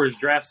about that for his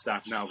draft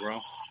stock now, bro?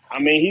 I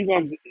mean,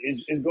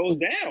 it goes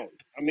down.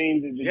 I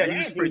mean, the Yeah,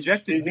 draft he's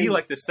projected is to be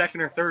like the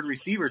second or third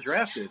receiver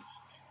drafted.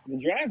 the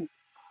draft.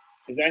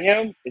 Is that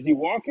him? Is he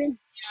walking?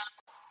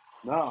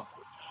 No.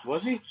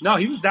 Was he? No,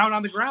 he was down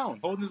on the ground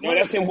holding his No, leg.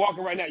 that's him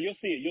walking right now. You'll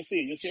see it. You'll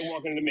see him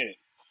walking in a minute.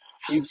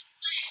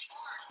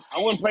 I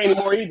wouldn't play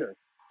anymore either.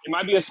 It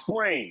might be a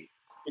sprain.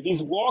 If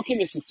he's walking,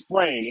 it's a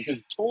sprain. If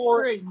it's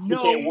torn, Great, he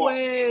no can't walk.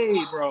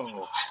 way,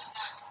 bro.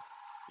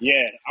 Yeah,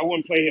 I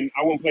wouldn't play him.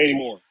 I wouldn't play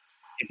anymore.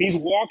 If he's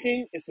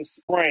walking, it's a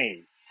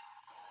sprain.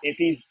 If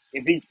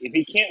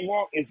he can't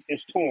walk, it's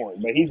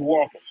torn. But he's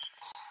walking.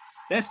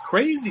 That's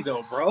crazy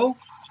though, bro.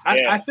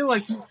 Yeah. I feel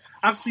like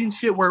I've seen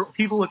shit where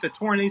people with a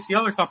torn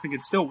ACL or something can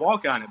still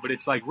walk on it, but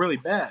it's like really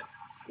bad.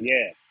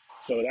 Yeah.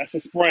 So that's a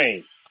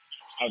sprain.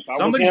 If I was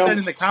Somebody him, said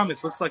in the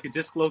comments, looks like a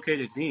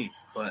dislocated knee,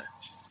 but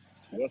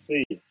we'll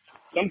see.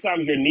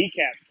 Sometimes your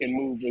kneecap can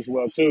move as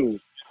well too.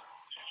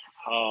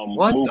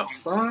 what Move the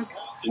fuck?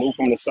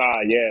 from the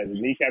side. Yeah, the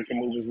kneecap can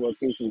move as well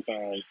too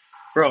sometimes.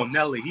 Bro,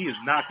 Nelly, he is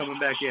not coming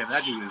back in.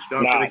 That dude is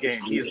done for Nah, the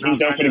game. He is he's not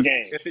done trying for the to.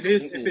 game.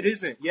 If it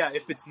isn't, yeah,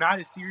 if it's not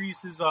as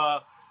serious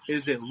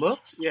as it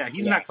looked, yeah,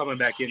 he's Nah, not coming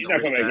back in. he's To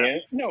not risk coming back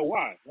that. in. No,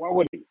 why? Why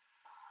would he?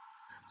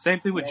 Same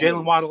thing with Why would Jalen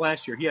he? Waddle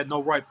last year. He had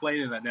no right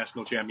playing in that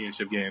national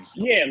championship game.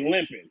 Yeah,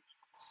 limping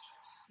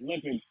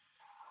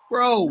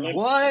Bro, limp,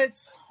 what?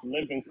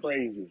 limping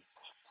crazy.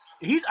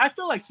 I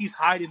feel like he's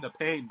hiding the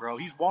pain, bro.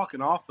 He's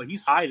walking off, but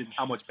he's hiding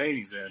how much pain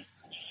he's in.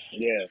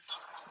 Yeah.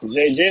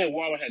 Jalen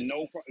Waddle had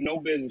no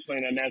business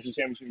playing that national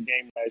championship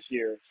game last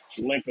year,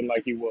 limping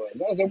like he was. I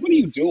was like, what are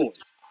you doing?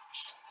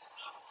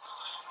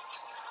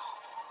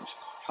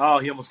 Oh,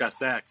 he almost got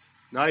sacked.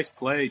 Nice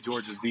play,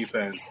 Georgia's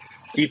defense.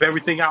 Keep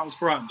everything out in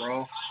front,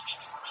 bro.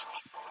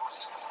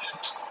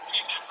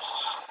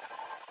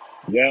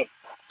 Yep.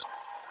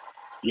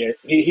 Yeah,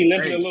 he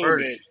limping Hey, a little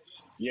first. bit.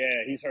 Yeah,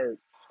 he's hurt.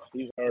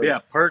 He's hurt. Yeah,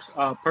 Perk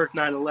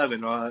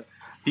 911.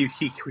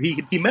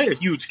 He made a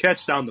huge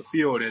catch down the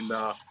field and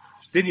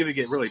didn't even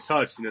get really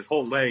touched, and his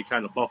whole leg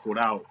kind of buckled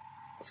out.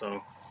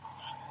 So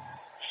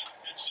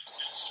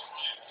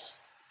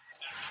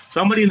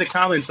somebody in the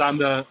comments on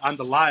the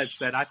live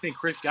said, I think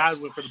Chris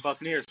Godwin for the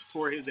Buccaneers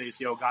tore his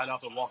ACL, got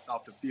up and walked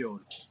off the field.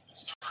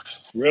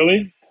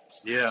 Really?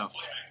 Yeah.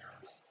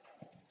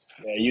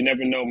 Yeah, you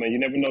never know, man. You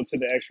never know to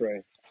the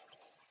X-ray.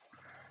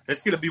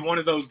 It's going to be one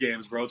of those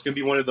games, bro. It's going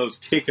to be one of those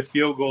kick a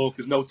field goal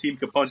because no team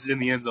can punch it in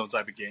the end zone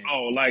type of game.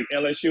 Oh, like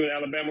LSU and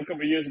Alabama a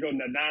couple of years ago in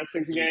that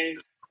 9-6 game?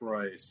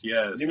 Christ,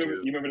 yes. You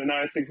remember the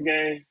 9-6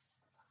 game?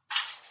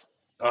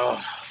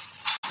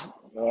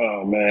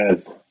 Oh,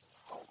 man.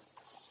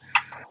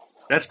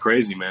 that's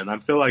crazy, man. I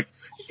feel like,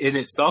 and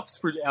it sucks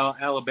for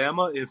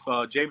Alabama if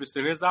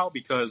Jameson is out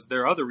because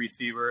their other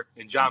receiver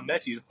and John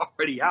Mechie's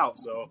already out.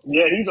 So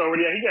Yeah, he got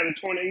a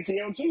torn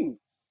ACL too.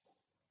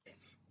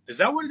 is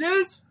that what it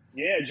is?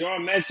 Yeah,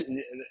 John Mechie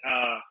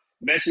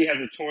has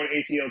a torn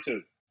ACL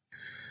too.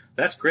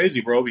 That's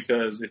crazy, bro.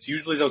 Because it's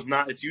usually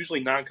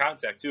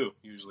non-contact too.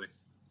 Usually,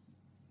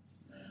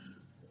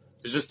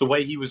 it's just the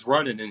way he was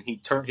running and he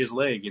turned his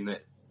leg and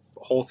the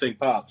whole thing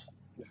popped.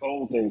 The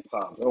whole thing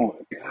popped. Oh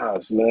my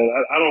gosh, man!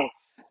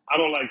 I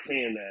don't like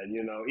seeing that.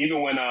 You know,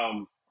 even when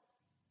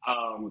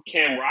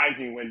Cam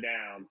Rising went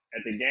down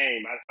at the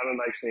game, I don't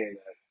like seeing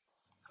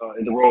that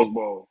in the Rose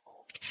Bowl.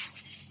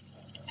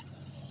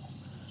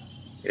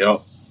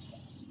 Yep.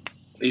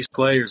 These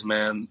players,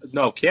 man.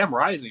 No, Cam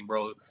Rising,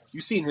 bro.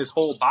 You seen his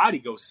whole body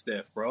go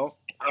stiff, bro.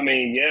 I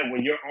mean, yeah,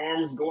 when your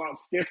arms go out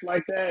stiff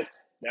like that,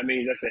 that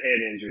means that's a head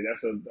injury.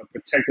 That's a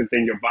protective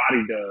thing your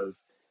body does.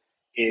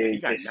 Yeah, he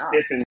Is got it knocked.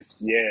 stiffens?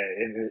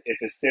 Yeah, if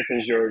it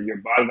stiffens your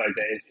body like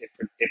that,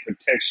 it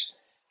protects.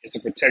 It's a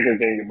protective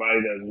thing your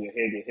body does when your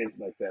head get hit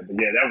like that. But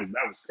yeah,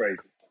 that was crazy.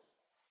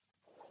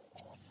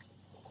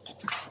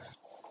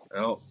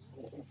 Oh,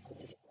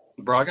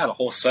 bro, I got a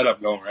whole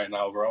setup going right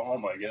now, bro. Oh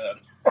my god.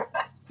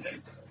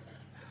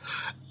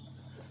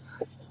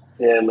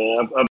 Yeah,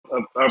 man,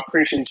 I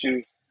appreciate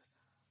you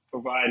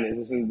providing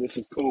this. This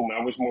is cool, man.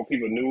 I wish more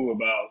people knew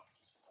about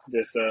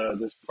this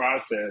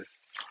process.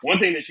 One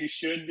thing that you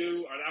should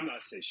do, I'm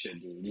not saying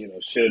should do.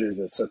 Should is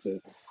such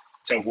a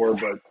tough word,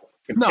 but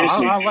No,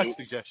 potentially I like do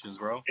suggestions,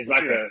 bro. is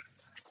Let's like hear it.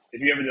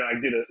 if you ever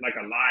did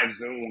a live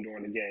Zoom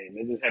during the game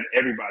and just have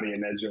everybody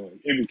in that joint,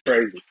 it'd be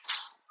crazy.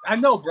 I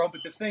know, bro,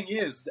 but the thing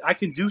is, I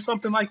can do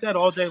something like that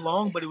all day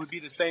long, but it would be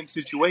the same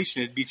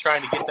situation. It'd be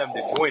trying to get them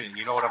to join it.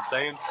 You know what I'm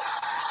saying?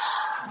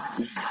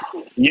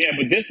 Yeah,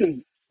 but this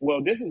is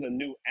a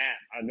new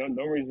app. I know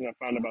the reason I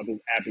found out about this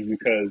app is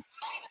because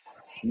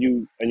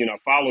I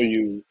follow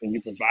you and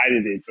you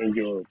provided it in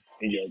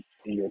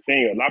your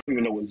thing. A lot of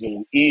people know what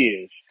Zoom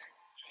is.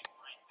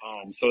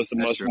 So it's a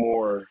That's much true.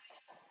 more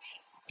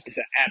it's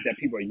an app that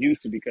people are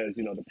used to because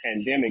the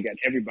pandemic got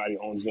everybody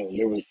on Zoom.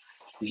 There was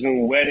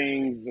Zoom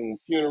weddings, Zoom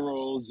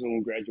funerals,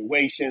 Zoom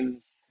graduations,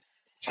 um,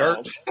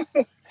 Church?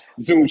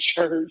 Zoom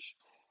church.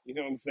 You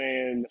know what I'm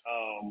saying?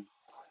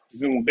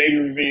 Zoom baby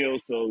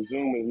reveals. So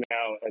Zoom is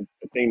now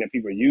a thing that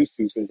people are used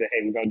to. So they say, hey,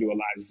 we're gonna do a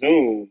live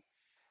Zoom.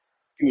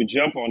 People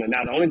jump on it.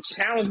 Now the only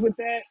challenge with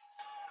that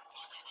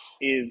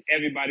is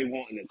everybody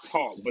wanting to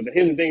talk. But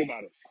here's the thing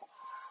about it: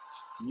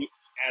 you,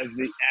 as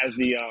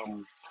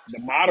the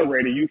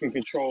moderator, you can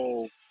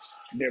control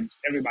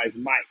everybody's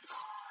mics.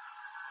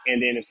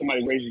 And then if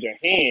somebody raises their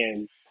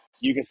hand,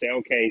 you can say,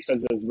 okay, such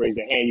as raise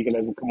their hand, you can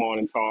let them come on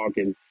and talk.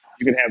 And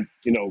you can have,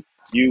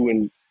 you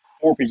and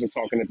four people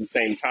talking at the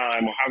same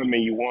time or however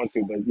many you want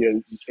to. But yeah,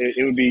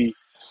 it would be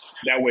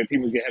that way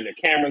people can have their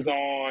cameras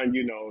on,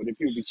 then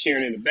people be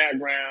cheering in the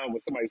background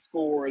when somebody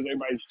scores,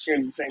 everybody's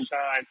cheering at the same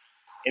time.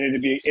 And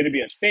it'd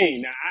be a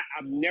thing. Now,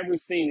 I've never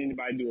seen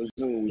anybody do a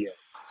Zoom yet.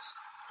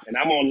 And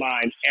I'm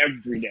online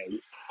every day.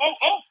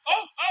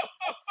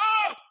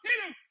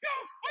 Hit him, go,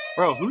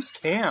 Bro, who's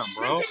Cam, rip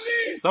bro? the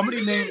knee, rip Somebody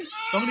the knee.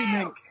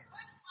 named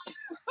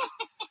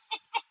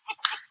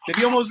Did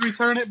he almost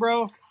return it,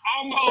 bro?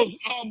 Almost,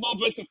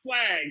 but it's a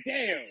flag.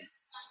 Damn,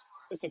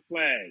 it's a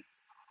flag.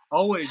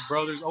 Always,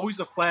 bro. There's always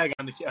a flag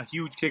on a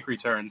huge kick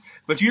return.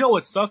 But you know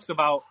what sucks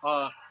about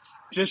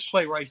this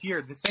play right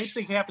here? The same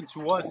thing happened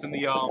to us in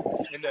the Oh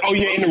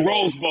yeah, in Rose the Bowl.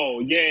 Rose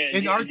Bowl. Yeah,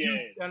 And yeah, our dude,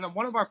 yeah. and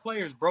one of our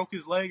players broke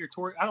his leg or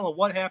tore. I don't know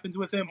what happened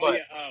with him, Oh but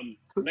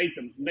yeah,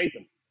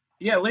 Latham.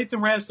 yeah,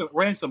 Lathan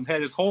Ransom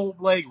had his whole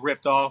leg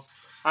ripped off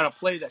on a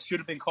play that should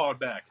have been called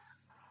back.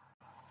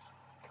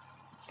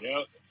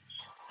 Yep.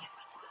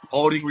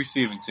 Holding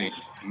receiving team,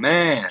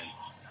 man.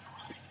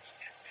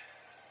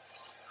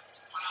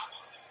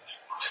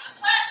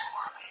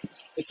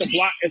 It's a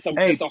block.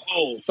 Hey, It's a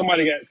hole.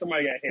 Somebody got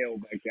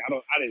held back there.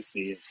 I didn't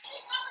see it.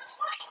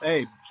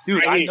 hey, dude,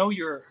 Right I here. know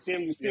you're. See Yeah,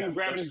 him go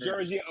grabbing his ahead.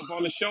 jersey up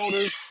on the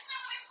shoulders.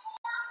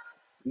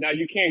 Now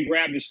you can't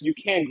grab this. You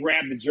can't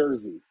grab the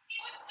jersey,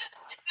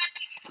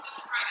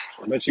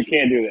 but you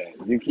can't do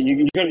that.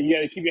 You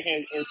gotta keep your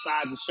hand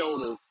inside the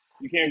shoulders.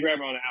 You can't grab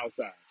it on the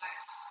outside.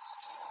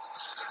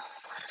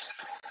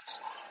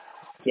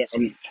 So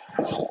I'm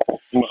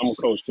a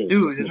coach too.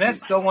 Dude, and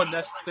that's so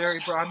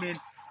unnecessary, bro. I mean,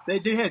 they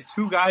had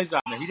two guys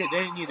on there. They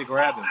didn't need to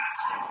grab him.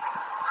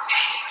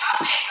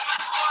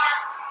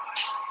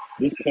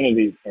 These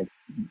penalties are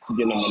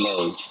getting on my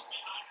nerves.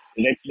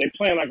 And they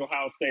playing like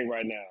Ohio State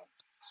right now.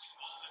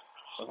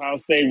 Ohio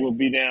State will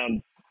be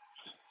down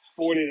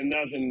 40-0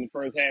 in the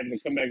first half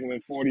and come back and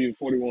win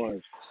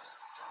 40-41.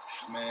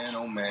 Man,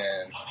 oh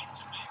man.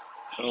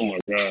 Oh my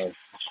gosh,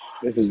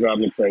 this is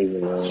driving me crazy,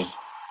 man.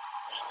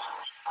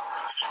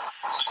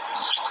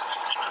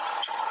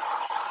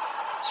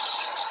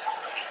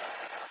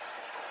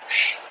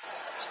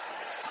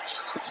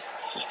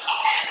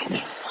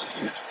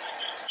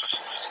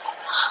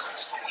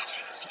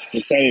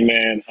 I'm telling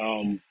you,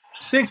 man.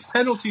 6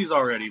 penalties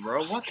already,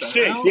 bro. What the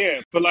Six, hell?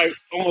 yeah, for like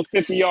almost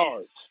 50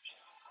 yards.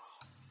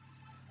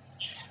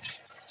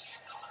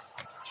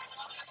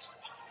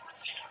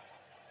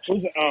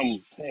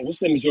 What's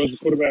the name of Georgia's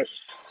quarterback?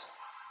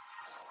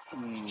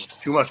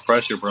 Too much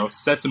pressure, bro.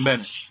 Stetson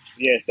Bennett.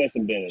 Yeah,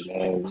 Stetson Bennett,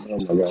 man. Oh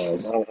my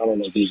god, I don't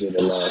know if he's in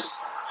the line.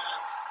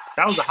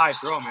 That was a high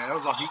throw, man. That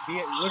was he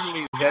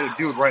literally had a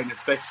dude right in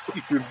his face when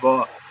he threw the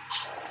ball.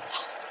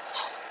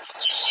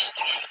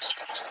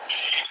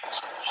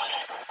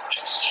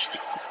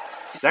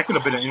 That could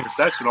have been an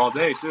interception all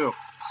day too.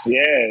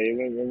 Yeah,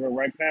 it went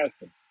right past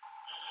him.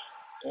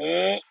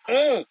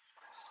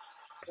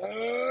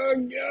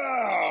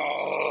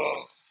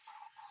 God.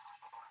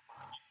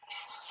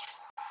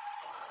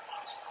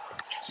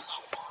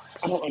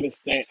 I don't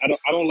understand.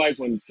 I don't like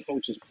when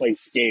coaches play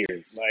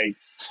scared. Like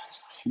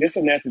This is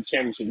a national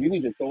championship. You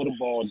need to throw the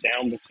ball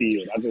down the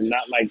field. I do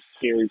not like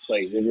scary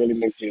plays. It really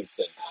makes me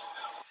upset.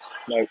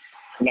 Like,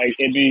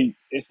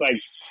 it's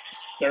like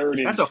third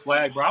That's and a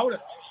flag, bro. I would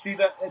see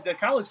that the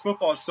college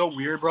football is so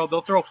weird, bro.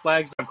 They'll throw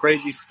flags on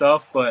crazy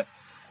stuff, but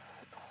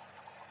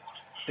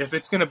if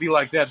it's gonna be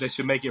like that, they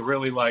should make it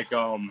really like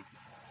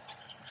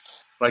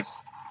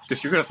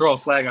if you're gonna throw a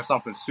flag on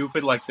something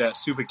stupid like that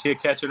stupid kid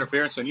catch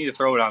interference, I need to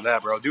throw it on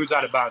that, bro. Dude's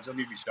out of bounds. Don't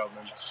need to be shoving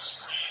him.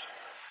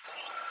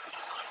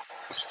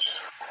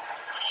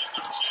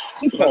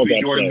 who Must called be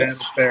that Jordan play?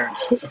 Manson's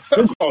parents.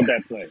 Who called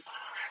that play?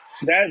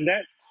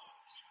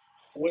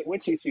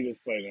 What you see this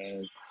play,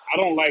 man? I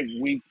don't like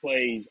weak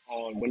plays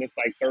on when it's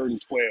like third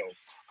and 12.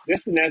 This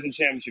is the national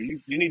championship.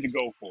 You need to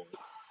go for it.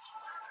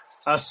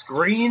 A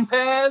screen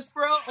pass,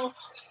 bro.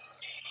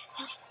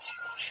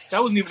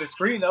 That wasn't even a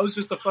screen. That was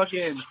just a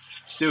fucking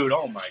dude.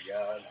 Oh my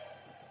god.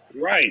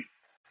 Right.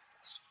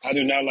 I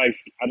do not like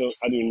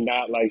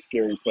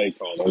scary play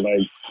calling.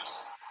 Like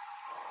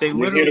They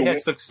we're here to literally had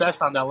win.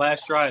 success on that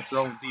last drive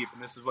throwing deep,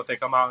 and this is what they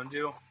come out and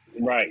do.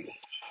 Right.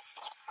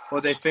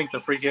 What they think the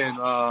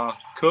freaking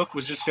Cook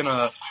was just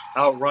gonna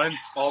outrun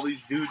all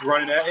these dudes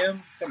running at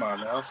him? Come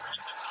on now.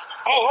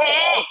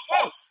 Oh.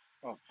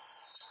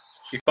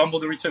 He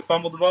fumbled the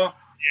ball.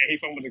 Yeah, he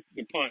fumbled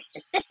the punt.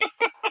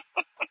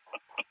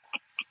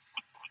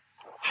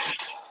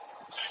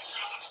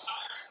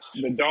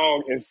 The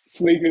dog is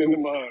sleeping in the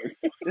mug.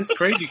 This is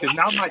crazy because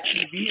now my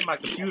TV and my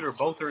computer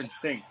both are in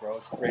sync, bro.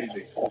 It's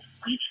crazy.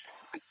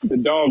 The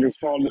dog is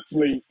falling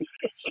asleep.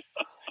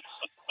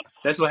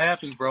 That's what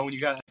happens, bro, when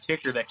you got a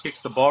kicker that kicks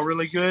the ball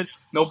really good.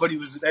 Nobody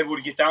was able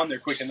to get down there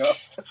quick enough.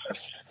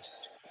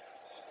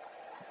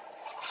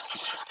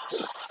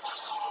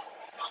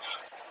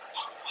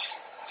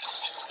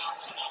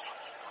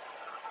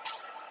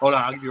 Hold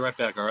on, I'll be right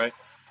back, all right?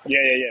 Yeah.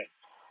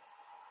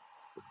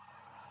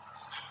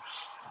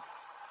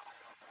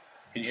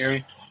 Can you hear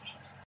me?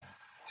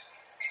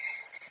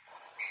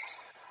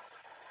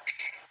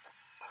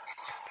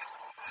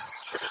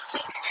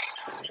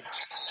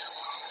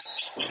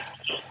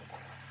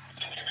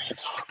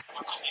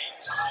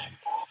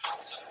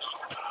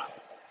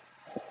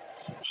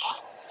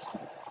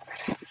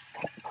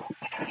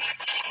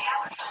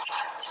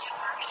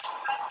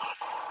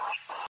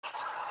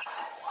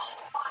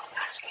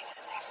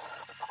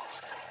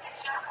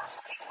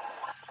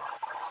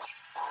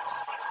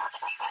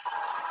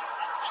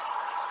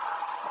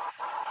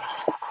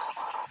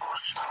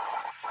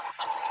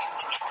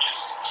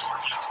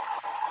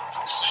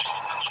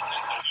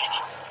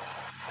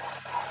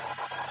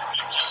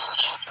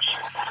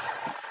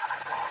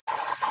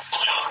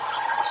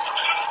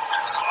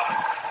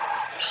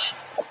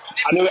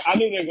 I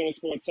knew they were gonna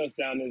score a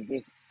touchdown.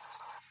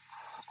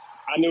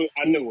 I knew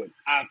it.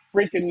 I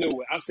freaking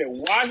knew it. I said,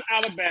 watch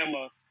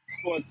Alabama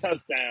score a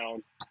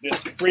touchdown. I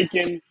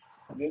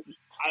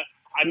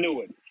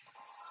knew it.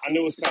 I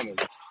knew it was coming.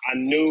 I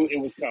knew it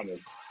was coming.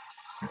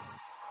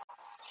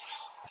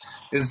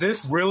 Is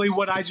this really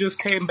what I just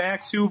came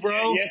back to,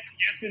 bro? Yes,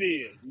 it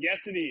is.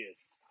 Yes, it is.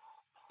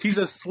 He's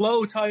a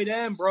slow tight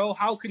end, bro.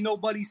 How can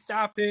nobody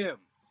stop him?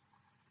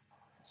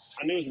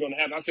 I knew it was going to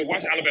happen. I said,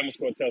 watch Alabama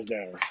score a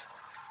touchdown.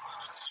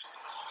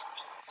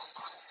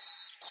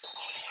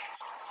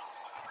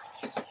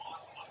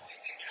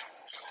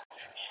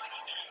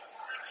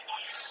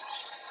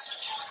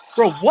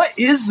 Bro, what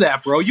is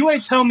that, bro? You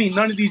ain't telling me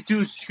none of these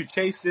dudes should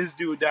chase this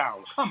dude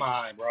down. Come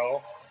on,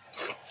 bro.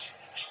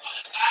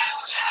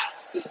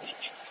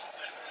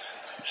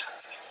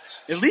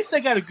 At least they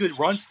got a good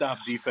run stop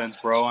defense,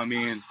 bro. I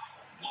mean,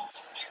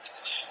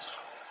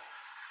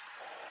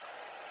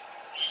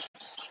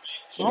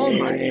 oh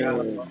my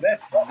god, bro.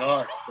 That's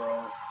nuts,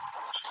 bro.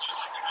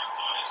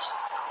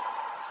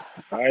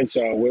 All right,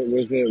 y'all.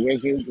 Where's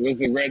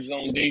the red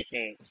zone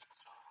defense?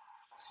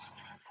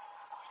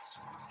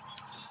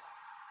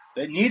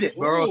 They need it,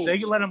 bro. Ooh. If they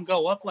can let them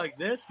go up like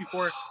this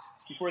before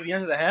the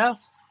end of the half.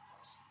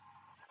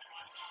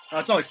 Now,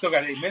 it's only still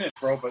got 8 minutes,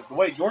 bro, but the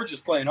way Georgia's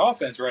playing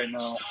offense right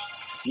now.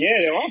 Yeah,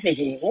 their offense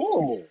is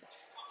horrible.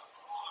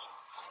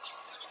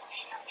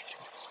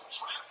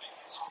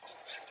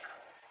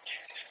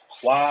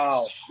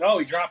 Wow. No,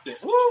 he dropped it.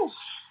 Woo!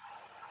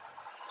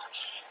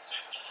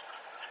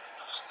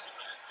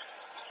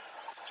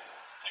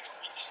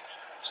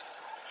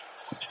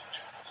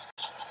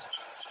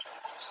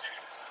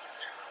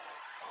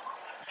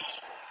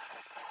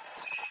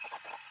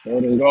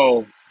 Third and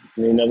goal.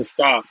 Need another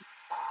stop.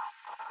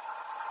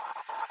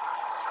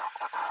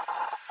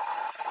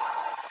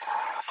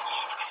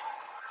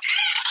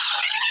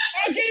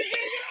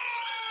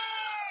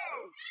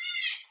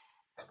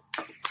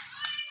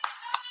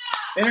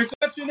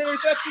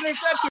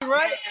 Interception,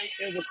 right?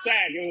 It was a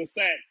sack.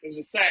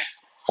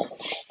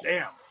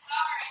 Damn.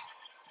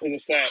 It was a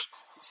sack.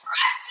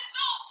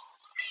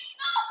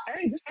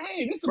 Hey,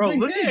 this is a Bro, big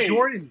look game. at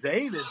Jordan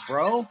Davis,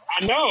 bro.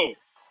 I know.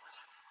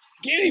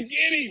 Get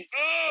him.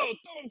 Oh,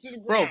 throw him to the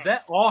ground. Bro,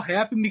 that all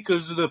happened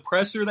because of the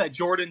pressure that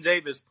Jordan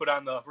Davis put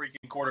on the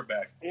freaking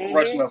quarterback,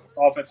 rushing the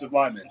offensive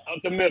lineman.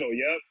 Up the middle,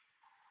 yep.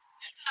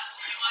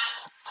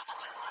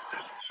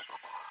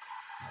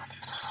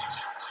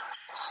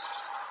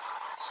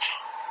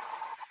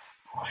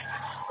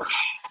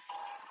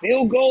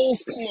 Field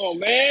goals? Come on,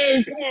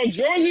 man. Come on,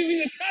 Georgia, you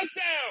need a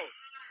touchdown.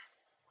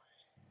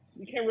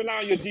 You can't rely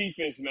on your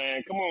defense,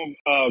 man. Come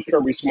on,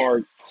 Kirby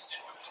Smart.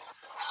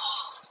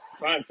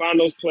 Find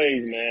those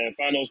plays, man.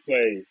 Find those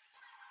plays.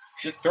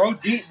 Just throw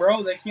deep,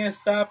 bro. They can't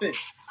stop it.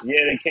 Yeah,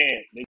 they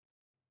can't.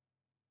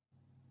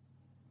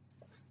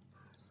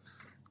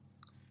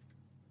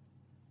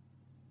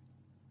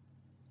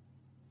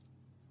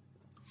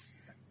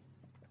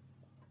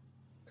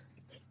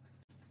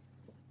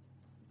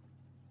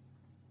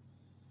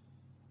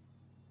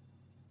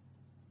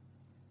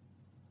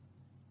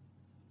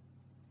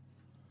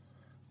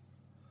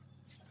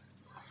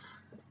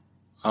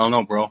 I don't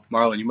know, bro.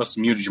 Marlon, you must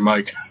have muted your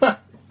mic. I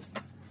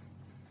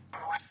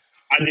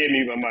did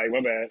mute my mic. My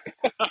bad.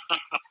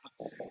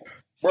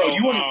 Bro, So,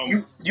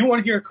 you want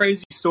to hear a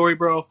crazy story,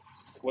 bro?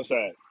 what's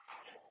that?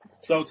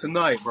 So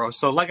tonight, bro.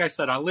 So like I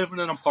said, I live in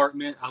an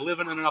apartment. I live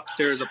in an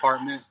upstairs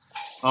apartment.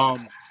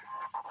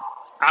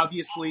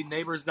 Obviously,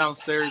 neighbors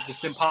downstairs,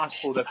 it's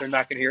impossible that they're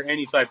not going to hear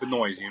any type of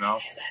noise, you know?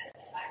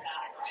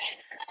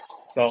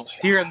 So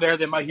here and there,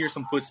 they might hear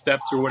some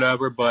footsteps or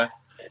whatever, but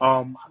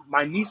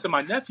my niece and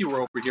my nephew were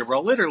over here,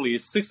 bro. Literally,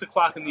 it's 6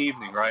 o'clock in the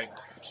evening, right?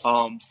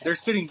 They're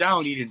sitting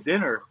down eating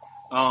dinner,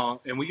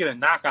 and we get a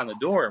knock on the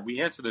door.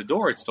 We answer the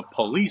door. It's the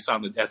police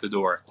at the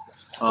door.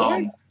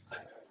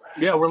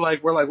 Yeah, we're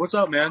like, what's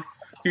up, man?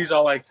 He's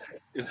all like,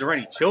 is there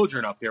any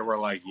children up here? We're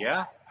like,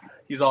 yeah.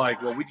 He's all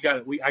like, well,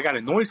 I got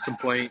a noise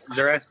complaint.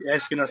 They're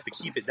asking us to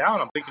keep it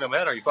down. I'm thinking of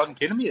that. Are you fucking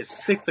kidding me?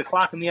 It's 6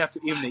 o'clock in the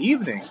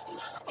evening.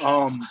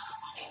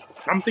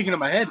 I'm thinking in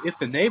my head, if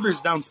the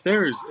neighbors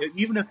downstairs,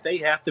 even if they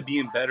have to be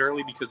in bed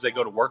early because they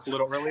go to work a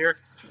little earlier,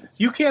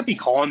 you can't be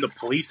calling the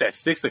police at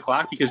 6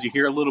 o'clock because you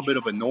hear a little bit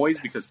of a noise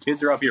because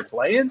kids are up here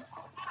playing.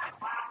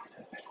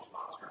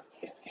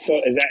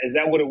 So is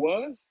that what it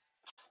was?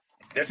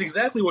 That's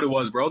exactly what it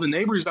was, bro. The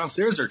neighbors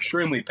downstairs are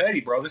extremely petty,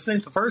 bro. This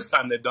ain't the first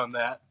time they've done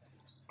that.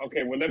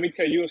 Okay, well, let me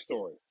tell you a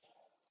story.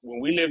 When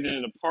we lived in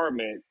an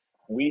apartment,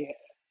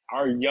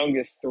 our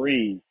youngest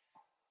three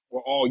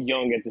were all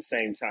young at the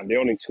same time. They're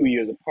only 2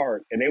 years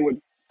apart, and they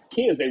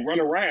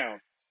run around.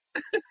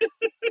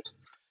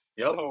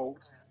 Yep. So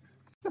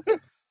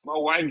my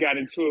wife got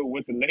into it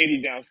with the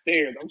lady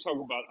downstairs. I'm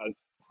talking about a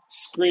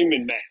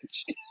screaming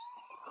match.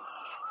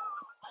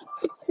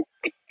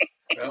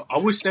 Well, I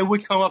wish they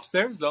would come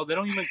upstairs, though. They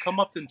don't even come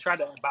up and try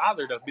to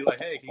bother to be like,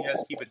 hey, can you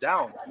guys keep it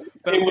down?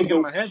 But I'm thinking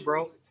in my head,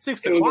 bro,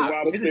 6 It was the o'clock.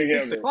 wildest It is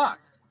thing 6 ever. o'clock.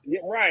 Yeah,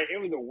 right. It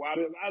was the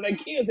wildest.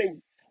 Like kids,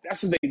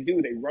 that's what they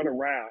do. They run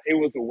around. It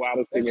was the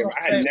wildest thing That's ever. what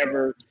I'm I had saying,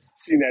 never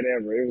seen that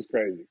ever. It was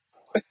crazy.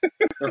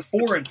 They're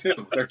 4 and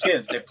 2. They're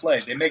kids. They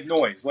play. They make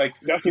noise. Like,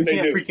 That's you what they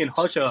can't do.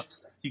 freaking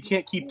you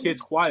can't keep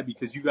kids quiet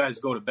because you guys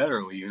go to bed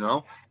early, you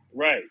know?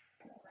 Right.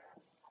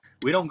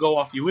 We don't go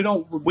off you. We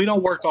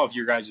don't work off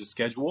your guys'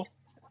 schedule.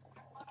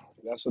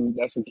 That's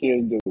what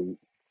kids do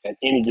at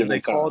any given And they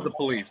time. called the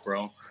police,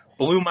 bro.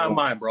 Blew my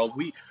mind, bro.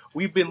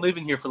 We've been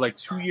living here for like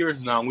 2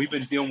 years now, and we've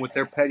been dealing with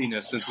their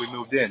pettiness since we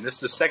moved in. This is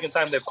the second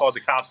time they've called the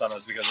cops on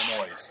us because of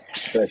noise.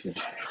 Especially.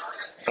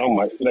 Oh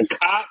my! The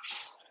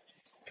cops.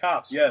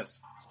 Cops,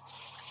 yes.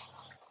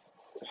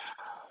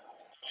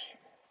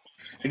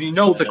 And you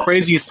know the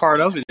craziest part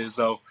of it is,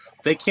 though,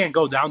 they can't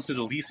go down to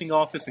the leasing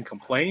office and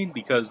complain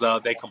because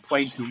they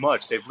complain too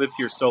much. They've lived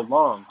here so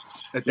long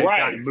that they've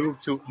gotten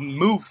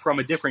moved from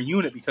a different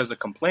unit because of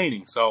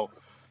complaining. So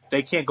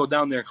they can't go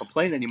down there and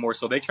complain anymore.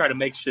 So they try to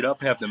make shit up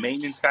and have the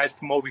maintenance guys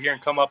come over here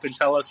and come up and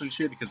tell us and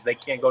shit because they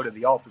can't go to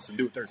the office and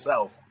do it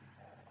themselves.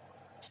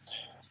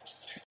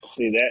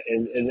 See that,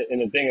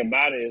 and the thing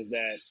about it is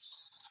that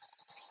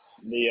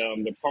the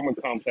apartment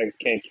complex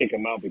can't kick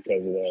them out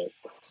because of that.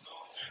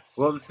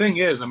 Well, the thing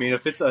is, I mean,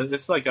 if it's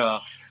like a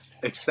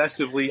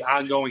excessively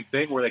ongoing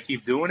thing where they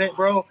keep doing it,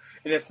 bro,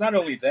 and it's not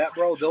only that,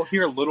 bro, they'll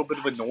hear a little bit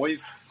of a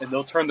noise and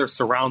they'll turn their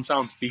surround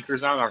sound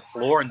speakers on our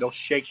floor and they'll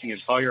shake the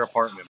entire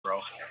apartment,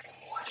 bro.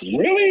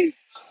 Really?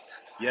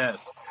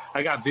 Yes.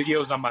 I got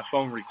videos on my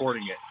phone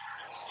recording it.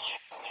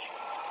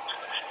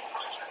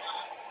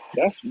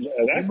 That's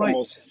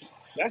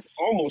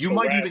almost you harassment.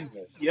 might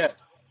even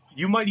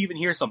you might even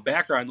hear some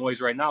background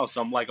noise right now,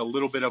 some like a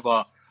little bit of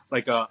a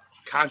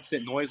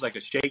constant noise, like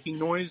a shaking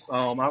noise.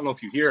 I don't know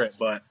if you hear it,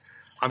 but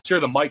I'm sure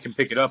the mic can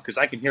pick it up because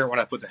I can hear it when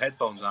I put the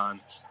headphones on.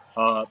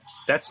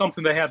 That's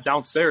something they have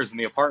downstairs in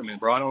the apartment,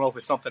 bro. I don't know if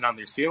it's something on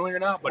their ceiling or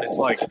not, but it's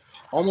like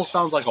almost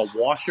sounds like a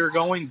washer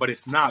going, but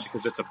it's not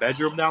because it's a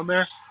bedroom down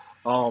there.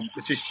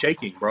 It's just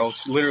shaking, bro.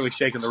 It's literally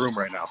shaking the room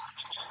right now.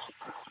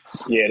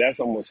 Yeah, that's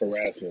almost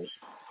harassment.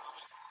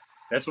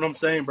 That's what I'm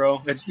saying,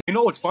 bro. You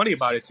know what's funny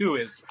about it too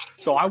is,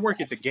 so I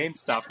work at the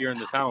GameStop here in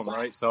the town,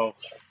 right? So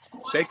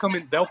they'll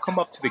come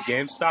up to the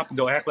GameStop and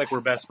they'll act like we're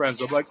best friends.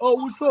 They'll be like, "Oh,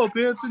 what's up,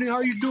 Anthony? How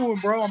you doing,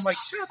 bro?" I'm like,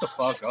 "Shut the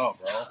fuck up,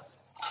 bro."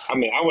 I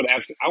mean, I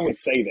would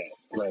say that.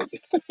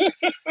 Like,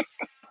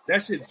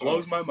 that shit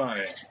blows my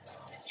mind.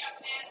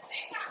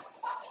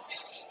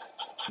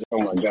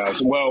 Oh my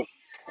gosh. Well,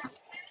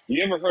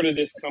 you ever heard of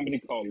this company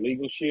called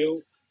Legal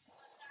Shield?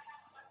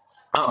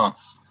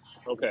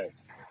 Okay.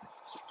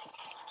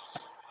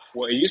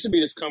 Well, it used to be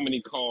this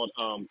company called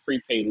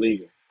Prepaid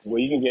Legal. where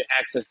you can get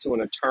access to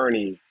an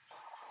attorney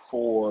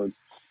for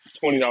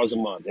 $20 a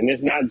month, and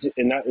it's not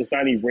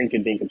even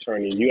rink-a-dink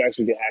attorney. You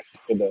actually get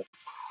access to the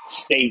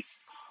state's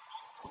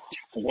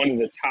one of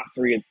the top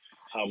three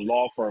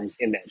law firms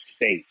in that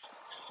state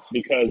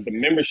because the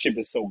membership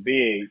is so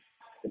big.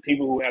 The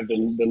people who have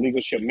the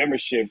legalship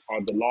membership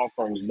are the law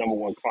firm's number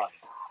one client.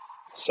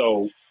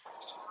 So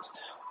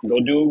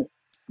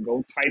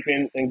go type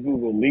in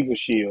Google Legal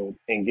Shield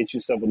and get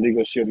yourself a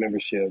Legal Shield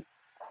membership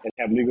and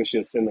have Legal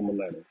Shield send them a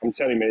letter. I'm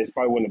telling you, man, it's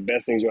probably one of the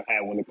best things you'll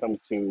have when it comes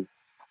to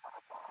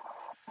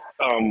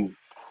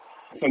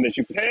something that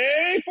you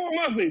pay for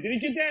monthly. Did he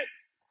get that?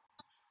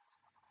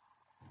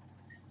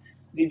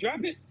 Did he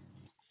drop it?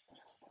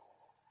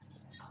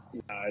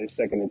 Nah, it's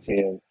 2nd and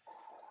 10.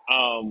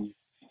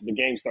 The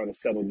game's starting to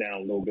settle down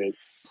a little bit.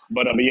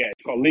 But yeah,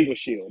 it's called Legal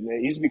Shield. Man,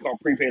 it used to be called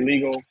Prepaid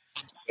Legal.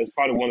 It's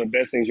probably one of the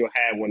best things you'll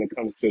have when it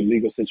comes to a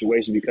legal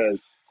situation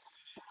because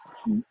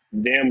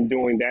them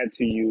doing that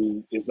to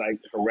you is like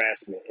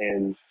harassment,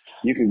 and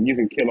you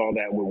can kill all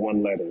that with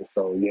one letter.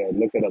 So yeah,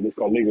 look it up. It's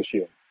called Legal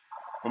Shield.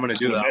 I'm gonna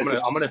do that. I'm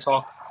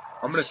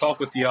gonna talk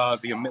with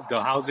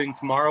the housing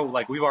tomorrow.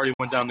 Like we've already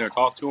went down there and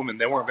talked to them, and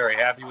they weren't very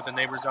happy with the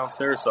neighbors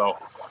downstairs. So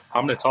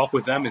I'm gonna talk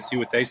with them and see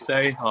what they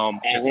say.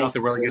 If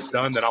nothing really gets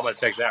done, then I'm gonna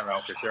take that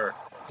route for sure.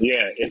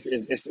 Yeah, it's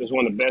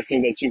one of the best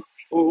things that you.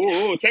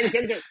 Take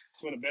it.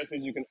 It's one of the best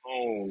things you can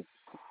own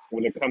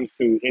when it comes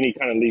to any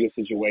kind of legal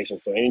situation.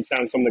 So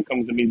anytime something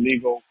comes to me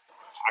legal,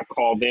 I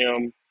call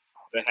them.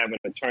 They have an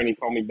attorney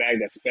call me back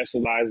that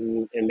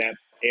specializes in that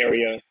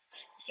area,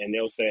 and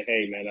they'll say,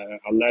 "Hey, man,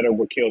 a letter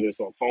will kill this,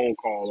 or a phone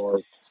call,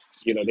 or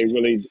they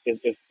really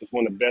it's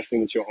one of the best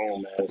things that you'll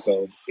own, man."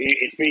 So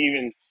it's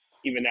me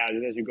even now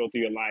as you go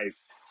through your life,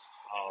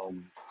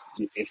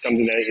 it's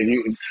something that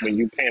when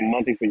you paying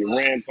monthly for your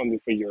rent, something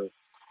for your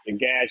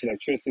gas,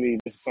 electricity,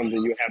 this is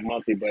something you have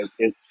monthly, but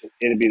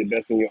it'll be the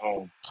best thing you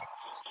own.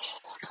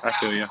 I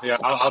feel you. Yeah,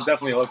 I'll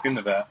definitely look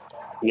into that.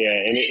 Yeah,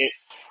 and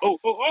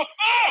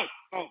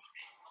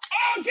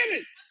get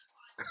it!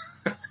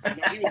 No,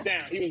 he was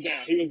down.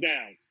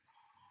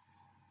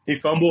 He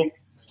fumbled?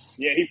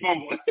 Yeah, he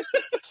fumbled.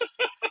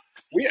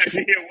 We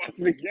actually here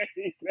watching the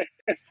game, man.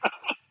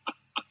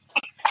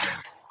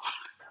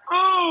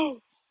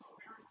 Oh!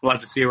 We'll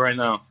have to see it right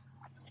now.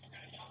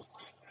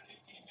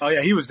 Oh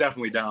yeah, he was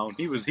definitely down.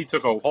 He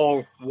took a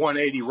whole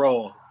 180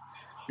 roll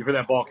before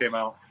that ball came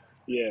out.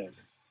 Yeah.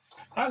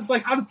 It's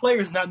like, how do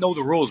players not know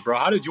the rules, bro?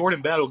 How did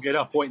Jordan Battle get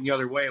up pointing the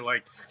other way?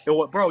 Like,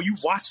 bro, you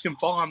watched him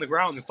fall on the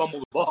ground and fumble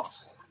the ball.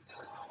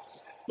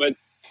 But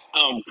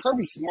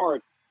Kirby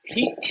Smart,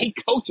 he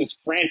coaches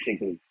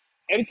frantically.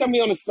 Every time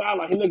he's on the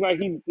sideline, he looks like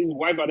his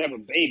wife about to have a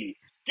baby.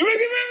 Give it!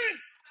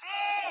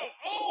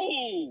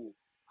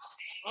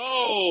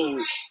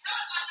 Oh!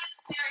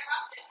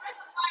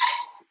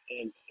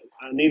 And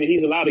neither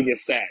he's allowed to get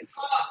sacks.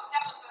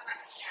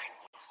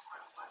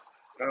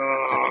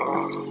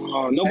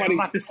 Nobody. I'm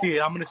about to see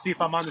it. I'm going to see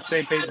if I'm on the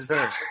same page as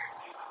her.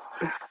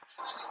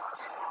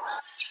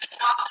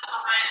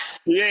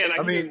 Yeah, like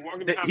I mean,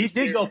 he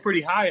did go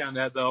pretty high on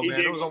that, though, man.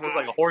 It was almost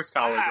like a horse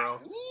collar, bro.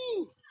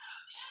 Woo.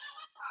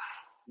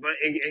 But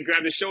and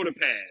grab the shoulder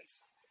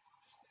pads.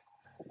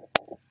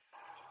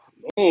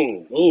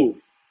 Oh.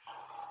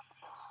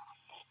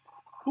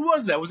 Who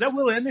was that? Was that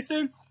Will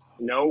Anderson?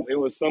 No, it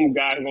was some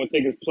guy who's going to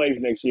take his place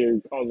next year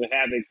and causing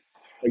havoc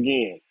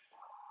again.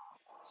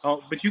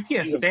 Oh, but you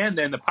can't stand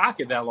there in the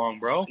pocket that long,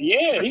 bro.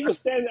 Yeah, he was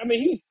standing. I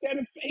mean, he was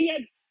standing.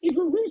 He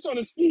grew roots on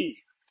his feet.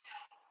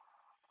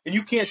 And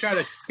you can't try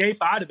to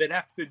escape out of it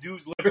after the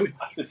dude's literally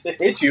about to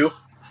hit you.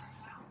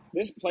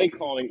 This play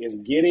calling is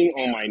getting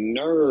on my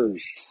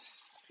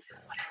nerves.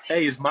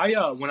 Hey, is my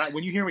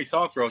when you hear me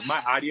talk, bro, is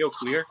my audio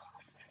clear?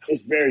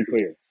 It's very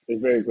clear.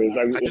 It's like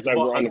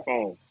we're on the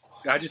phone.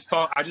 I just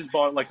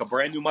bought like a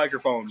brand new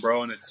microphone,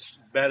 bro, and it's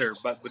better.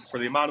 But for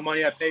the amount of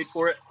money I paid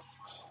for it.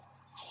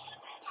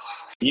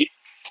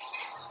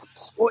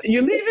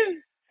 You're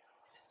leaving?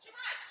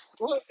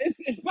 Well,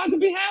 it's about to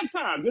be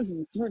halftime. Just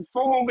 4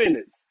 more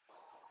minutes.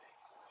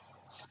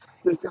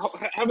 Just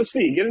have a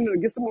seat.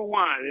 Get some more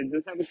wine and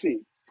just have a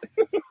seat.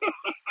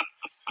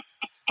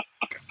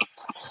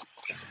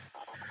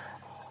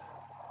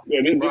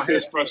 Yeah,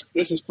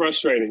 this is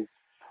frustrating.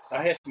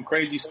 I had some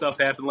crazy stuff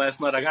happen last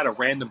night. I got a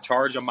random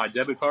charge on my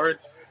debit card.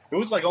 It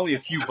was like only a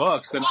few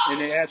bucks, and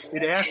it asked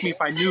me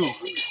if I knew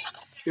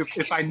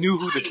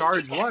who the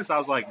charge was. I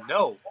was like,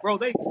 no, bro.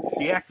 They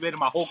deactivated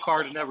my whole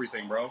card and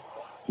everything, bro.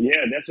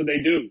 Yeah, that's what they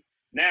do.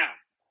 Now,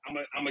 I'm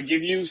gonna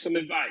give you some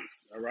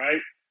advice. All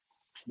right,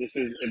 this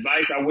is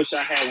advice I wish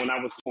I had when I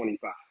was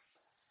 25.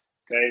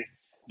 Okay,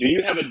 do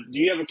you have a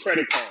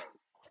credit card?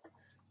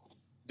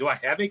 Do I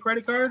have a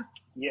credit card?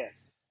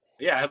 Yes.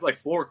 Yeah, I have like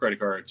 4 credit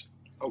cards.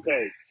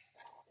 Okay.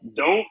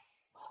 Don't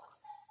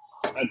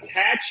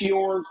attach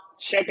your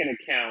checking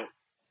account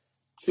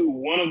to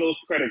one of those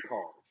credit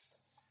cards.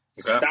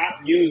 Okay.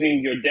 Stop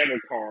using your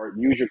debit card.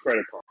 Use your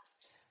credit card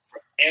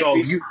for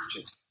every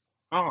purchase.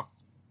 Oh,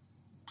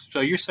 so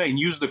you're saying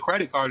use the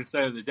credit card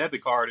instead of the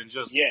debit card and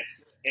just yes.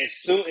 As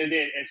soon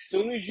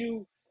as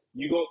you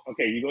You go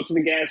to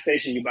the gas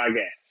station, you buy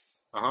gas.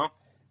 Uh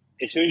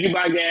As soon as you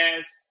buy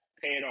gas,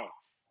 pay it off.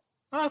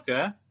 huh.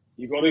 Okay.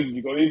 You go to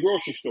the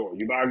grocery store,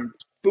 you buy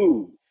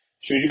food.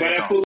 As soon as you Pay buy it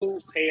that off.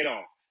 food, pay it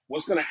off.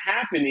 What's going to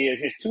happen is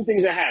there's two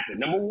things that happen.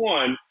 Number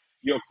one,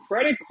 your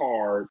credit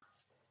card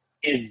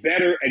is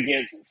better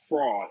against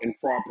fraud and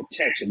fraud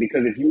protection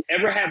because if you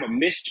ever have a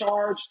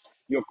mischarge,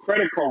 your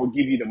credit card will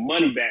give you the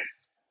money back,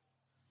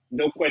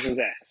 no questions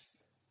asked.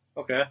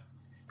 Okay.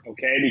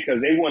 Okay,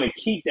 because they want to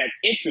keep that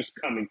interest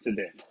coming to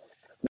them.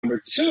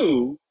 Number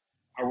two,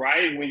 all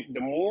right, the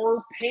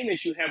more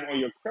payments you have on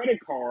your credit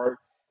card,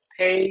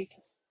 you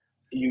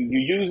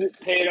use it,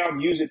 pay it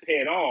off, use it, pay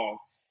it off.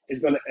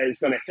 It's gonna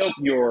help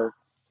your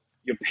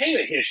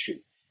payment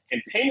history,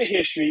 and payment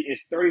history is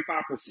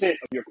 35% of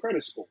your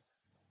credit score.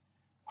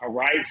 All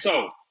right,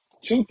 so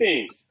two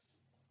things,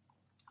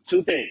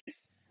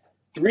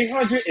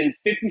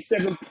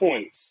 357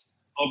 points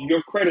of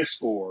your credit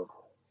score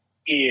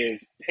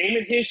is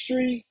payment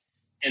history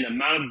and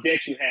amount of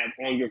debt you have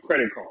on your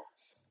credit cards.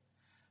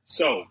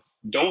 So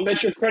don't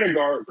let your credit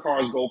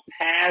cards go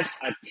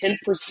past a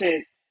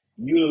 10%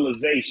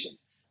 utilization.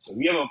 So if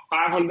you have a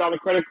 $500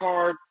 credit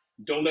card,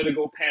 don't let it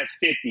go past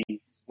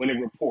 50 when it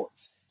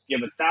reports. If you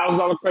have a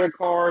 $1,000 credit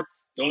card,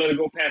 don't let it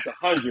go past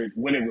 100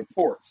 when it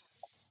reports.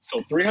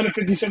 So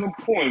 357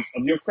 points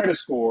of your credit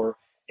score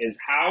is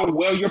how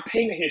well your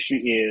payment history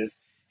is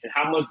and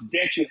how much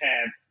debt you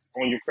have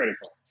on your credit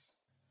card.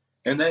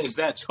 And then is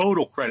that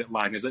total credit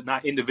line? Is it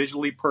not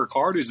individually per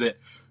card? Or is it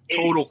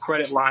total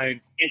credit line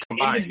It's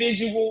combined?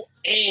 individual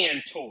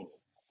and total.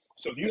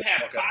 So if you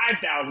have Okay.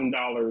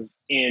 $5,000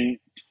 in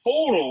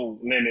total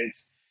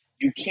limits,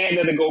 you can't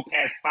let it go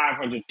past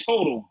 500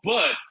 total.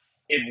 But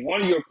if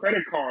one of your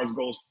credit cards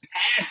goes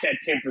past that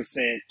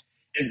 10%,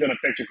 it's going to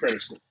affect your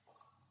credit score.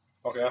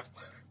 Okay.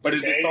 But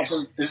is it Okay?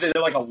 something? Is it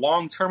like a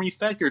long-term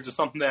effect, or is it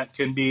something that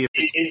can be? If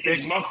it's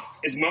It's month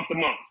to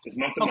month. It's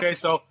month to month. Okay,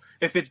 so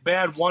if it's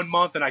bad one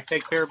month and I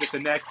take care of it the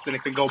next, then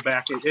it can go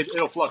back.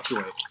 It'll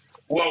fluctuate.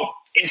 Well,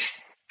 it's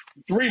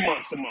 3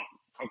 months to month.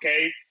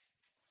 Okay.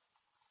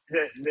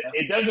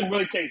 It doesn't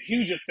really take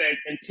huge effect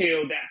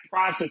until that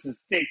process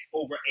is fixed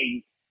over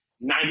a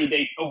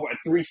 90-day, over a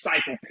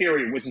 3-cycle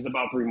period, which is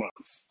about 3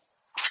 months.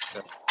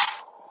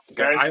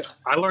 Okay.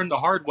 I learned the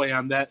hard way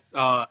on that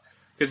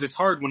because it's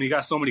hard when you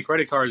got so many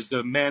credit cards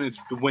to manage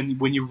when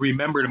you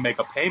remember to make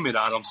a payment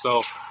on them.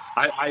 So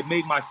I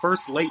made my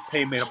first late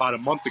payment about a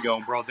month ago,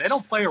 and bro, they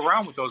don't play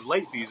around with those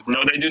late fees, bro.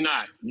 No, they do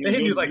not. They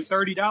hit me like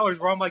 $30,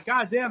 bro. I'm like,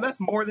 God damn, that's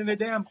more than the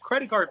damn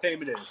credit card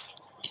payment is.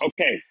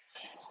 Okay.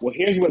 Well,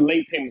 here's where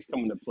late payments come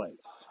into play.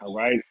 All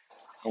right.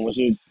 I want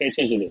you to pay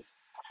attention to this.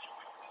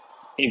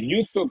 If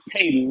you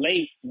pay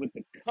late with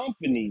the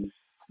company,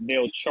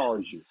 they'll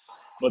charge you.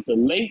 But the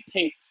late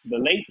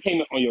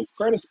payment on your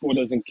credit score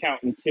doesn't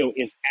count until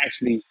it's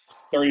actually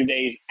 30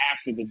 days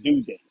after the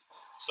due date.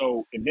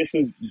 So if this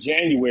is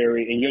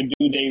January and your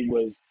due date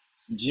was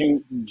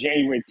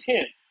January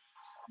 10th,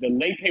 the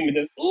late payment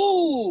does.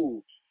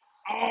 Oh,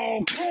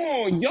 come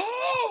on,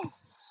 y'all.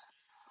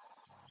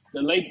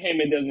 The late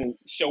payment doesn't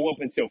show up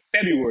until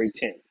February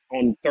 10th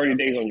on 30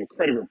 days on your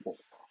credit report.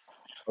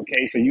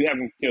 Okay, so you have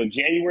until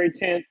January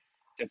 10th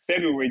to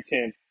February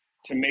 10th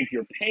to make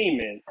your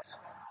payment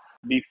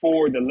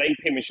before the late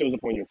payment shows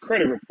up on your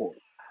credit report.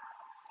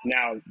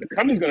 Now, the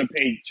company's going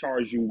to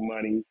charge you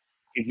money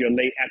if you're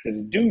late after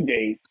the due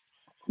date,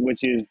 which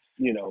is,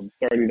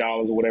 $30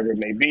 or whatever it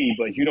may be,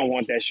 but you don't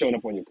want that showing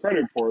up on your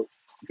credit report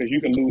because you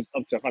can lose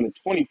up to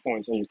 120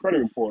 points on your credit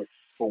report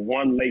for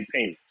one late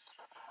payment.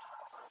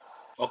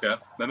 Okay,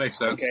 that makes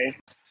sense. Okay,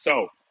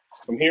 so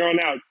from here on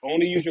out,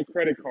 only use your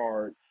credit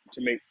card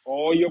to make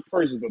all your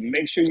purchases, but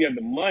make sure you have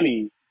the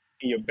money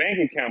in your bank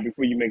account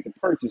before you make the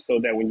purchase so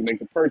that when you make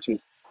the purchase,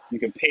 you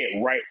can pay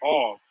it right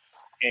off.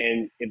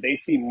 And if they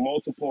see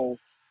multiple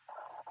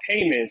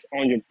payments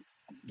on your,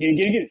 get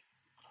it.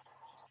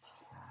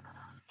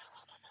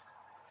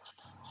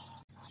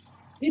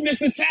 He missed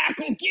the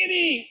tackle, get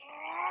him.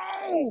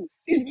 Oh,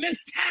 he's missed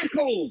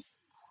tackles.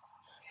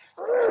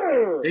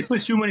 They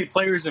put too many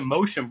players in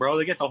motion, bro.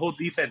 They get the whole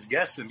defense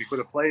guessing before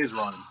the play is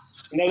running.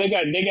 No, they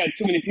got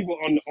too many people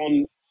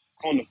on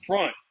the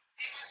front.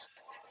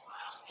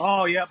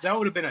 Oh, yeah, that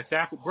would have been a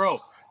tackle. Bro,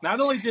 not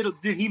only did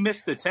he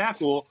miss the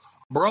tackle,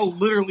 bro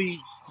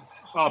literally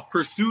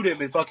pursued him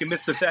and fucking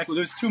missed the tackle.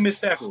 There's 2 missed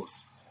tackles.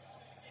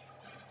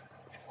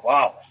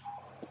 Wow.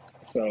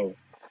 So,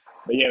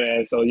 but yeah,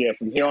 man. So yeah,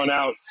 from here on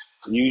out,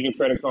 use your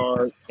credit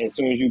card. And as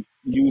soon as you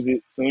use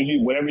it,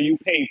 whatever you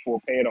pay for,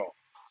 pay it off.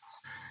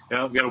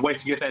 Yeah, we gotta wait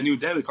to get that new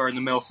debit card in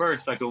the mail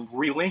first. So I can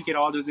relink it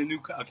all to the new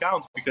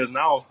accounts because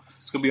now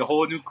it's gonna be a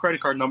whole new credit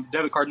card number,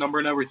 debit card number,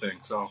 and everything.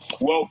 So,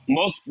 well,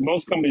 most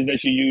companies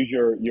let you use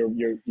your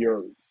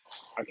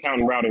account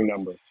and routing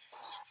number.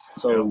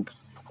 So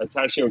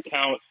attach your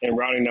account and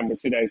routing number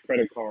to that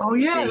credit card. oh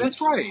yeah,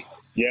 that's right.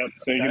 Yep.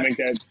 As soon as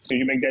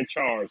you make that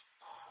charge.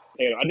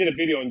 And I did a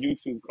video on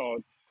YouTube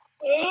called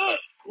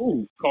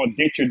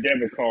 "Ditch Your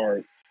Debit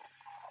Card,"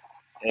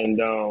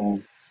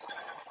 and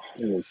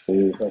Let me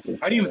see.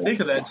 I didn't even think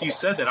of that until you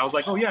said that. I was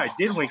like, oh yeah, I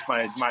did link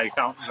my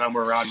account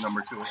number, routing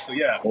number to it. So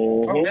yeah, I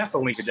don't Mm-hmm. have to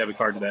link a debit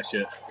card to that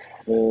shit.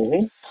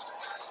 Mm-hmm.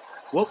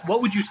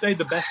 What would you say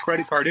the best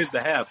credit card is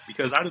to have?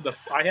 Because I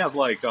have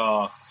like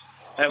I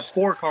have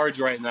 4 cards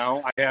right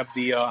now. I have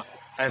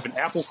an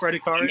Apple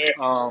credit card. I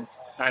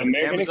have an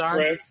American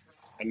Amazon.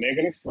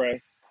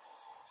 Express,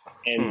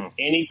 and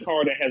any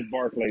card that has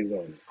Barclays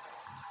on it.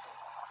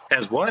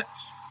 Has what?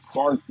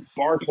 Barclays.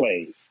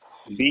 Barclays.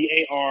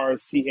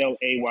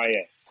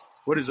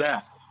 What is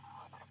that?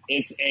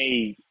 It's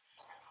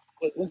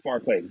what's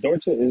Barclays?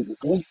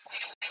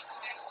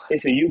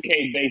 It's a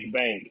UK based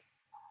bank.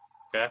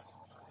 Okay.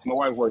 My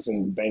wife works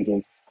in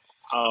banking.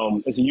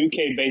 It's a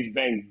UK based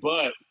bank,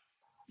 but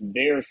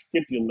their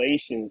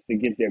stipulations to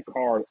get their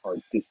card are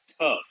just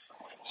tough.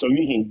 So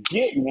you can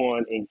get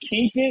one and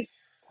keep it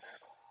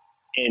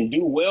and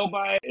do well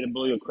by it, and it'll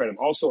blow your credit.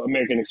 Also,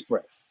 American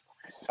Express.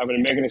 Have an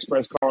American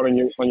Express card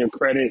on your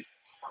credit.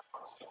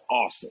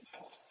 Awesome.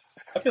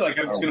 I feel like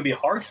it's going to be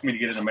hard for me to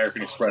get an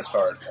American Express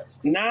card.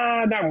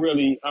 Nah, not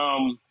really.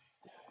 I'm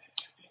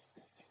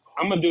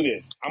gonna do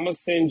this. I'm gonna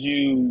send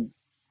you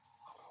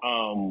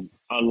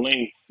a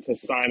link to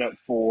sign up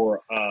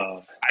for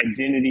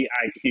Identity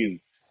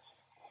IQ,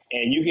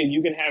 and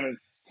you can have it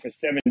for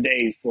 7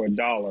 days for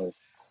 $1.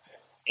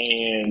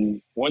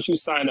 And once you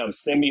sign up,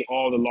 send me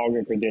all the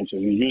login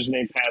credentials, your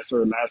username,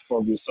 password, last four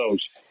of your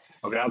social.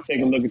 Okay, I'll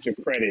take a look at your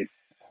credit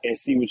and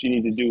see what you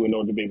need to do in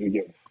order to be able to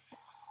get one.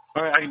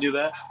 All right, I can do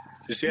that.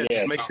 Just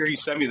make sure you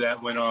send me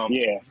that when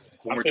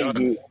we're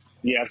done.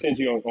 I sent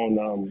you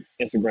on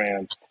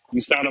Instagram.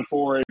 You sign up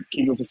for it,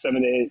 keep it for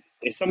 7 days.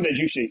 It's something that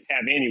you should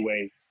have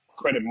anyway,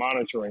 credit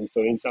monitoring.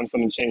 So anytime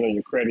something changes on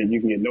your credit, you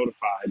can get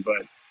notified.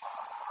 But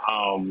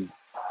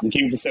you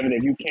keep it for 7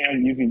 days. All you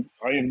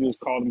have to do is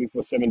call me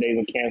for 7 days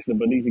and cancel it,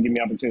 but at least it give me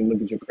an opportunity to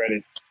look at your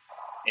credit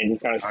and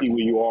just kind of see where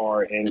you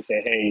are and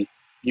say, hey,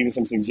 give you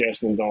some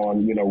suggestions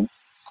on, get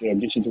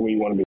you to where you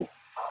want to be.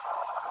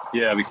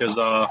 Yeah, because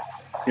the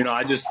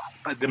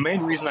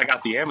main reason I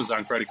got the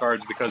Amazon credit card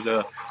is because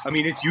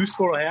it's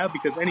useful to have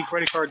because any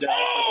credit card that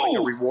offers like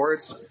a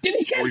rewards, Did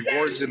he catch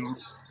rewards that? and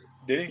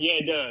did he? Yeah,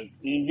 it does.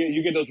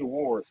 You get those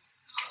rewards.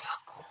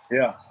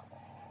 Yeah.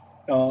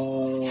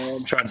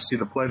 I'm trying to see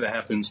the play that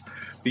happens.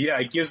 But yeah,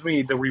 it gives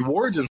me the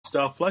rewards and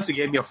stuff. Plus, it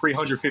gave me a free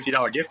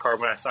 $150 gift card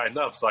when I signed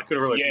up, so I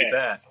couldn't really beat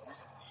that.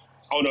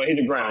 Oh no! Hit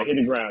the ground.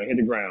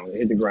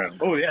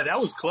 Oh yeah, that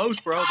was close,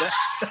 bro.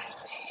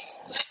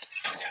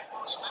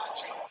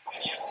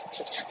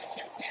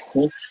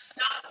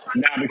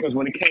 Nah, because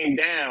when it came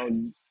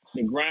down,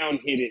 the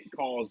ground hit it,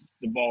 caused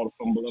the ball to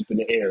fumble up in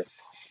the air.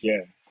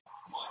 Yeah.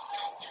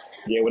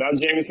 Yeah, without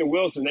Jamison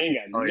Wilson, they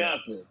ain't got nothing.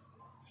 Yeah.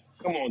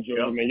 Come on,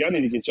 Georgia, man. Y'all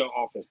need to get your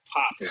offense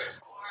popping.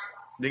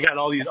 They got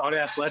all these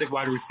unathletic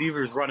wide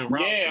receivers running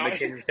routes and they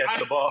can't even catch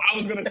the ball. I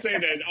was going to say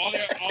that.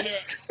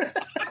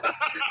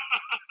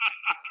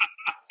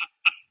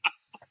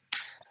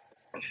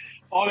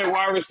 All their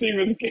wide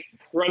receivers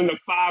running the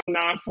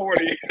 5.9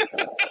 40.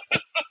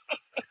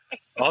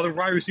 All the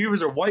wide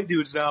receivers are white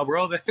dudes now,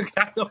 bro. They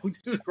got no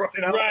dudes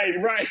running out.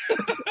 Right.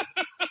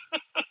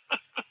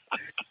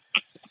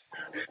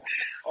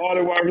 All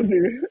the wide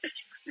receivers.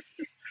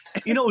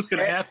 You know what's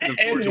going to happen if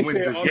Georgia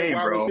wins this game,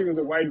 bro? All the wide receivers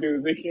are white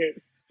dudes. They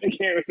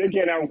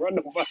can't outrun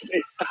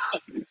nobody.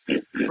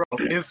 Bro,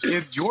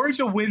 if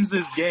Georgia wins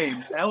this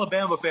game,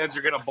 Alabama fans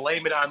are going to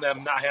blame it on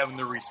them not having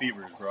the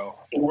receivers, bro.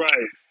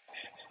 Right.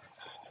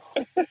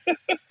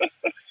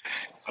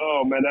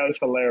 Oh, man, that is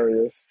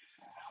hilarious.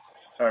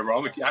 All right,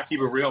 bro. I keep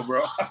it real,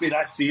 bro.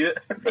 I see it.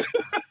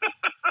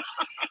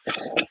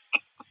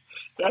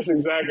 That's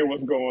exactly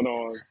what's going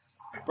on.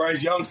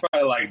 Bryce Young's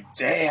probably like,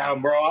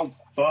 damn, bro, I'm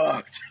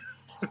fucked.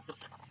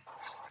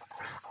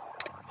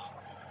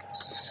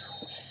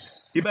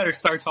 He better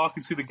start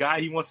talking to the guy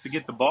he wants to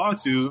get the ball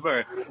to. He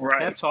better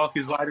pep talk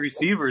his wide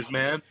receivers,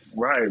 man.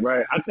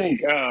 Right. I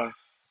think my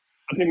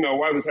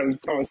wife was having this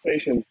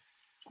conversation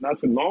not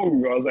too long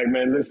ago. I was like,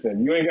 man,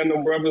 listen, you ain't got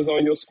no brothers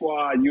on your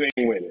squad, you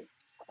ain't winning.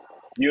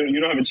 You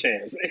don't have a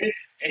chance. It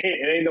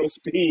ain't no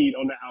speed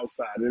on the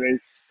outside.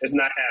 It's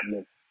not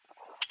happening.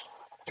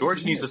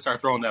 Georgia needs to start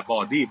throwing that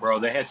ball deep, bro.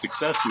 They had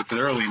success with it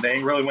early, and they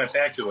ain't really went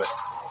back to it.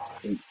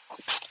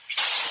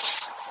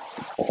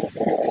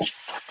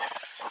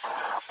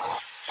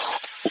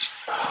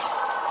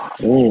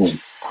 Come on.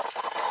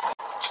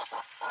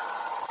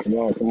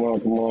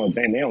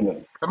 Damn, they don't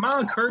know. Come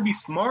on, Kirby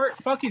Smart.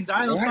 Fucking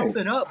dial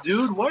something up,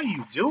 dude. What are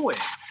you doing?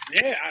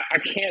 Yeah, I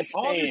can't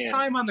stand. All this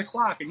time on the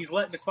clock, and he's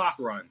letting the clock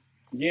run.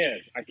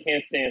 Yes, I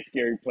can't stand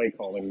scary play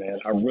calling, man.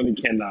 I really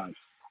cannot.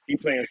 He's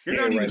playing scary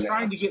right now. You're not even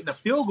trying to get in the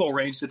field goal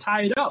range to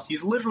tie it up.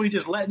 He's literally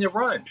just letting it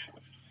run.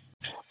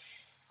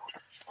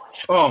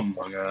 Oh,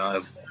 my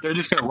God. They're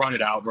just going to run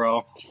it out,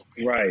 bro.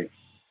 Right.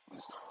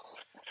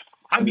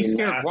 I'd be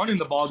scared running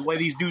the ball the way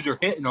these dudes are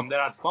hitting them that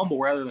I'd fumble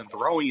rather than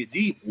throwing it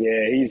deep.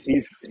 Yeah, he's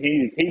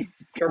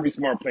Kirby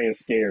Smart playing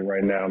scared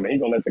right now, man.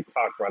 He's going to let the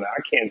clock run out.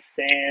 I can't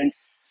stand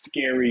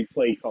scary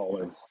play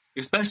callers.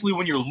 especially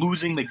when you're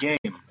losing the game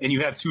and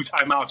you have 2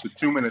 timeouts with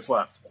 2 minutes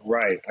left.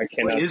 Right. I What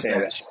cannot is stand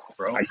that that. shit,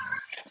 bro?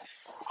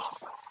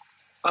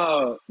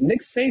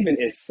 Nick Saban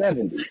is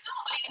 70.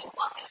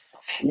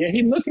 Yeah,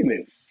 he looking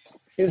it.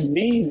 His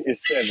knees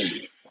is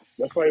 70.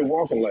 That's why he's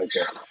walking like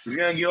that. He's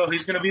gonna go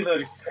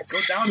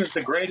down as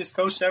the greatest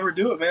coach to ever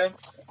do it, man.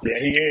 Yeah,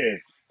 he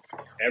is.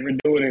 Ever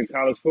do it in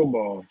college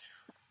football.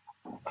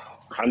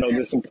 I know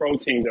there's some pro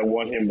teams that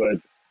want him,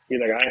 but he's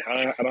like,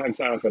 I don't have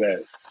time for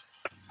that.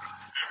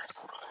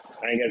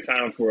 I ain't got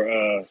time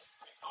for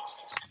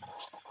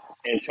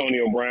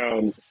Antonio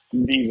Brown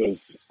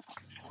divas.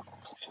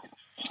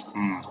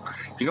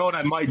 You know what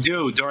I might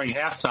do during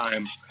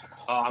halftime?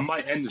 I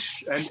might end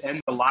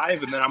the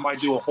live, and then I might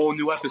do a whole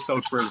new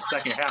episode for the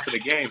second half of the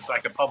game, so I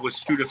can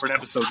publish 2 different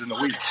episodes in the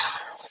week.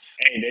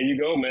 Hey, there you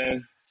go,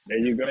 man. There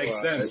you go. Makes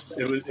sense.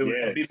 It would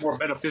be more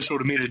beneficial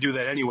to me to do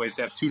that anyways,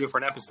 to have 2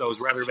 different episodes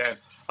rather than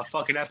a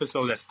fucking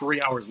episode that's 3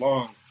 hours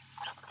long.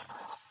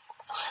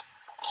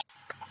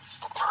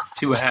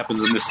 See what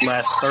happens in this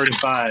last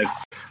 35.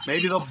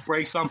 Maybe they'll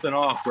break something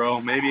off, bro.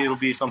 Maybe it'll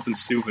be something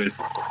stupid.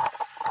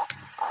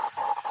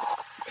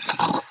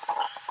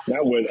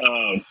 That was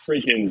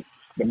freaking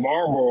the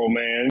Marlboro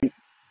man.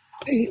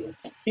 He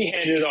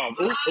handed it off.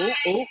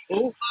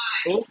 Ooh.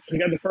 He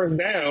got the first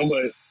down,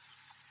 but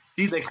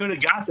See, they could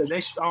have got that.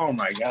 Oh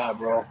my god,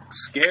 bro!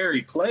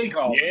 Scary play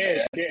call.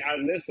 yeah,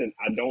 listen,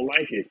 I don't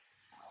like it.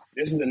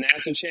 This is the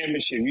national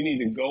championship. You need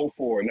to go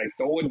for it. Like,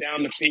 throw it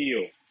down the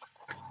field.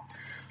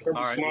 Kirby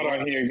All right, Smart well,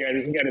 out here. He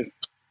got his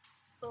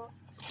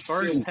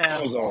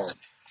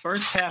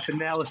first half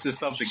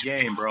analysis of the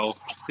game, bro.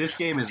 This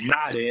game is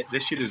not it.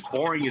 This shit is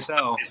boring as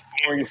hell. It's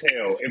boring as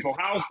hell. If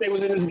Ohio State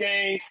was in this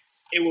game,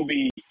 it would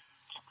be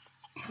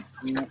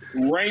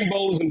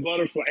rainbows and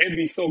butterflies. It'd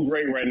be so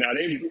great right now.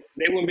 They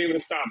wouldn't be able to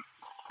stop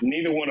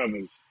neither one of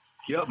them.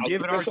 Yep,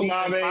 give it our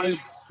Olave,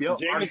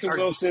 Jameson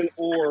Wilson,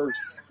 or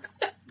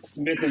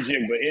Smith and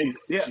Jigba.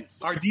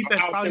 Our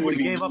defense probably would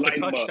have gave up a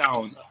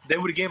touchdown. They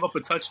would have gave up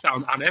a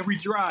touchdown on every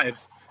drive,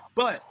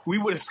 but we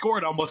would have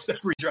scored almost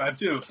every drive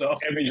too. So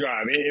every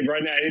drive.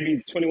 Right now, it'd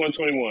be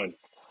 21-21.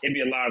 It'd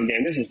be a live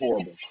game. This is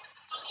horrible.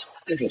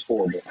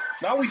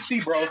 Now we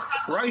see, bro,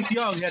 Bryce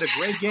Young had a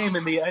great game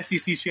in the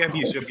SEC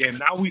championship game.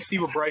 Now we see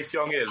what Bryce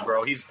Young is,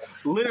 bro. He's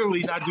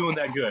literally not doing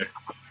that good.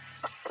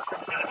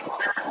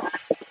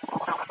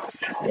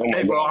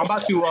 Hey, bro, I'm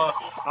about to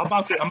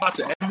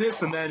end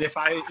this, and then if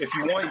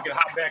you want, you can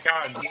hop back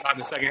on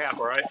the second half.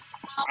 All right?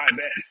 I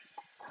bet.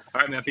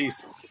 All right, man.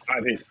 Peace. All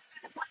right, peace.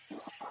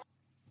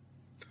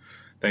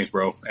 Thanks,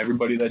 bro.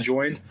 Everybody that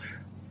joined,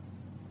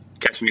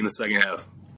 catch me in the second half.